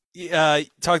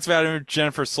 Talked about him.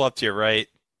 Jennifer slept here, right?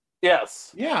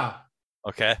 Yes. Yeah.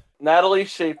 Okay. Natalie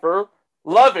Schaefer.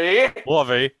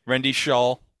 Lovey. Randy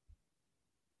Shaw.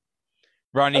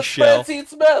 Ronnie That's Shell. Francine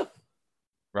Smith.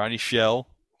 Ronnie Shell.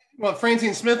 Well,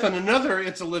 Francine Smith and another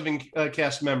It's a Living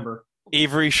cast member.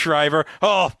 Avery Shriver.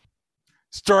 Oh,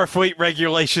 Starfleet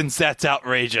regulations. That's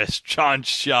outrageous. John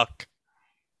Shuck.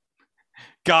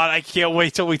 God, I can't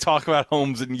wait till we talk about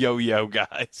Holmes and Yo-Yo,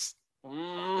 guys.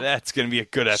 That's going to be a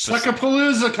good episode.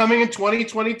 Suckapalooza coming in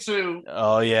 2022.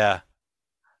 Oh, yeah.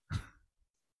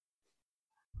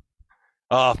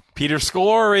 Peter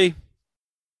Scolari.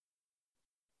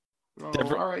 Oh,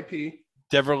 R.I.P.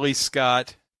 Deborah Lee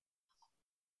Scott.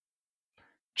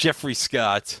 Jeffrey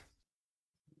Scott.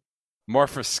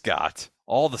 Martha Scott.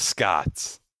 All the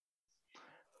Scotts.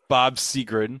 Bob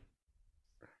Seagren.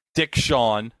 Dick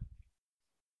Shawn.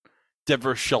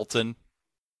 Deborah Shelton.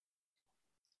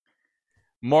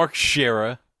 Mark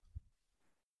Shearer.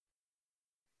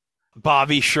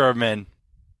 Bobby Sherman.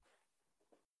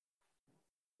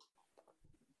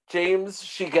 James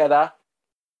Shigeta.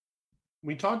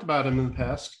 We talked about him in the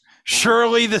past.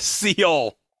 Shirley the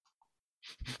Seal.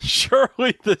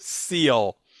 Shirley the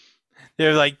Seal.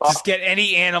 They're like, just get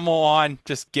any animal on.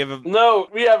 Just give him. No,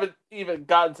 we haven't even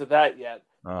gotten to that yet.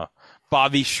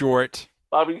 Bobby Short.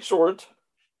 Bobby Short.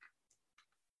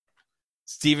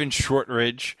 Stephen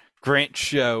Shortridge. Grant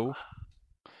Show.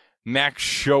 Max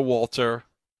Showalter.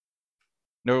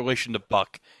 No relation to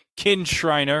Buck. Ken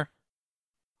Schreiner.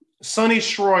 Sonny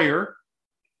Schroyer.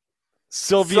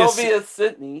 Sylvia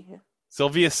Sidney.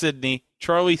 Sylvia Sidney.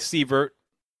 Charlie Siebert.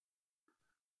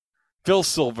 Phil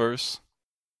Silvers.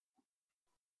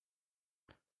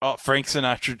 Frank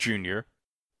Sinatra Jr.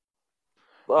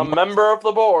 A member of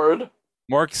the board.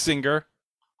 Mark Singer.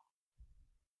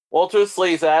 Walter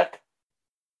Slezak.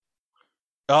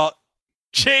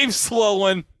 James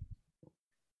Sloan.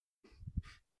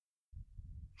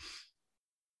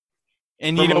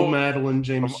 And you know, Madeline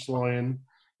James Sloan.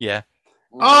 Yeah.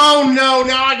 Oh no!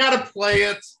 Now I gotta play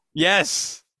it.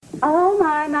 Yes. Oh,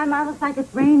 my, looks like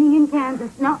it's raining in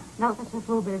Kansas. No, that's just a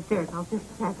little bit of dirt. I'll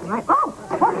just pass it right.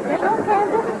 Oh, there's no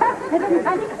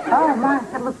Kansas. Oh, my,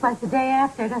 that looks like the day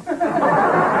after.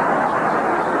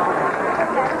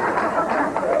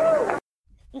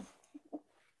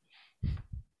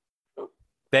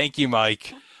 Thank you,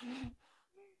 Mike.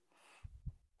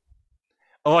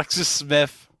 Alexis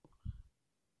Smith.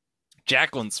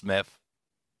 Jacqueline Smith.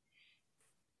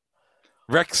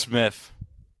 Rex Smith.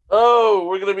 Oh,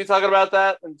 we're going to be talking about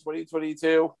that in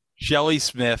 2022. Shelley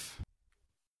Smith.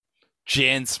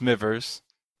 Jan Smithers.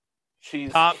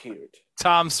 She's cute.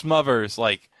 Tom Smothers.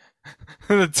 Like,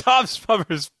 the Tom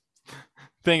Smothers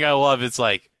thing I love, it's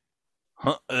like,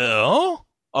 huh?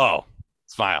 Oh,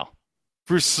 smile.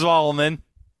 Bruce Solomon.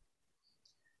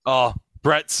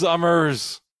 Brett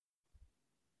Summers.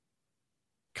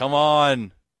 Come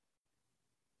on.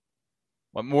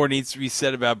 What more needs to be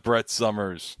said about Brett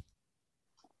Summers?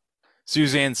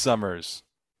 Suzanne Summers.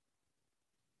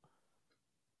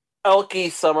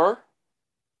 Elkie Summer.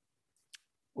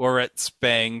 Laurette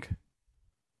Spang.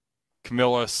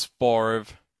 Camilla Sparv.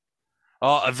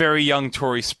 A very young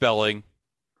Tori Spelling.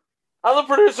 I'm the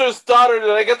producer's daughter. Did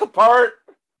I get the part?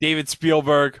 David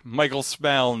Spielberg. Michael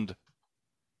Spound.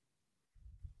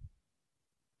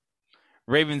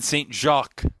 Raven St.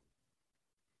 Jacques.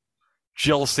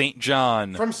 Jill St.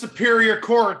 John. From Superior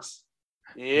Court.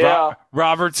 Yeah.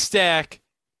 Robert Stack.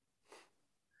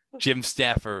 Jim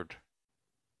Stafford.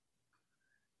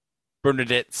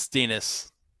 Bernadette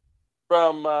Stenis.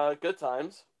 From Good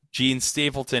Times. Gene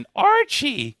Stapleton.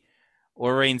 Archie.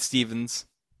 Lorraine Stevens.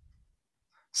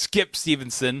 Skip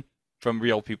Stevenson from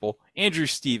Real People. Andrew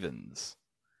Stevens.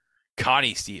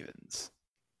 Connie Stevens.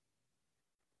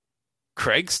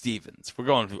 Craig Stevens. We're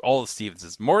going through all the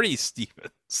Stevenses. Morty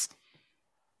Stevens.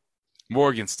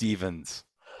 Morgan Stevens.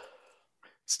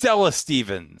 Stella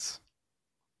Stevens.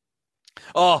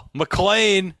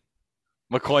 McLean.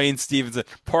 McLean Stevenson.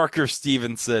 Parker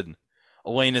Stevenson.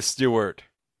 Elena Stewart.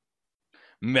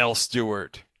 Mel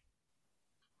Stewart.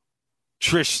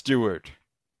 Trish Stewart.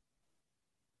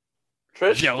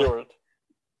 Stewart.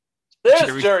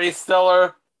 There's Jerry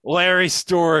Stiller. Larry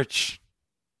Storch.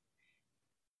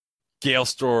 Gail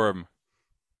Storm.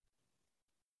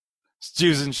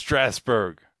 Susan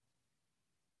Strasberg.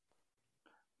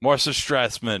 Marcia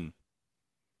Strassman.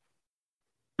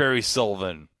 Barry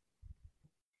Sullivan.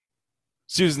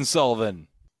 Susan Sullivan.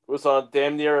 Was on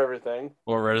damn near everything.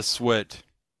 Loretta Swit.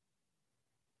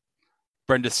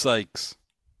 Brenda Sykes.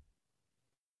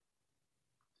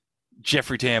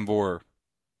 Jeffrey Tambor.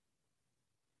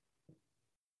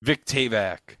 Vic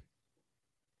Tavak.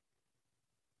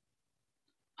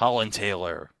 Holland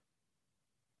Taylor.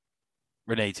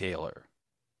 Renee Taylor.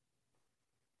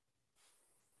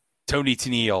 Tony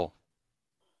Tennille.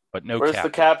 But no Where's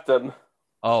captain. the captain?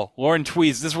 Oh, Lauren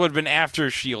Tweez. This would have been after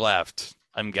she left,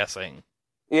 I'm guessing.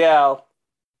 Yeah.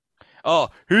 Oh,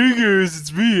 hey guys,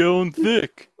 it's me, Alan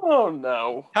Thicke. Oh,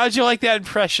 no. How'd you like that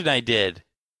impression I did?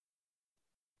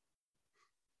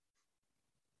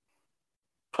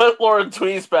 Put Lauren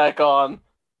Tweez back on.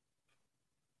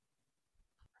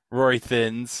 Roy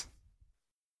Thins.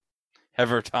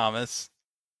 Heather Thomas.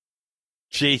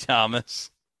 Jay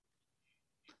Thomas.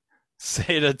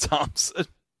 Seda Thompson.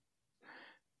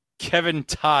 Kevin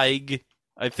Teig.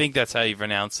 I think that's how you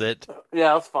pronounce it.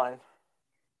 Yeah, that's fine.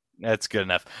 That's good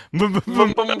enough. Mel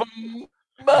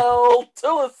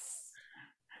Tillis.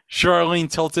 Charlene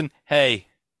Tilton. Hey,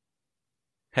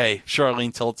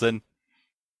 Charlene Tilton.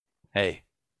 Hey,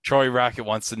 Troy Rocket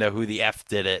wants to know who the F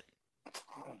did it.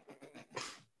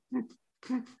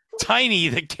 Tiny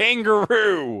the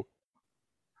kangaroo.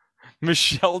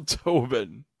 Michelle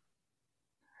Tobin.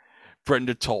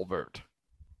 Brenda Tolbert.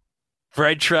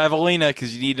 Fred Travellina,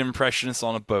 because you need an impressionist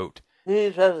on a boat.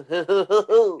 Ellen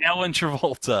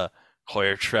Travolta.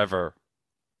 Claire Trevor.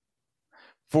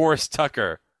 Forrest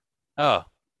Tucker. Oh,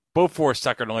 both Forrest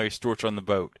Tucker and Larry Storch on the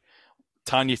boat.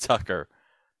 Tanya Tucker.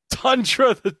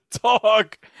 Tundra the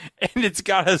dog, and it's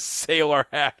got a sailor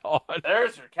hat on.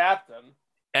 There's your captain.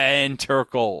 And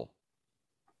Turkle.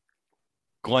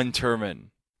 Glenn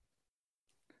Turman.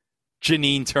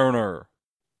 Janine Turner.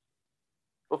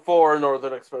 Before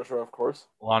Northern Exposure, of course.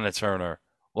 Lana Turner.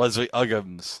 Leslie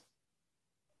Uggams.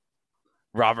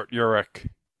 Robert Urich.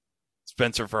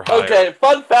 Spencer for Hire. Okay,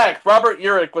 fun fact. Robert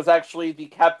Urich was actually the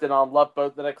captain on Love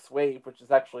Boat The Next Wave, which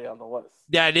is actually on the list.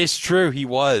 That is true, he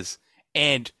was.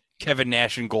 And Kevin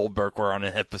Nash and Goldberg were on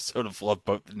an episode of Love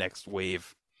Boat The Next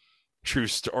Wave. True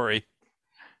story.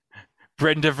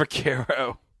 Brenda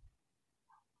Vaccaro.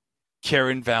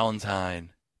 Karen Valentine.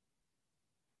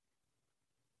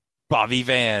 Bobby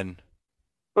Van.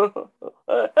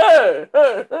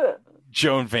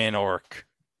 Joan Van Ork.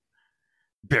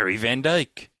 Barry Van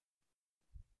Dyke.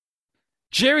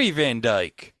 Jerry Van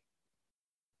Dyke.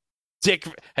 Dick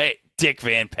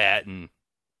Van Patten.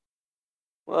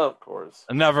 Well, of course.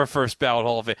 Another first ballot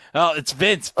Hall of Fame. Oh, it's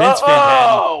Vince Van Patten.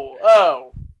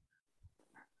 Oh.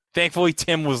 Thankfully,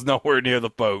 Tim was nowhere near the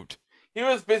boat. He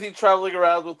was busy traveling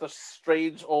around with a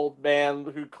strange old man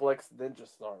who collects ninja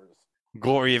stars.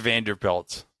 Gloria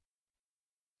Vanderbilt.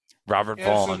 Robert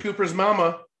Anderson Vaughn. Cooper's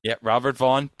mama. Yeah, Robert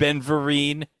Vaughn. Ben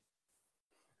Vereen.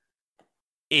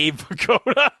 Abe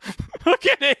Vigoda. Look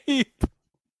at Abe.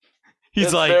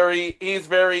 He's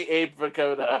very Abe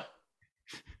Vigoda.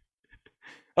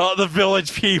 Oh, the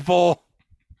Village People.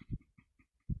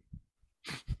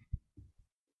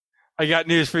 I got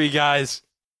news for you guys.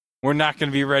 We're not going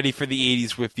to be ready for the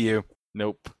 80s with you.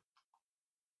 Nope.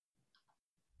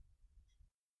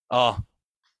 Oh.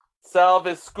 Salve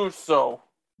Scuso.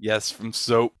 Yes, from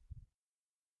Soap.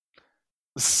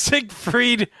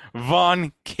 Siegfried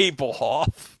von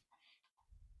Kabelhoff.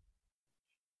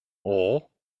 Oh.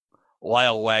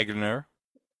 Lyle Wagner.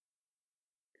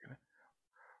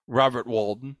 Robert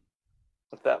Walden.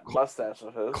 With that mustache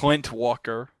of his. Clint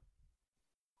Walker.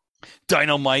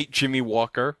 Dynamite Jimmy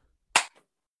Walker.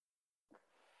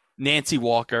 Nancy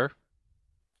Walker.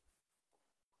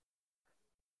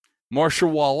 Marsha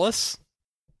Wallace.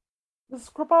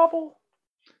 Scribble.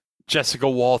 Jessica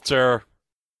Walter.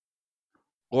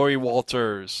 Lori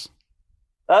Walters.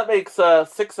 That makes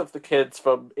 6 of the kids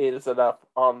from A to Z Up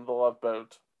on the Love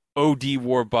Boat. O.D.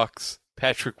 Warbucks.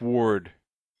 Patrick Ward.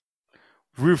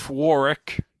 Ruth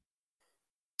Warwick.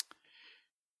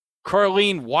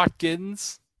 Carlene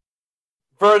Watkins.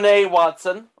 Vernee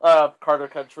Watson of Carter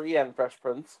Country and Fresh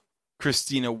Prince.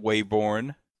 Christina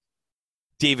Wayborn.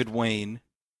 David Wayne.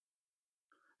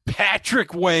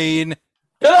 Patrick Wayne.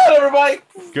 Good night, everybody.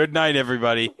 Good night,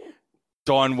 everybody.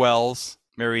 Dawn Wells.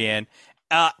 Marianne.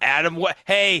 Adam West.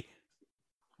 Hey,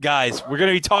 guys, we're going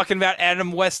to be talking about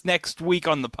Adam West next week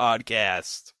on the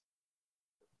podcast.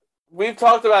 We've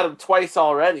talked about him twice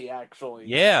already, actually.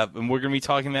 Yeah, and we're going to be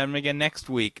talking about him again next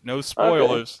week. No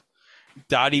spoilers. Okay.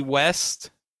 Dottie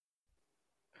West.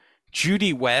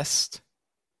 Judy West.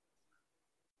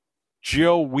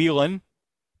 Jill Whelan.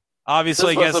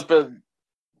 Obviously, I guess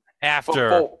after.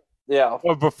 Before. Yeah.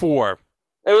 Or before.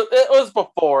 It was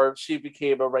before she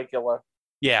became a regular.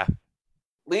 Yeah.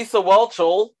 Lisa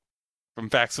Whelchel. From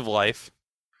Facts of Life.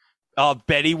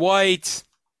 Betty White.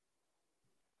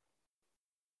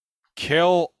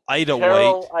 Carol Ida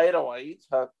White.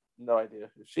 No idea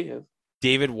who she is.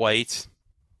 David White.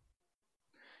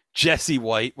 Jesse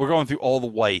White. We're going through all the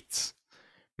Whites.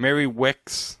 Mary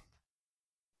Wicks,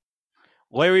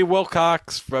 Larry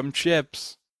Wilcox from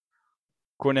Chips,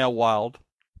 Cornell Wilde,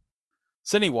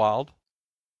 Cindy Wilde,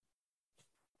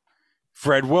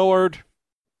 Fred Willard,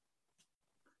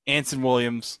 Anson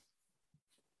Williams,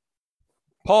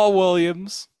 Paul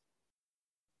Williams,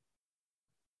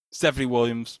 Stephanie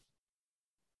Williams,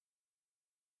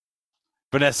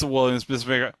 Vanessa Williams,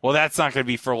 well, that's not going to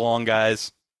be for long,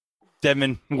 guys.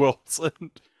 Devin Wilson,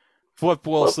 Flip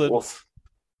Wilson,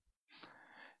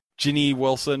 Ginny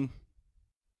Wilson,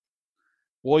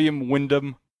 William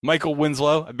Wyndham, Michael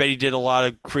Winslow. I bet he did a lot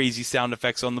of crazy sound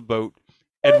effects on the boat.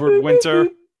 Edward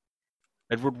Winter,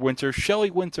 Shelley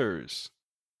Winters,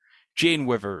 Jane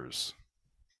Wivers,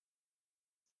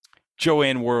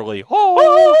 Joanne Worley,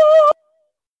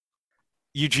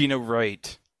 Eugenia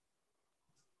Wright,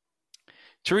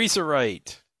 Teresa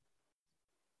Wright,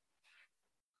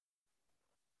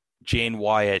 Jane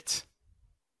Wyatt,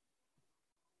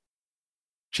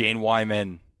 Jane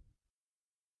Wyman.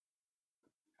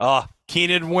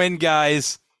 Keenan Wynn,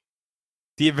 guys.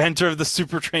 The inventor of the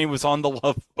super train was on the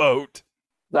Love Boat.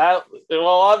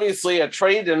 Obviously a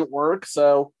train didn't work,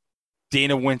 so.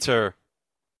 Dana Winter,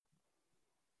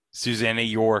 Susanna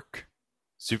York,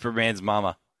 Superman's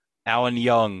mama, Alan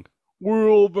Young,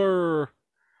 Wilbur,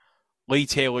 Lee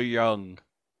Taylor Young,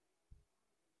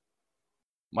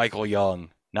 Michael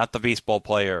Young, not the baseball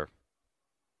player,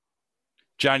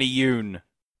 Johnny Yoon,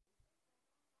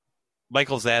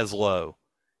 Michael Zaslow,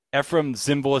 Ephraim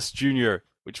Zimbalist Jr.,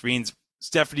 which means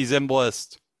Stephanie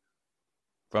Zimbalist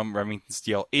from Remington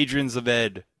Steele, Adrian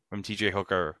Zaved from TJ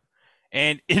Hooker,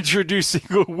 and introducing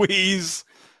Louise.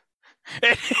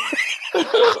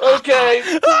 Okay.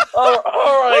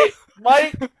 All right.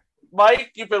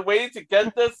 Mike, you've been waiting to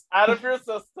get this out of your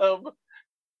system.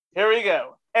 Here we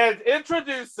go. And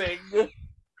introducing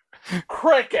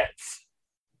Cricket.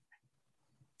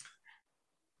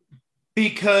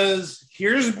 Because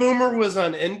Here's Boomer was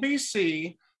on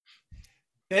NBC.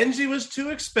 Benji was too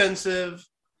expensive.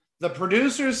 The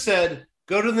producers said,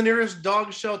 go to the nearest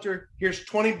dog shelter. Here's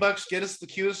 $20. Get us the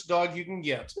cutest dog you can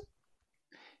get.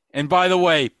 And by the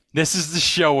way, this is the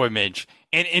show image.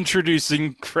 And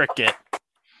introducing Cricket.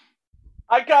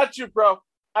 I got you, bro.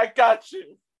 I got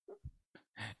you.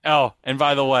 Oh, and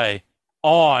by the way,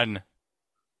 on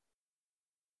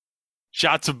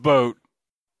Shots of Boat,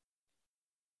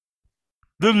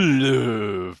 the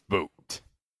Love Boat.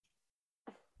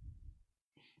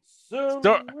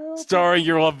 Starring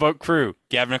your Love Boat crew.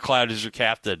 Gavin McLeod is your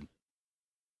captain.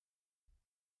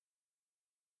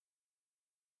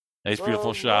 Nice,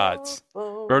 beautiful shots.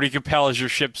 Brody Capel is your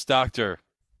ship's doctor.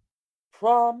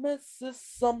 Promise is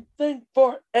something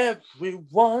for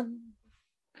everyone.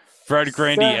 Fred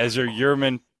Grandy as your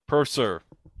yeoman purser.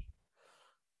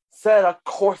 Set a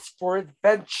course for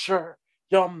adventure.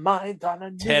 Your mind on a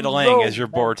new Ted Lang as your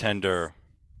bartender.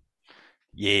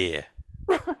 Yeah.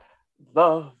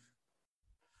 Love.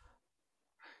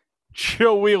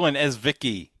 Joe Whelan as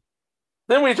Vicky.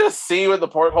 Didn't we just see you in the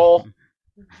porthole?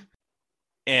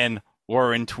 And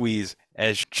Lauren Tweez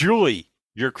as Julie,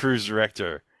 your cruise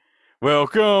director.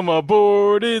 Welcome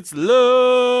aboard, it's love.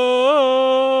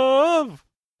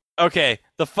 Okay,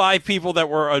 the 5 people that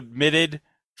were omitted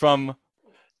from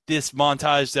this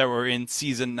montage that were in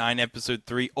season 9, episode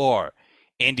 3 are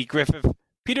Andy Griffith,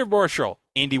 Peter Marshall,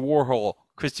 Andy Warhol,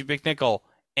 Christy McNichol,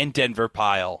 and Denver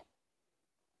Pyle.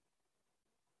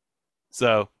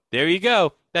 So there you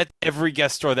go. That's every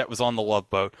guest star that was on the Love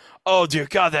Boat. Oh dear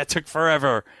God, that took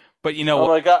forever. But you know what?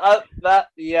 Oh my God,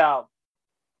 yeah.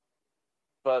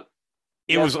 But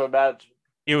it was so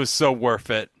worth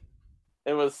it.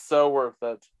 It was so worth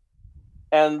it.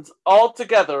 And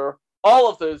altogether, all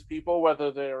of those people,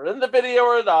 whether they're in the video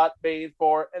or not, made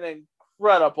for an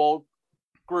incredible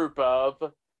group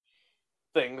of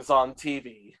things on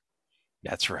TV.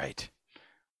 That's right.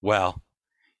 Well,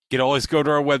 you can always go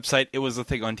to our website,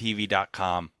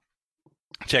 itwasathingontv.com.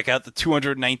 Check out the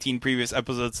 219 previous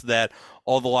episodes of that,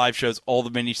 all the live shows, all the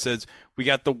mini-shows. We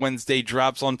got the Wednesday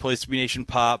drops on Place to Be Nation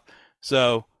Pop,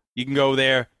 so you can go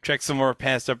there, check some of our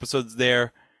past episodes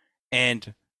there,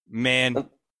 and man,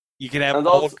 you can have. And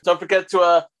also, don't forget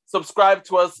to subscribe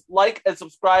to us, like and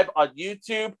subscribe on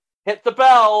YouTube. Hit the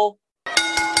bell.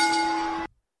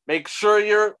 Make sure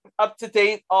you're up to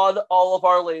date on all of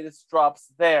our latest drops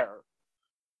there.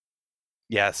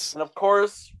 Yes. And of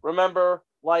course, remember,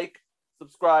 like,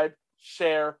 subscribe,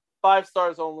 share, 5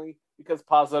 stars only, because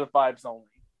positive vibes only.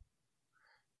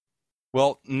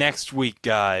 Well, next week,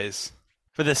 guys,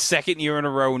 for the second year in a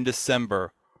row in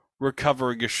December, we're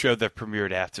covering a show that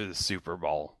premiered after the Super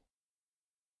Bowl.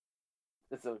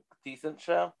 It's a decent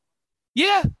show?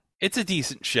 Yeah, it's a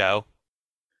decent show.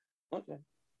 Okay.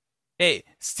 Hey,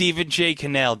 Stephen J.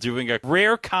 Cannell doing a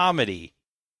rare comedy.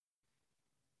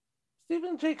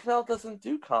 Stephen J. Cannell doesn't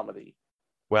do comedy.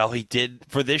 Well, he did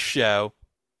for this show.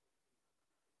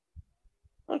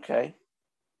 Okay.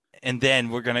 And then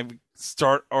we're going to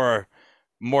start our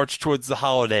march towards the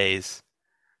holidays,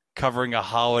 covering a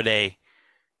holiday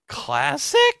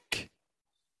classic?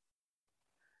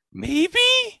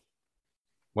 Maybe?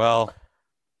 Well,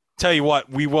 tell you what,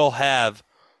 we will have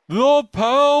the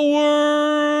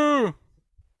power!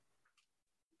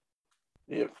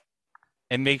 Yep.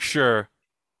 And make sure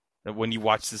that when you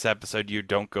watch this episode, you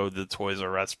don't go to the Toys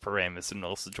R Us Paramus in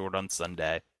Melissa George on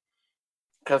Sunday.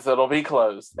 Because it'll be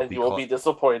closed, and you will be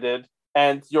disappointed,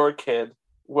 and your kid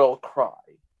will cry.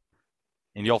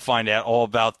 And you'll find out all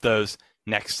about those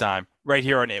next time, right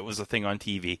here on It Was a Thing on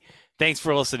TV. Thanks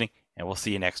for listening, and we'll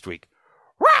see you next week.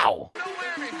 Wow!